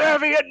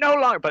subservient no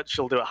longer," but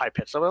she'll do it high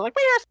pitched. So we're like,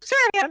 "We are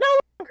subservient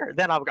no longer."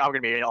 Then I'm gonna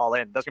be all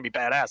in. That's gonna be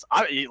badass.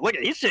 Look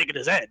at he's shaking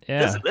his head.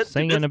 Yeah,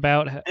 singing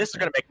about this is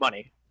gonna make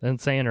money. then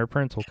saying her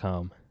prince will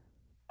come.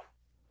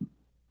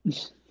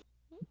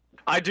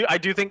 I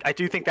do think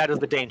that is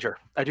the danger.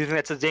 I do think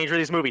that's the danger of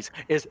these movies.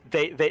 Is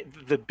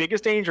the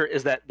biggest danger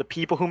is that the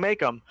people who make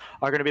them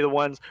are going to be the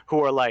ones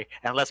who are like,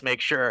 and let's make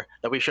sure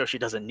that we show she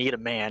doesn't need a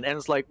man. And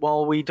it's like,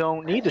 well, we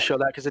don't need to show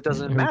that because it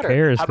doesn't Who matter.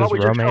 cares? How about Because we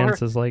just show her-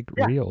 romance is like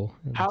Yeah. real.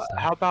 and How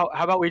stuff.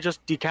 about we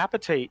just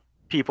decapitate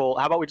people?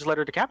 How about we just let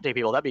her decapitate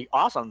people? That'd be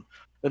awesome.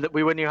 Then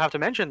we wouldn't even have to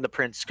mention the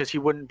prince because he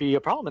wouldn't be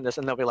a problem in this.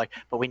 And they'll be like,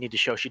 but we need to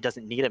show she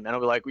doesn't need him. And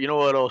I'll be like, you know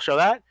what'll show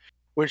that?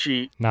 When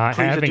she Not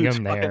cleaves a having dude's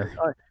him fucking-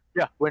 there?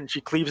 yeah, when she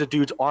cleaves a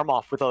dude's arm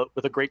off with a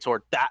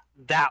greatsword,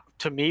 that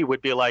to me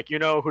would be like, you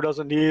know, who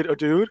doesn't need a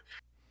dude?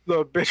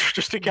 The bitch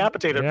just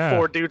decapitated Yeah.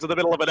 4 dudes in the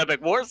middle of an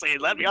epic war scene.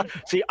 Let me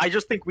see. I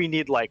just think we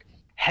need like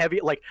heavy,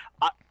 like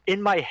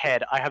in my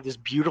head, I have this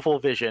beautiful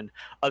vision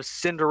of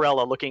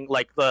Cinderella looking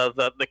like the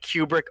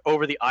Kubrick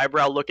over the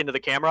eyebrow look into the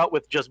camera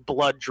with just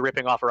blood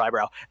dripping off her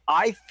eyebrow.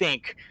 I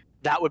think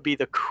that would be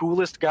the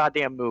coolest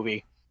goddamn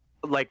movie,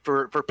 like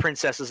for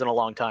princesses in a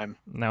long time.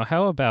 Now,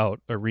 how about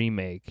a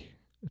remake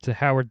to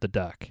Howard the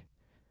Duck?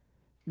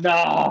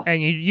 No.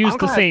 And you use I'm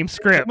the glad same The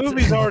script.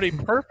 movie's already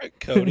perfect,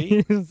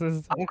 Cody.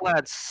 I'm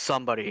glad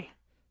somebody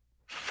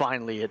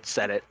finally had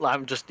said it.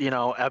 I'm just,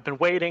 I've been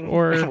waiting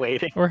Or- and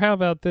waiting. Or how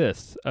about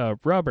this?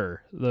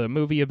 Rubber, the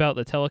movie about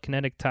the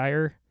telekinetic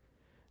tire.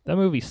 That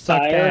movie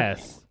sucked Tire?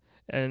 ass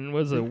and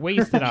was a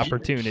wasted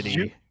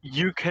opportunity.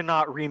 You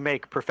cannot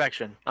remake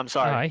perfection. I'm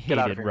sorry. Oh, I Get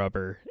out of hated here.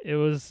 Rubber. It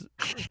was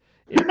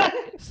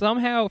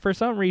somehow, for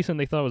some reason,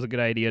 they thought it was a good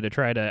idea to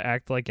try to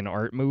act like an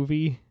art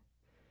movie.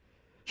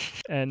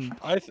 And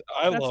I that's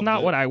loved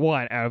not it. what I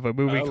want out of a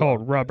movie I called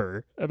loved it.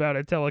 Rubber about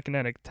a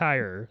telekinetic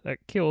tire that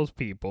kills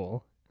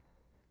people.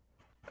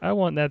 I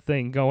want that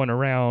thing going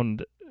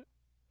around,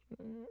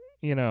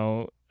 picking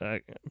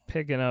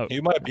up.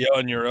 You might be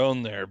on your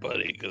own there,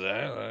 buddy, because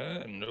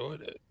I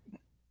enjoyed it.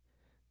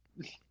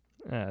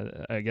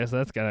 I guess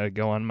that's gotta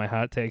go on my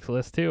hot takes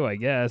list too. I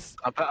guess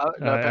I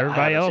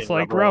everybody haven't else seen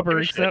liked I don't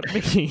Rubber give a except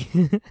shit.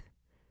 me.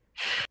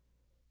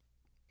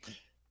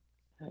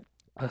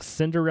 A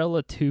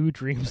Cinderella 2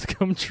 dreams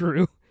come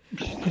true.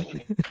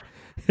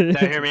 Now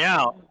hear me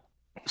out.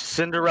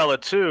 Cinderella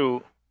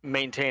 2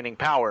 maintaining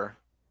power.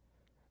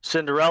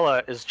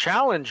 Cinderella is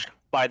challenged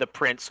by the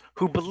prince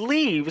who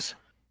believes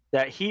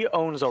that he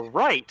owns a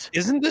right.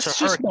 Isn't this to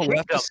just her kingdom.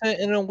 Maleficent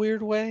in a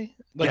weird way?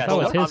 Yes, that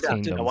was calm his down.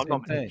 kingdom No,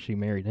 one that she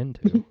married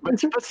into. But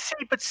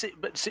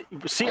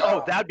see,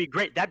 oh, that'd be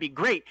great. That'd be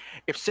great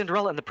if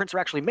Cinderella and the prince are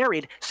actually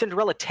married.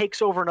 Cinderella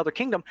takes over another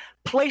kingdom,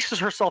 places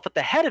herself at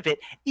the head of it,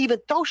 even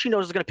though she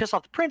knows it's going to piss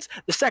off the prince.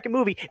 The second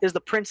movie is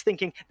the prince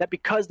thinking that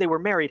because they were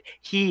married,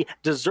 he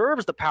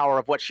deserves the power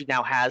of what she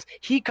now has.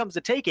 He comes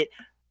to take it.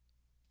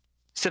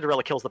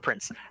 Cinderella kills the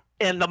prince.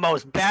 In the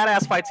most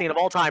badass fight scene of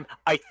all time,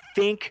 I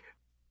think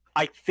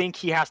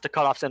he has to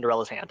cut off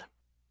Cinderella's hand.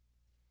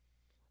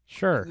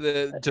 Sure.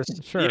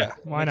 Sure. Yeah,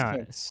 Why makes not?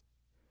 sense.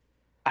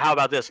 How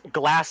about this?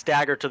 Glass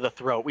dagger to the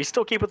throat. We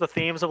still keep with the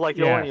themes of like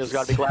the old it's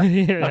got to be glass.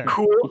 Yeah. A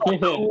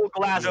cool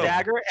glass No.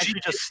 dagger, and she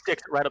just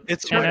sticks it right up.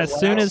 It's And her as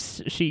soon glass-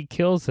 as she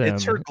kills him,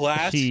 it's her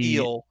glass she...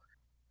 heel,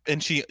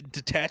 and she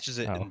detaches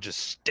it Oh. and just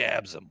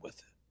stabs him with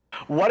it.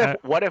 What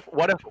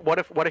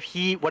if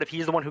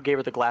he's the one who gave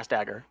her the glass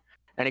dagger,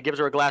 and he gives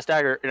her a glass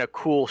dagger in a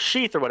cool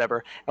sheath or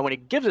whatever, and when he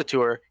gives it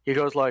to her, he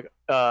goes,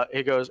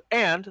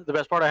 and the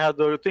best part, I had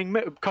the thing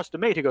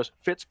custom made. He goes,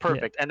 fits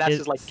perfect, and that's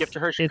his like gift to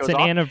her. She It's goes an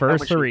off, and when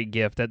anniversary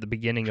gift at the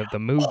beginning of the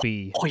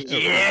movie. Oh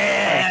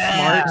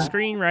yeah! Smart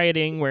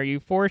screenwriting where you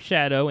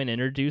foreshadow and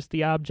introduce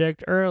the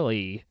object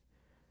early.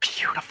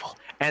 Beautiful.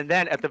 And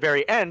then at the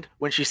very end,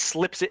 when she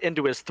slips it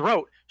into his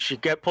throat, she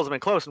pulls him in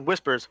close and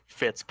whispers,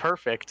 "Fits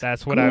perfect."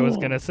 That's what I was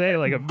gonna say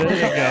like a minute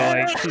ago.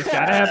 Like she's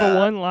gotta have a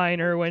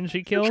one-liner when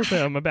she kills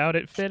him about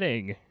it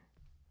fitting.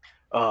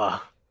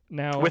 Now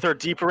With her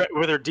deep red,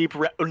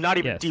 not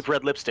even Yes. deep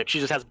red lipstick.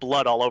 She just has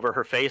blood all over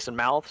her face and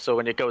mouth. So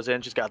when it goes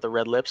in, she's got the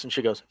red lips, and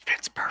she goes,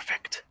 "Fits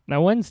perfect."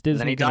 Now when's then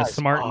Disney he gonna dies.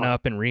 smarten Oh.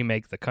 up and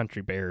remake the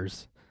Country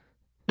Bears?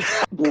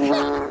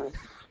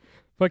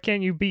 But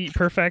can you beat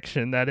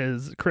perfection? That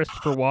is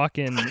Christopher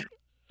Walken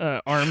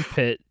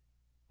armpit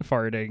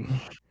farting.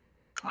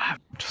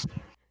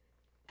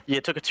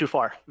 You took it too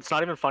far. It's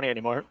not even funny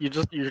anymore. You're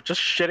just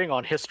shitting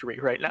on history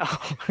right now.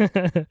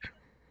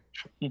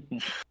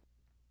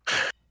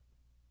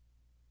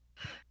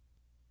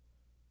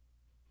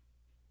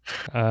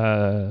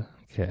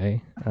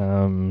 Okay.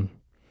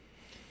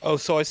 Oh,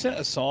 so I sent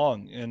a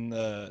song in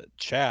the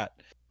chat,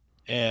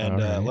 and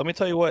Alright. let me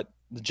tell you what,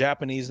 the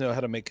Japanese know how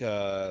to make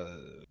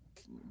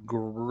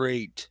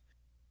great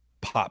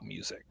pop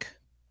music.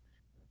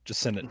 Just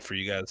send it for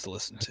you guys to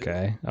listen to.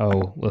 Okay.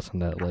 Oh, listen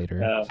to that later.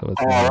 Yeah. So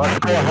it's Let's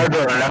not go ahead to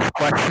the next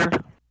question.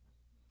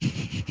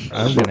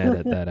 I'm gonna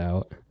edit that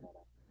out.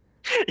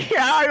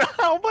 Yeah, I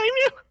don't blame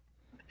you.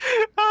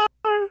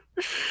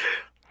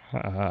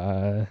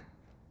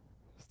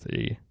 Let's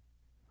see.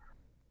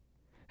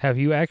 Have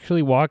you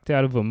actually walked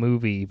out of a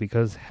movie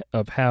because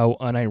of how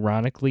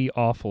unironically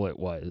awful it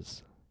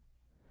was?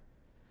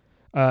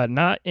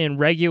 Not in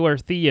regular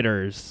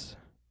theaters.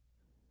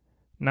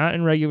 Not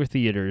in regular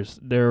theaters.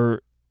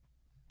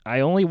 I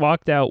only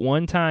walked out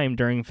one time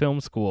during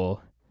film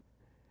school,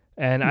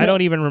 and I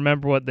don't even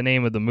remember what the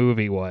name of the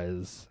movie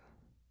was.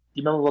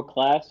 Do you remember what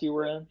class you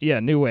were in? Yeah,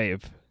 New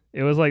Wave.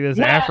 It was like this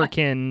Yeah.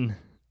 African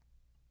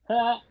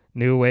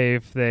New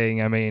Wave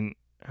thing. I mean,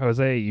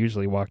 Jose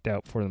usually walked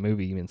out before the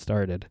movie even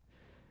started.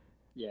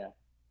 Yeah.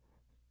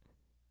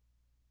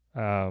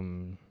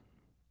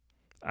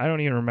 I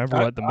don't even remember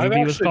what the I've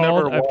movie was actually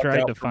never called. I've walked tried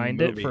out to from a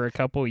find it movie. for a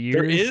couple years.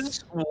 There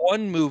is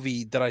one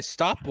movie that I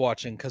stopped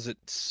watching because it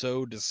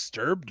so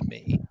disturbed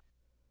me.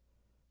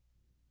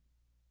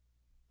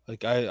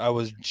 Like I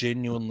was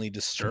genuinely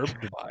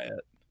disturbed by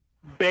it.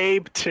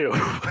 Babe 2.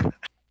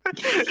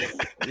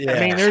 Yeah, I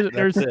mean,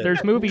 that's it.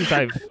 there's movies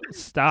I've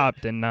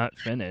stopped and not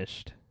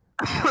finished.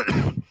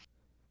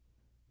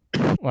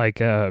 Like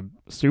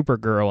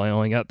Supergirl, I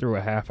only got through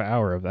a half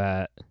hour of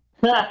that.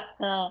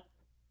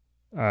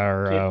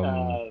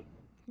 Or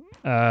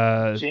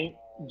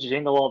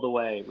Jingle All the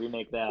Way.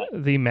 Remake that.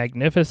 the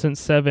Magnificent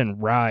Seven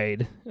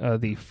Ride,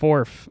 the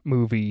fourth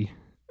movie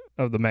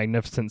of the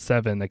Magnificent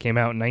Seven that came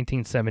out in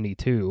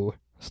 1972,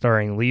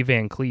 starring Lee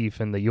Van Cleef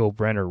in the Yul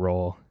Brynner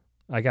role.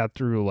 I got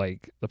through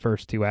like the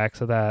first 2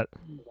 acts of that,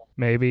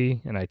 maybe,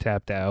 and I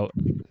tapped out.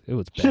 It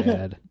was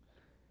bad.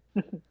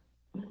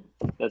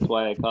 That's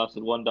why it costed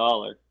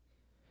 $1.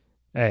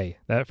 Hey,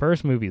 that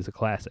first movie is a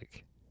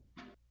classic.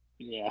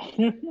 Yeah.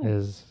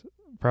 Is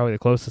probably the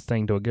closest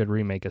thing to a good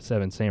remake of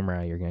Seven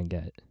Samurai you're gonna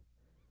get.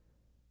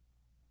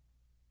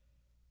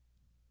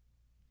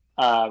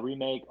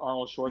 Remake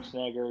Arnold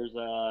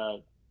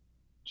Schwarzenegger's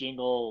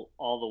Jingle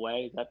All the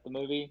Way. Is that the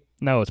movie?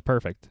 No, it's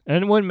perfect,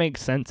 and it wouldn't make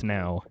sense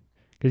now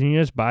because you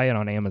can just buy it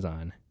on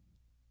Amazon.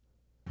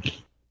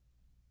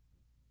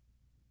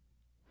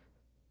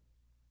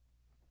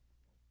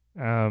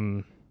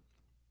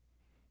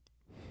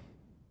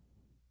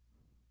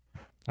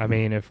 I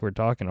mean, if we're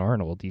talking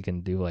Arnold, you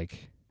can do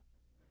like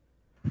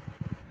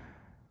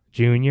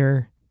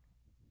Junior,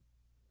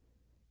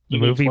 the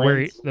You mean movie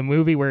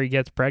Twins? where he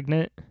gets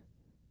pregnant.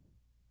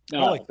 I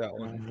like that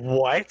one.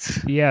 What?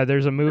 Yeah,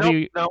 there's a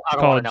movie No, I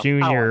don't called wanna know. I don't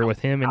Junior wanna with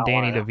him and I don't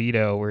Danny wanna know.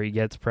 DeVito where he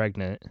gets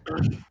pregnant.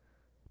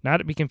 Not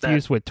to be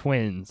confused with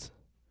Twins.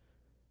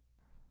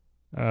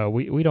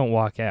 We don't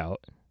walk out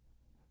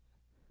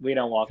We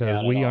don't walk because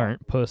out. we at all.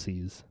 aren't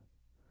pussies.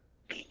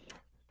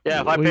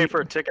 Yeah, if I pay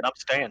for a ticket, I'm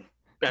staying.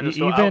 I don't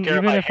Even care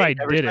even if I hate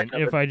every didn't,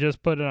 second of if I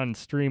just put it on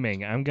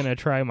streaming, I'm gonna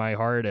try my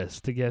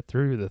hardest to get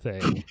through the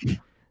thing.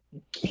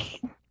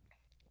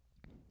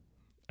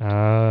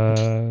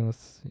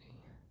 Let's see.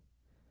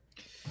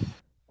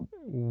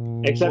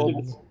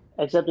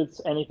 Except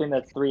it's anything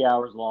that's 3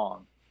 hours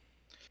long.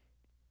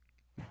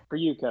 For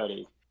you,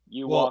 Cody,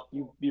 you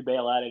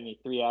bail out any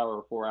 3 hour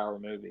or 4 hour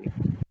movie.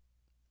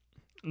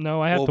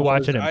 No, I have to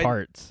watch boys, it in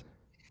parts.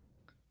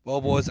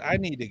 Well, boys, I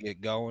need to get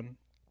going.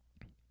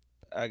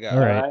 I got All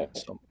right.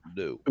 something to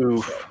do.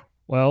 Oof.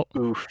 Well,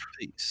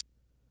 Peace.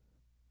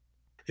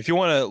 If you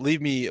want to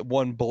leave me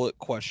one bullet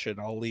question,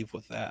 I'll leave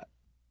with that.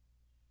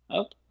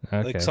 Oh,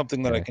 okay, like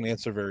something that I can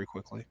answer very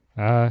quickly.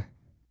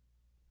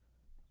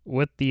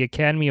 With the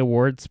Academy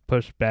Awards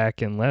pushed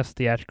back and less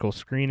theatrical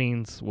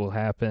screenings will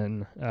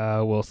happen,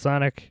 will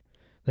Sonic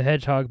the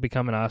Hedgehog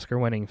become an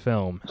Oscar-winning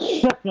film?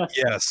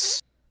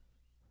 Yes.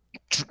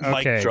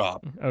 Okay. Mic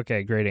drop.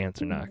 Okay, great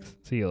answer, Knox.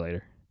 See you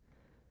later.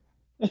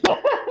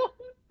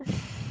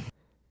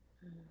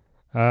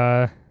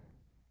 I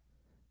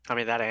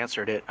mean, that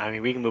answered it. I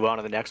mean, we can move on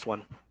to the next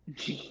one.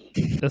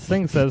 This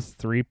thing says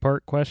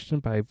 3-part question,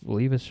 but I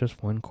believe it's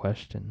just one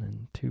question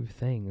and 2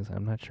 things.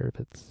 I'm not sure if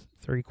it's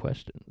 3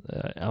 questions.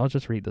 I'll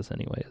just read this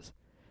anyways.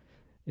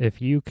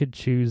 If you could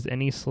choose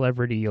any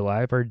celebrity,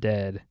 alive or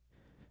dead,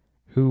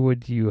 who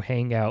would you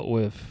hang out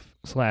with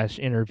 /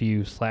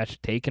 interview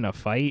 / take in a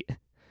fight?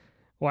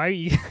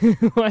 Why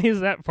is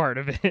that part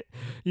of it?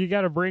 You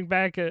gotta bring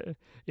back a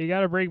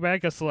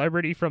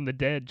celebrity from the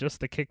dead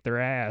just to kick their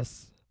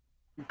ass.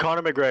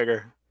 Conor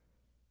McGregor,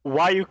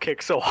 why you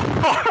kick so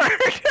hard?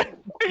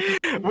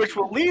 Which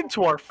will lead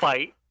to our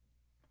fight.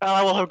 And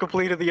I will have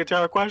completed the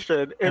entire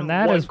question. And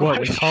that is what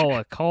we call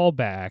a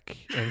callback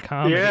in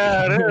comedy.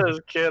 Yeah, it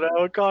is,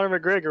 kiddo. Conor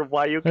McGregor,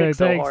 why you kick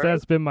so thanks, hard?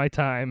 that's been my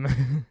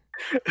time.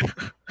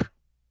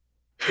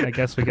 I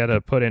guess we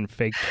gotta put in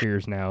fake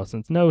cheers now,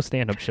 since no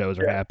stand-up shows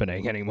are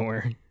happening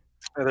anymore.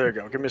 Oh, there you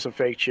go. Give me some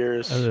fake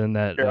cheers. Other than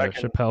that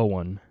Chappelle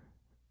one.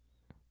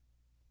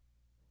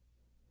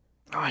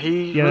 Oh,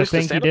 the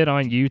thing he did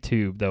on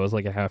YouTube that was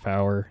like a half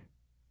hour.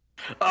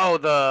 Oh,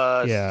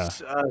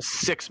 the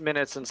 6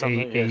 minutes and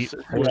something.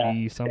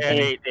 8:40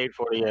 something. 8:40.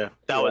 Yeah,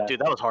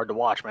 that was hard to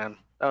watch, man.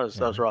 That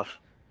was rough.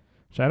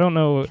 So I don't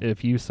know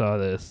if you saw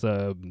this.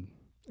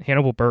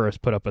 Hannibal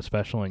Buress put up a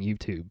special on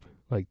YouTube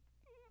like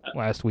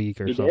last week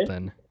or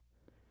something. Did?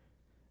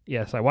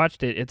 Yes, I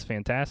watched it. It's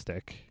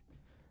fantastic.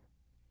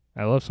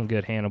 I love some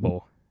good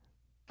Hannibal.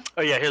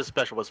 Oh yeah, his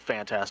special was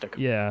fantastic.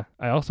 Yeah,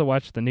 I also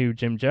watched the new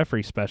Jim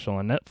Jeffries special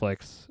on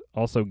Netflix.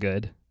 Also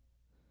good.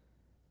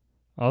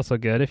 Also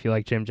good. If you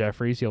like Jim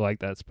Jeffries, you'll like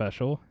that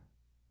special.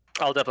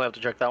 I'll definitely have to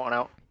check that one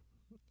out.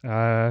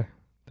 I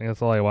think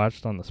that's all I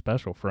watched on the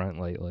special front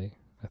lately.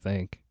 I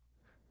think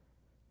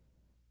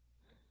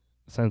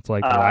since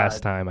like the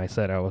last time I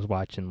said I was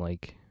watching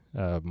like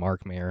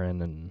Mark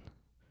Maron and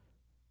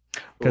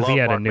because he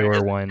had Mark a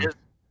newer one.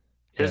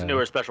 His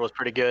newer special was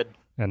pretty good.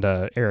 And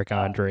Eric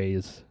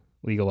Andre's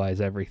Legalize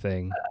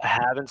Everything. I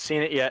haven't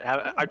seen it yet.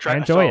 I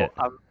enjoy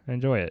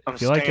it.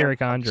 If you like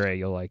Eric Andre,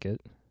 you'll like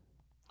it.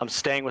 I'm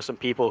staying with some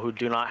people who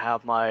do not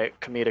have my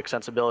comedic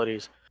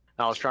sensibilities.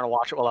 And I was trying to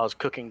watch it while I was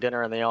cooking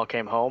dinner, and they all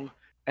came home,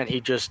 and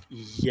he just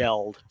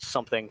yelled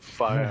something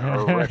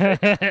horrific.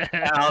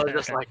 And I was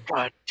just like,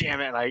 God damn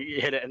it. And I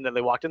hit it, and then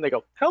they walked in, they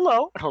go,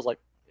 hello. And I was like,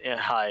 yeah,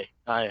 hi,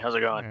 how's it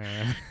going?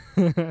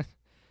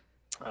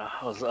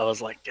 I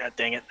was like, God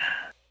dang it.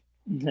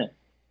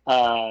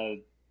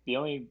 The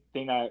only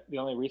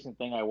recent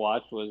thing I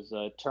watched was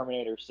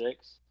Terminator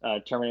 6,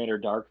 Terminator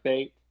Dark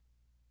Fate,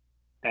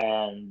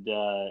 and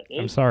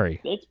I'm sorry.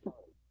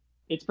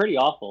 It's pretty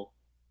awful.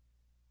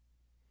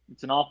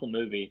 It's an awful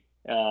movie.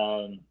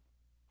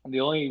 The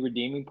only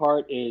redeeming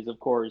part is, of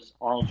course,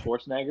 Arnold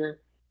Schwarzenegger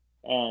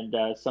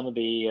and some of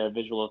the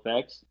visual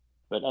effects.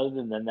 But other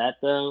than that,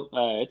 though,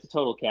 it's a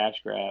total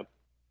cash grab.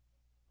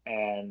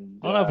 And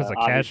I don't know if it's a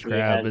cash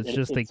grab. It's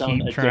just they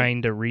keep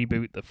trying to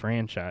reboot the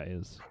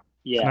franchise.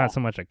 Yeah. It's not so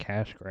much a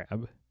cash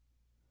grab.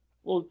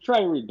 We'll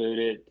try to reboot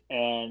it,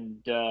 and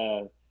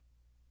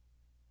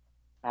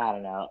I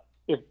don't know.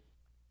 If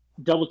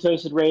double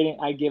toasted rating,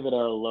 I give it a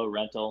low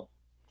rental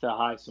to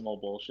high some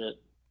old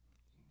bullshit.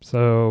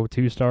 So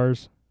 2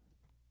 stars?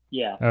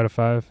 Yeah. Out of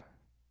 5?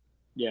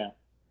 Yeah.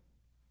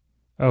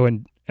 Oh,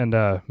 and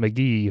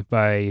McGee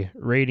by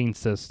rating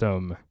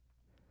system.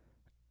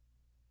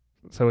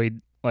 So we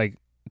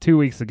 2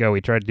 weeks ago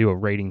we tried to do a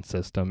rating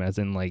system, as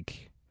in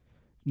like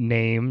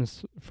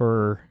names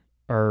for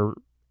our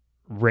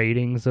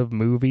ratings of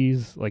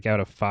movies, like out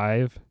of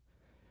 5,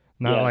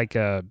 not like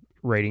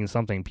rating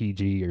something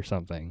PG or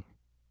something.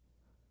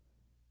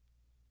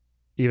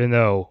 Even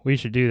though we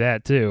should do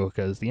that too,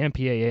 because the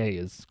MPAA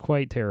is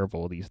quite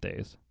terrible these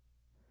days.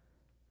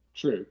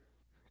 True.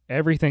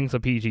 Everything's a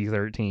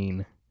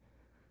PG-13.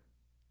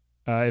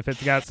 If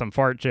it's got some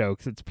fart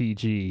jokes, it's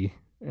PG.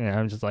 And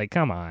I'm just like,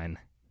 come on.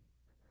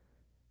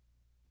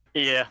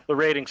 Yeah, the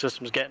rating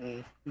system's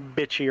getting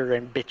bitchier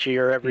and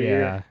bitchier every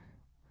year.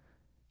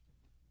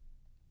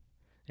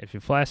 If you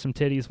flash some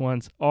titties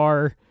once,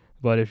 R.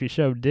 But if you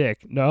show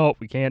dick, nope,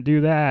 we can't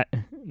do that.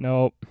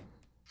 Nope.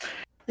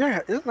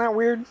 Yeah, isn't that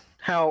weird?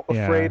 How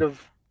Yeah. afraid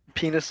of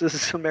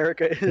penises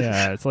America is.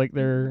 Yeah, it's like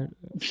they're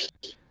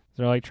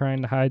like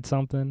trying to hide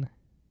something.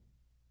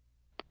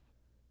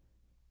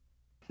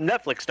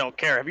 Netflix don't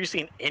care. Have you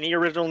seen any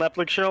original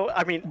Netflix show?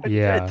 I mean,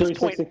 Yeah. at this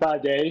point,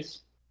 365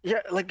 days.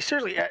 yeah, like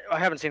seriously, I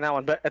haven't seen that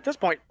one. But at this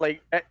point,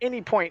 like at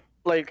any point,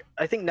 like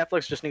I think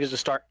Netflix just needs to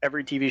start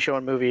every TV show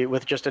and movie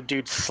with just a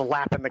dude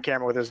slapping the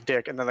camera with his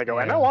dick, and then they go,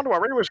 "And Yeah. now on to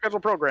our regular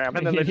scheduled program,"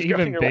 and then they just go,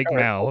 Even and you're Big like, "All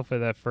right, Mouth for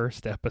that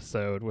first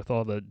episode with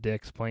all the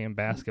dicks playing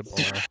basketball.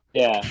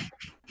 Yeah.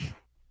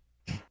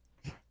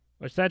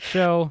 Which that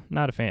show,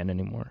 not a fan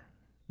anymore.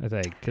 I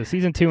think because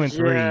season 2 and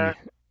 3, Yeah.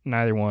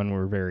 neither one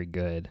were very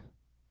good.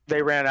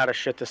 They ran out of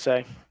shit to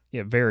say.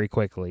 Yeah, very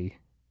quickly.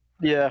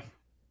 Yeah.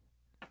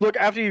 Look,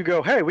 after you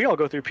go, hey, we all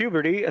go through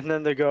puberty, and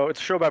then they go,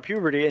 it's a show about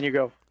puberty, and you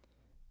go,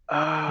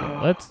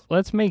 oh.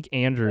 Let's make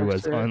Andrew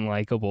That's as it.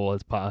 unlikable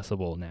as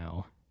possible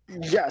now.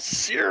 Yeah,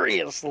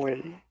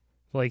 seriously.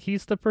 Like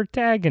he's the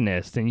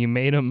protagonist, and you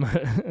made him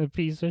a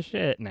piece of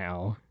shit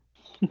now.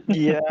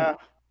 Yeah.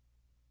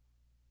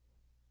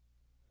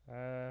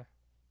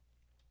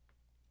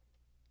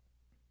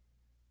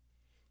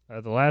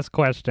 The last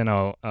question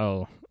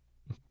I'll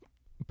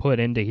put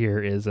into here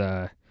is,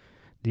 do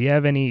you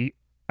have any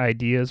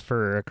ideas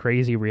for a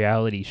crazy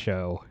reality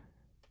show?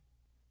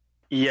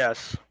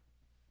 Yes.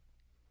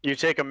 You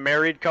take a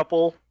married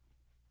couple,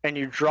 and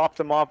you drop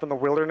them off in the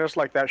wilderness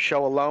like that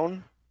show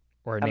Alone.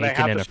 Or And they Naked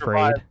have and to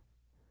Afraid? survive.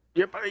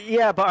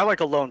 Yeah, but I like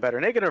Alone better.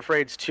 Naked and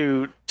Afraid's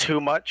too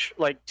much,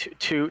 like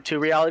too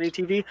reality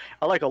TV.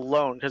 I like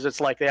Alone because it's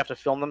like they have to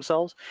film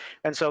themselves,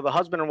 and so the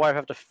husband and wife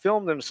have to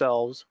film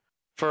themselves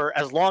for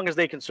as long as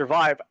they can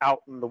survive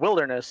out in the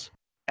wilderness,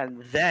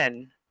 and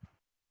then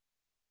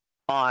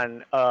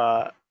on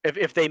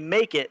if they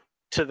make it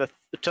to the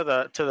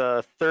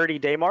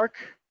 30-day mark,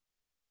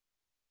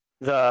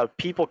 the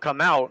people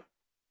come out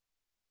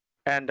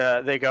and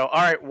they go,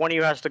 all right, one of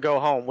you has to go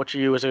home. Which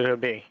of you is it going to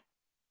be?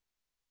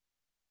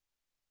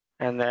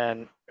 And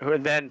then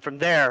from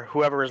there,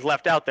 whoever is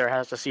left out there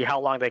has to see how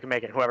long they can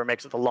make it. Whoever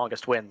makes it the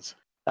longest wins.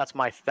 That's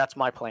my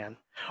plan.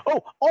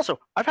 Oh, also,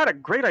 I've had a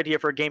great idea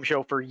for a game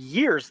show for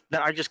years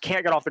that I just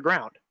can't get off the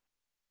ground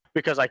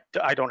because I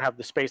don't have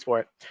the space for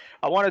it.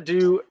 I want to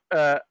do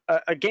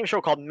a game show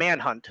called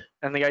Manhunt,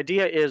 and the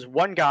idea is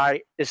one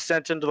guy is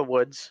sent into the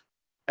woods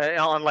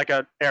on like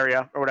a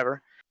area or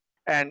whatever,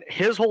 and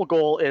his whole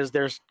goal is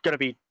there's going to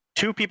be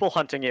 2 people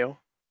hunting you.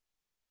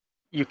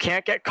 You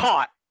can't get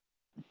caught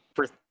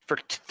for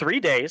 3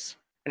 days,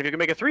 and if you can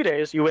make it 3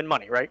 days, you win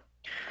money, right?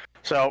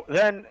 So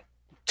then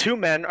 2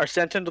 men are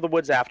sent into the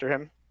woods after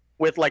him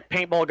with like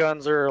paintball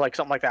guns or like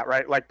something like that,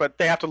 right? Like, but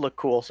they have to look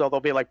cool, so they'll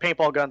be like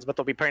paintball guns, but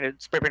they'll be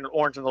spray painted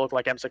orange, and they'll look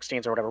like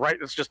M16s or whatever, right?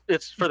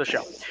 It's for the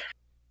show.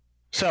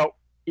 So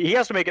he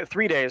has to make it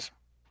 3 days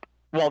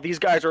while these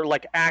guys are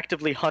like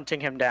actively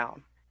hunting him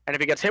down, and if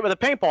he gets hit with a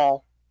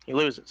paintball, he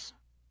loses.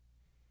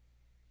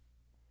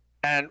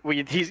 And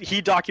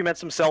he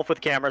documents himself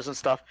with cameras and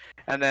stuff,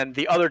 and then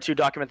the other 2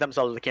 document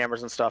themselves with the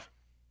cameras and stuff.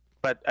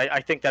 But I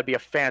think that'd be a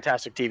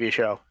fantastic TV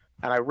show,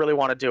 and I really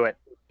want to do it,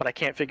 but I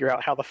can't figure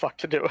out how the fuck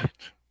to do it.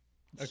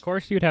 Of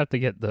course, you'd have to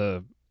get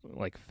the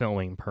like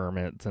filming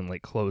permits and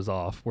like close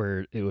off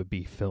where it would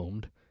be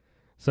filmed,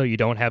 so you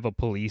don't have a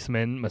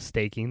policeman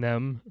mistaking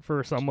them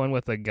for someone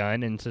with a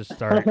gun and to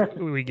start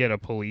we get a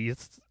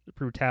police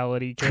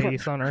brutality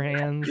case on our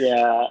hands.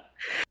 Yeah.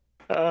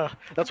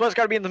 That's why it's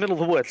got to be in the middle of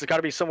the woods. It's got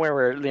to be somewhere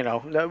where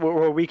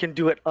where we can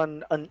do it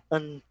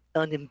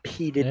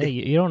unimpeded. Hey,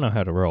 you don't know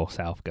how the rural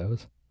South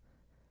goes.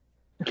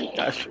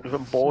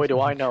 Boy, do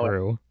I know it.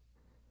 True.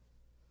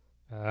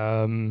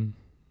 Yeah,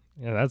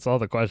 that's all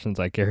the questions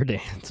I cared to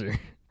answer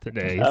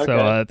today. Okay.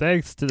 So,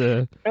 thanks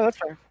to Yeah, that's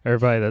fair.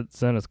 everybody that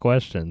sent us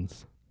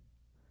questions.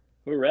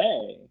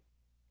 Hooray.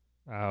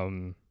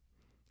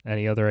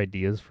 Any other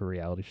ideas for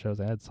reality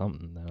shows? I had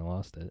something, then I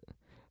lost it.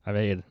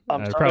 I'd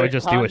sorry, probably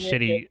just do a Kanye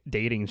shitty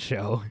dating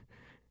show.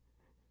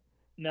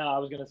 No, I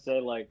was gonna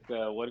say like,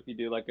 what if you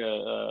do like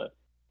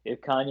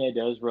if Kanye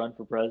does run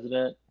for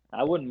president?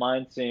 I wouldn't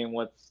mind seeing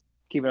what's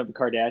keeping up the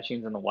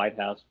Kardashians in the White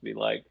House be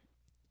like.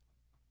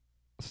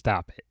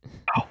 Stop it.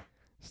 Oh.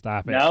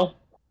 Stop it. No.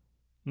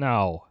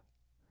 No.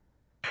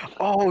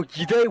 Oh,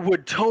 they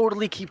would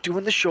totally keep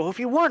doing the show if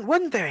you won,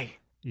 wouldn't they?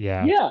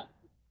 Yeah. Yeah.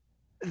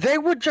 They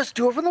would just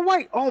do it from the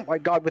White. Oh my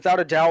God, without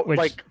a doubt. Which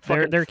like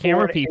their fucking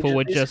camera foreign people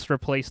would agencies- just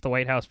replace the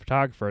White House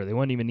photographer. They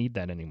wouldn't even need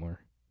that anymore.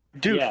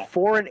 Dude, Yeah.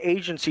 foreign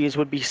agencies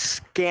would be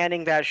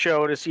scanning that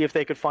show to see if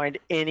they could find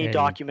any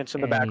documents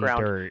in the Any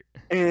background. dirt.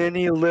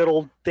 Any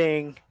little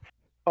thing.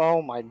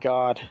 Oh my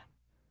God.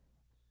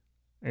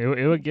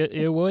 It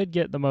would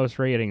get the most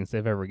ratings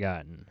they've ever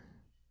gotten.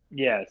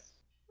 Yes.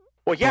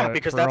 Well, yeah, For-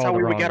 because for that's all how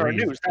we the would get wrong our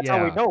reasons. news. That's how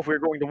we Yeah. know if we were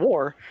going to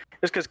war.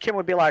 Is because Kim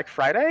would be like,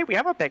 Friday, we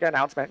have a big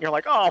announcement. And you're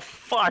like, oh,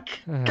 fuck.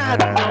 God,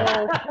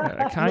 no.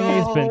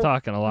 Kanye's been No.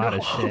 talking a lot of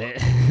No.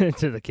 shit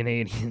to the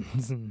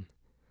Canadians. And,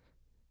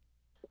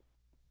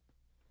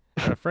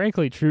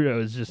 frankly, Trudeau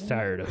is just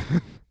tired of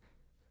him.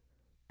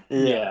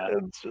 Yeah.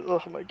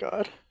 Oh my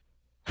god.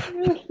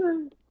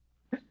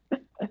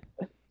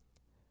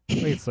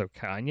 Wait, so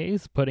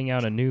Kanye's putting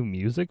out a new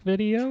music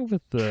video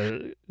with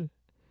the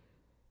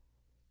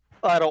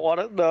I don't want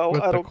to know.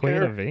 with I the don't Queen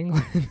care. of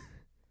England?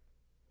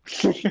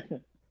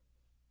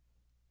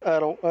 I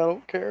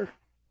don't care.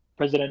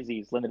 President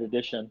Z's limited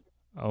edition.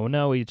 Oh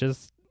no, he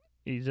just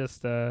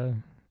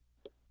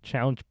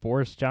challenged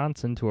Boris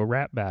Johnson to a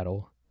rap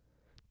battle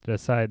to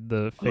decide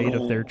the fate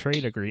of their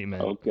trade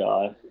agreement. Oh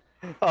god.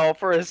 Oh,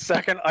 for a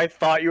second, I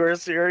thought you were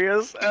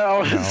serious. And I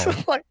was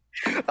No. like,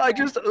 I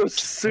just That'd be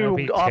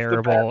assumed off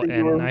the bat terrible, that you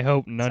and were I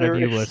hope none of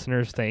you serious.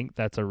 listeners think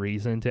that's a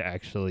reason to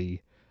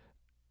actually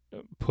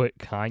put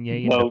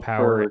Kanye Vote into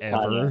power for ever.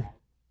 Kanye.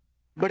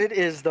 But it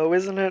is, though,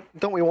 isn't it?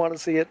 Don't we want to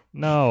see it?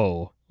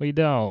 No, we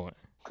don't.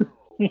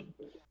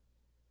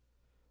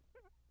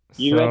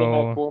 You rather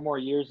So, have 4 more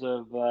years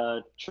of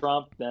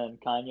Trump than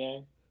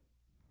Kanye?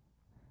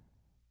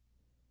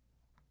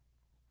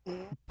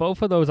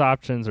 both of those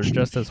options are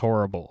just as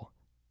horrible,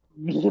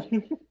 but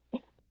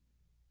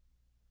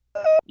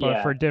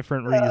Yeah. for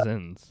different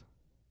reasons.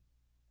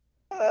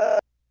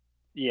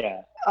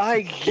 Yeah.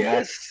 I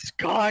guess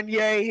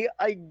Kanye.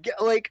 I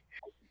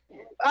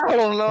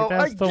don't know.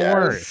 That's I the guess.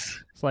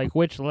 worst. It's like,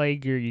 which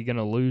leg are you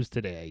gonna lose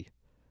today?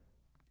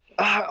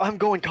 I'm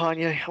going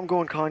Kanye. I'm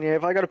going Kanye.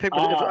 If I got to pick, if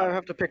I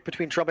have to pick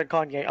between Trump and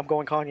Kanye, I'm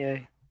going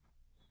Kanye.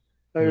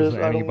 Is I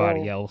don't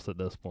anybody know. else at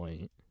this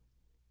point?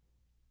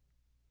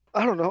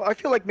 I don't know. I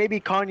feel like maybe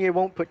Kanye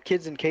won't put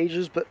kids in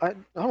cages, but I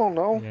don't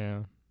know. Yeah.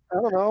 I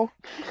don't know.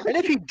 And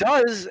if he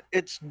does,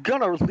 it's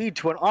gonna lead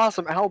to an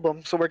awesome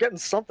album. So we're getting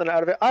something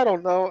out of it. I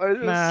don't know. I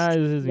just, Nah,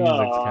 his music's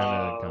kind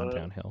of No. gone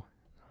downhill.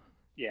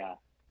 Yeah.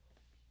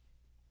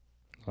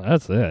 Well,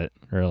 that's it,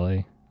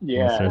 really.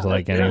 Yeah. Unless there's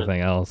like that's it. anything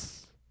else.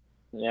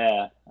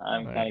 Yeah.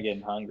 I'm Right. kind of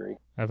getting hungry.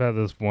 I've had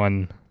this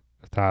one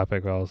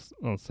topic I'll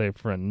say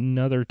for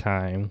another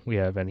time we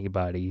have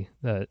anybody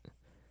that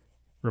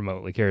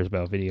remotely cares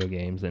about video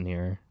games in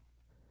here.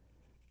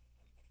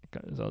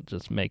 Because I'll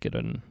just make it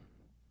an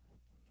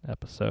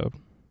episode.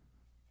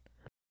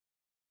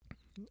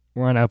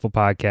 We're on Apple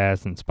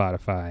Podcasts and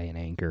Spotify and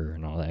Anchor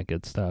and all that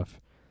good stuff.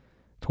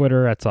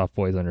 Twitter at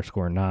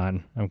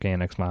softboys_non. I'm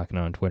KNX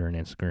Machina on Twitter and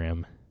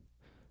Instagram.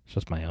 It's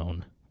just my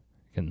own.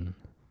 You can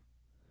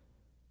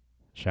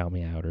shout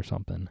me out or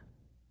something.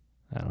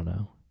 I don't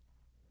know.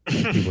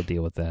 People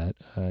deal with that.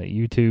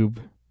 YouTube,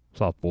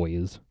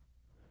 Softboys.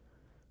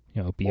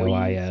 You know,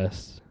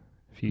 BOIS.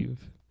 If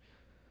you've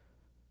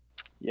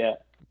Yeah.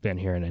 been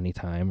here at any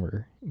time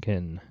or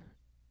can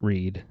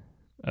read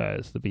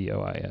as the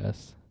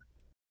BOIS.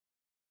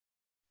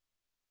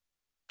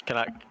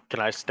 Can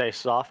I stay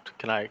soft?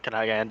 Can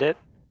I end it?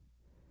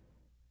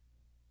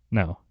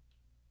 No,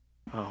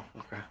 Oh,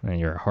 okay. and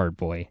you're a hard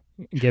boy.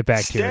 Get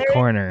back to your Stay-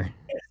 corner.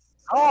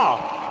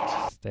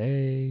 Soft.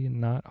 Stay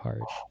not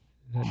hard.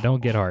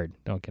 Don't get hard.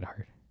 Don't get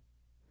hard.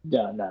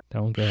 No, no.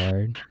 Don't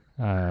get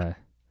hard.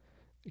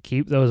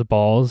 Keep those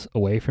balls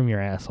away from your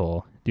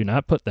asshole. Do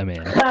not put them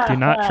in. Do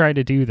not try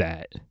to do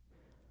that.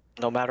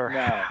 No matter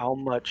No. how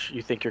much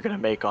you think you're gonna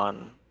make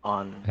on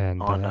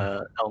And,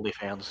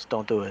 OnlyFans,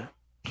 don't do it.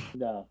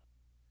 No.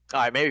 All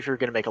right, maybe if you're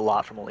gonna make a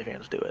lot from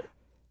OnlyFans, do it.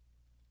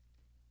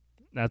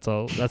 That's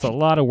a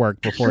lot of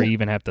work before you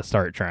even have to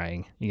start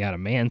trying. You gotta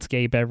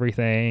manscape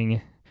everything. You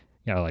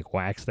gotta like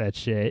wax that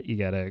shit. You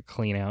gotta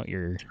clean out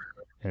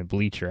and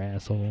bleach your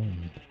asshole.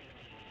 And,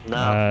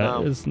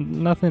 No. It's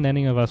nothing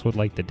any of us would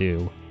like to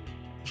do.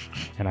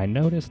 And I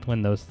noticed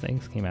when those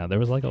things came out, there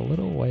was like a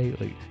little way.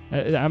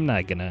 Like I'm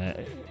not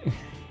gonna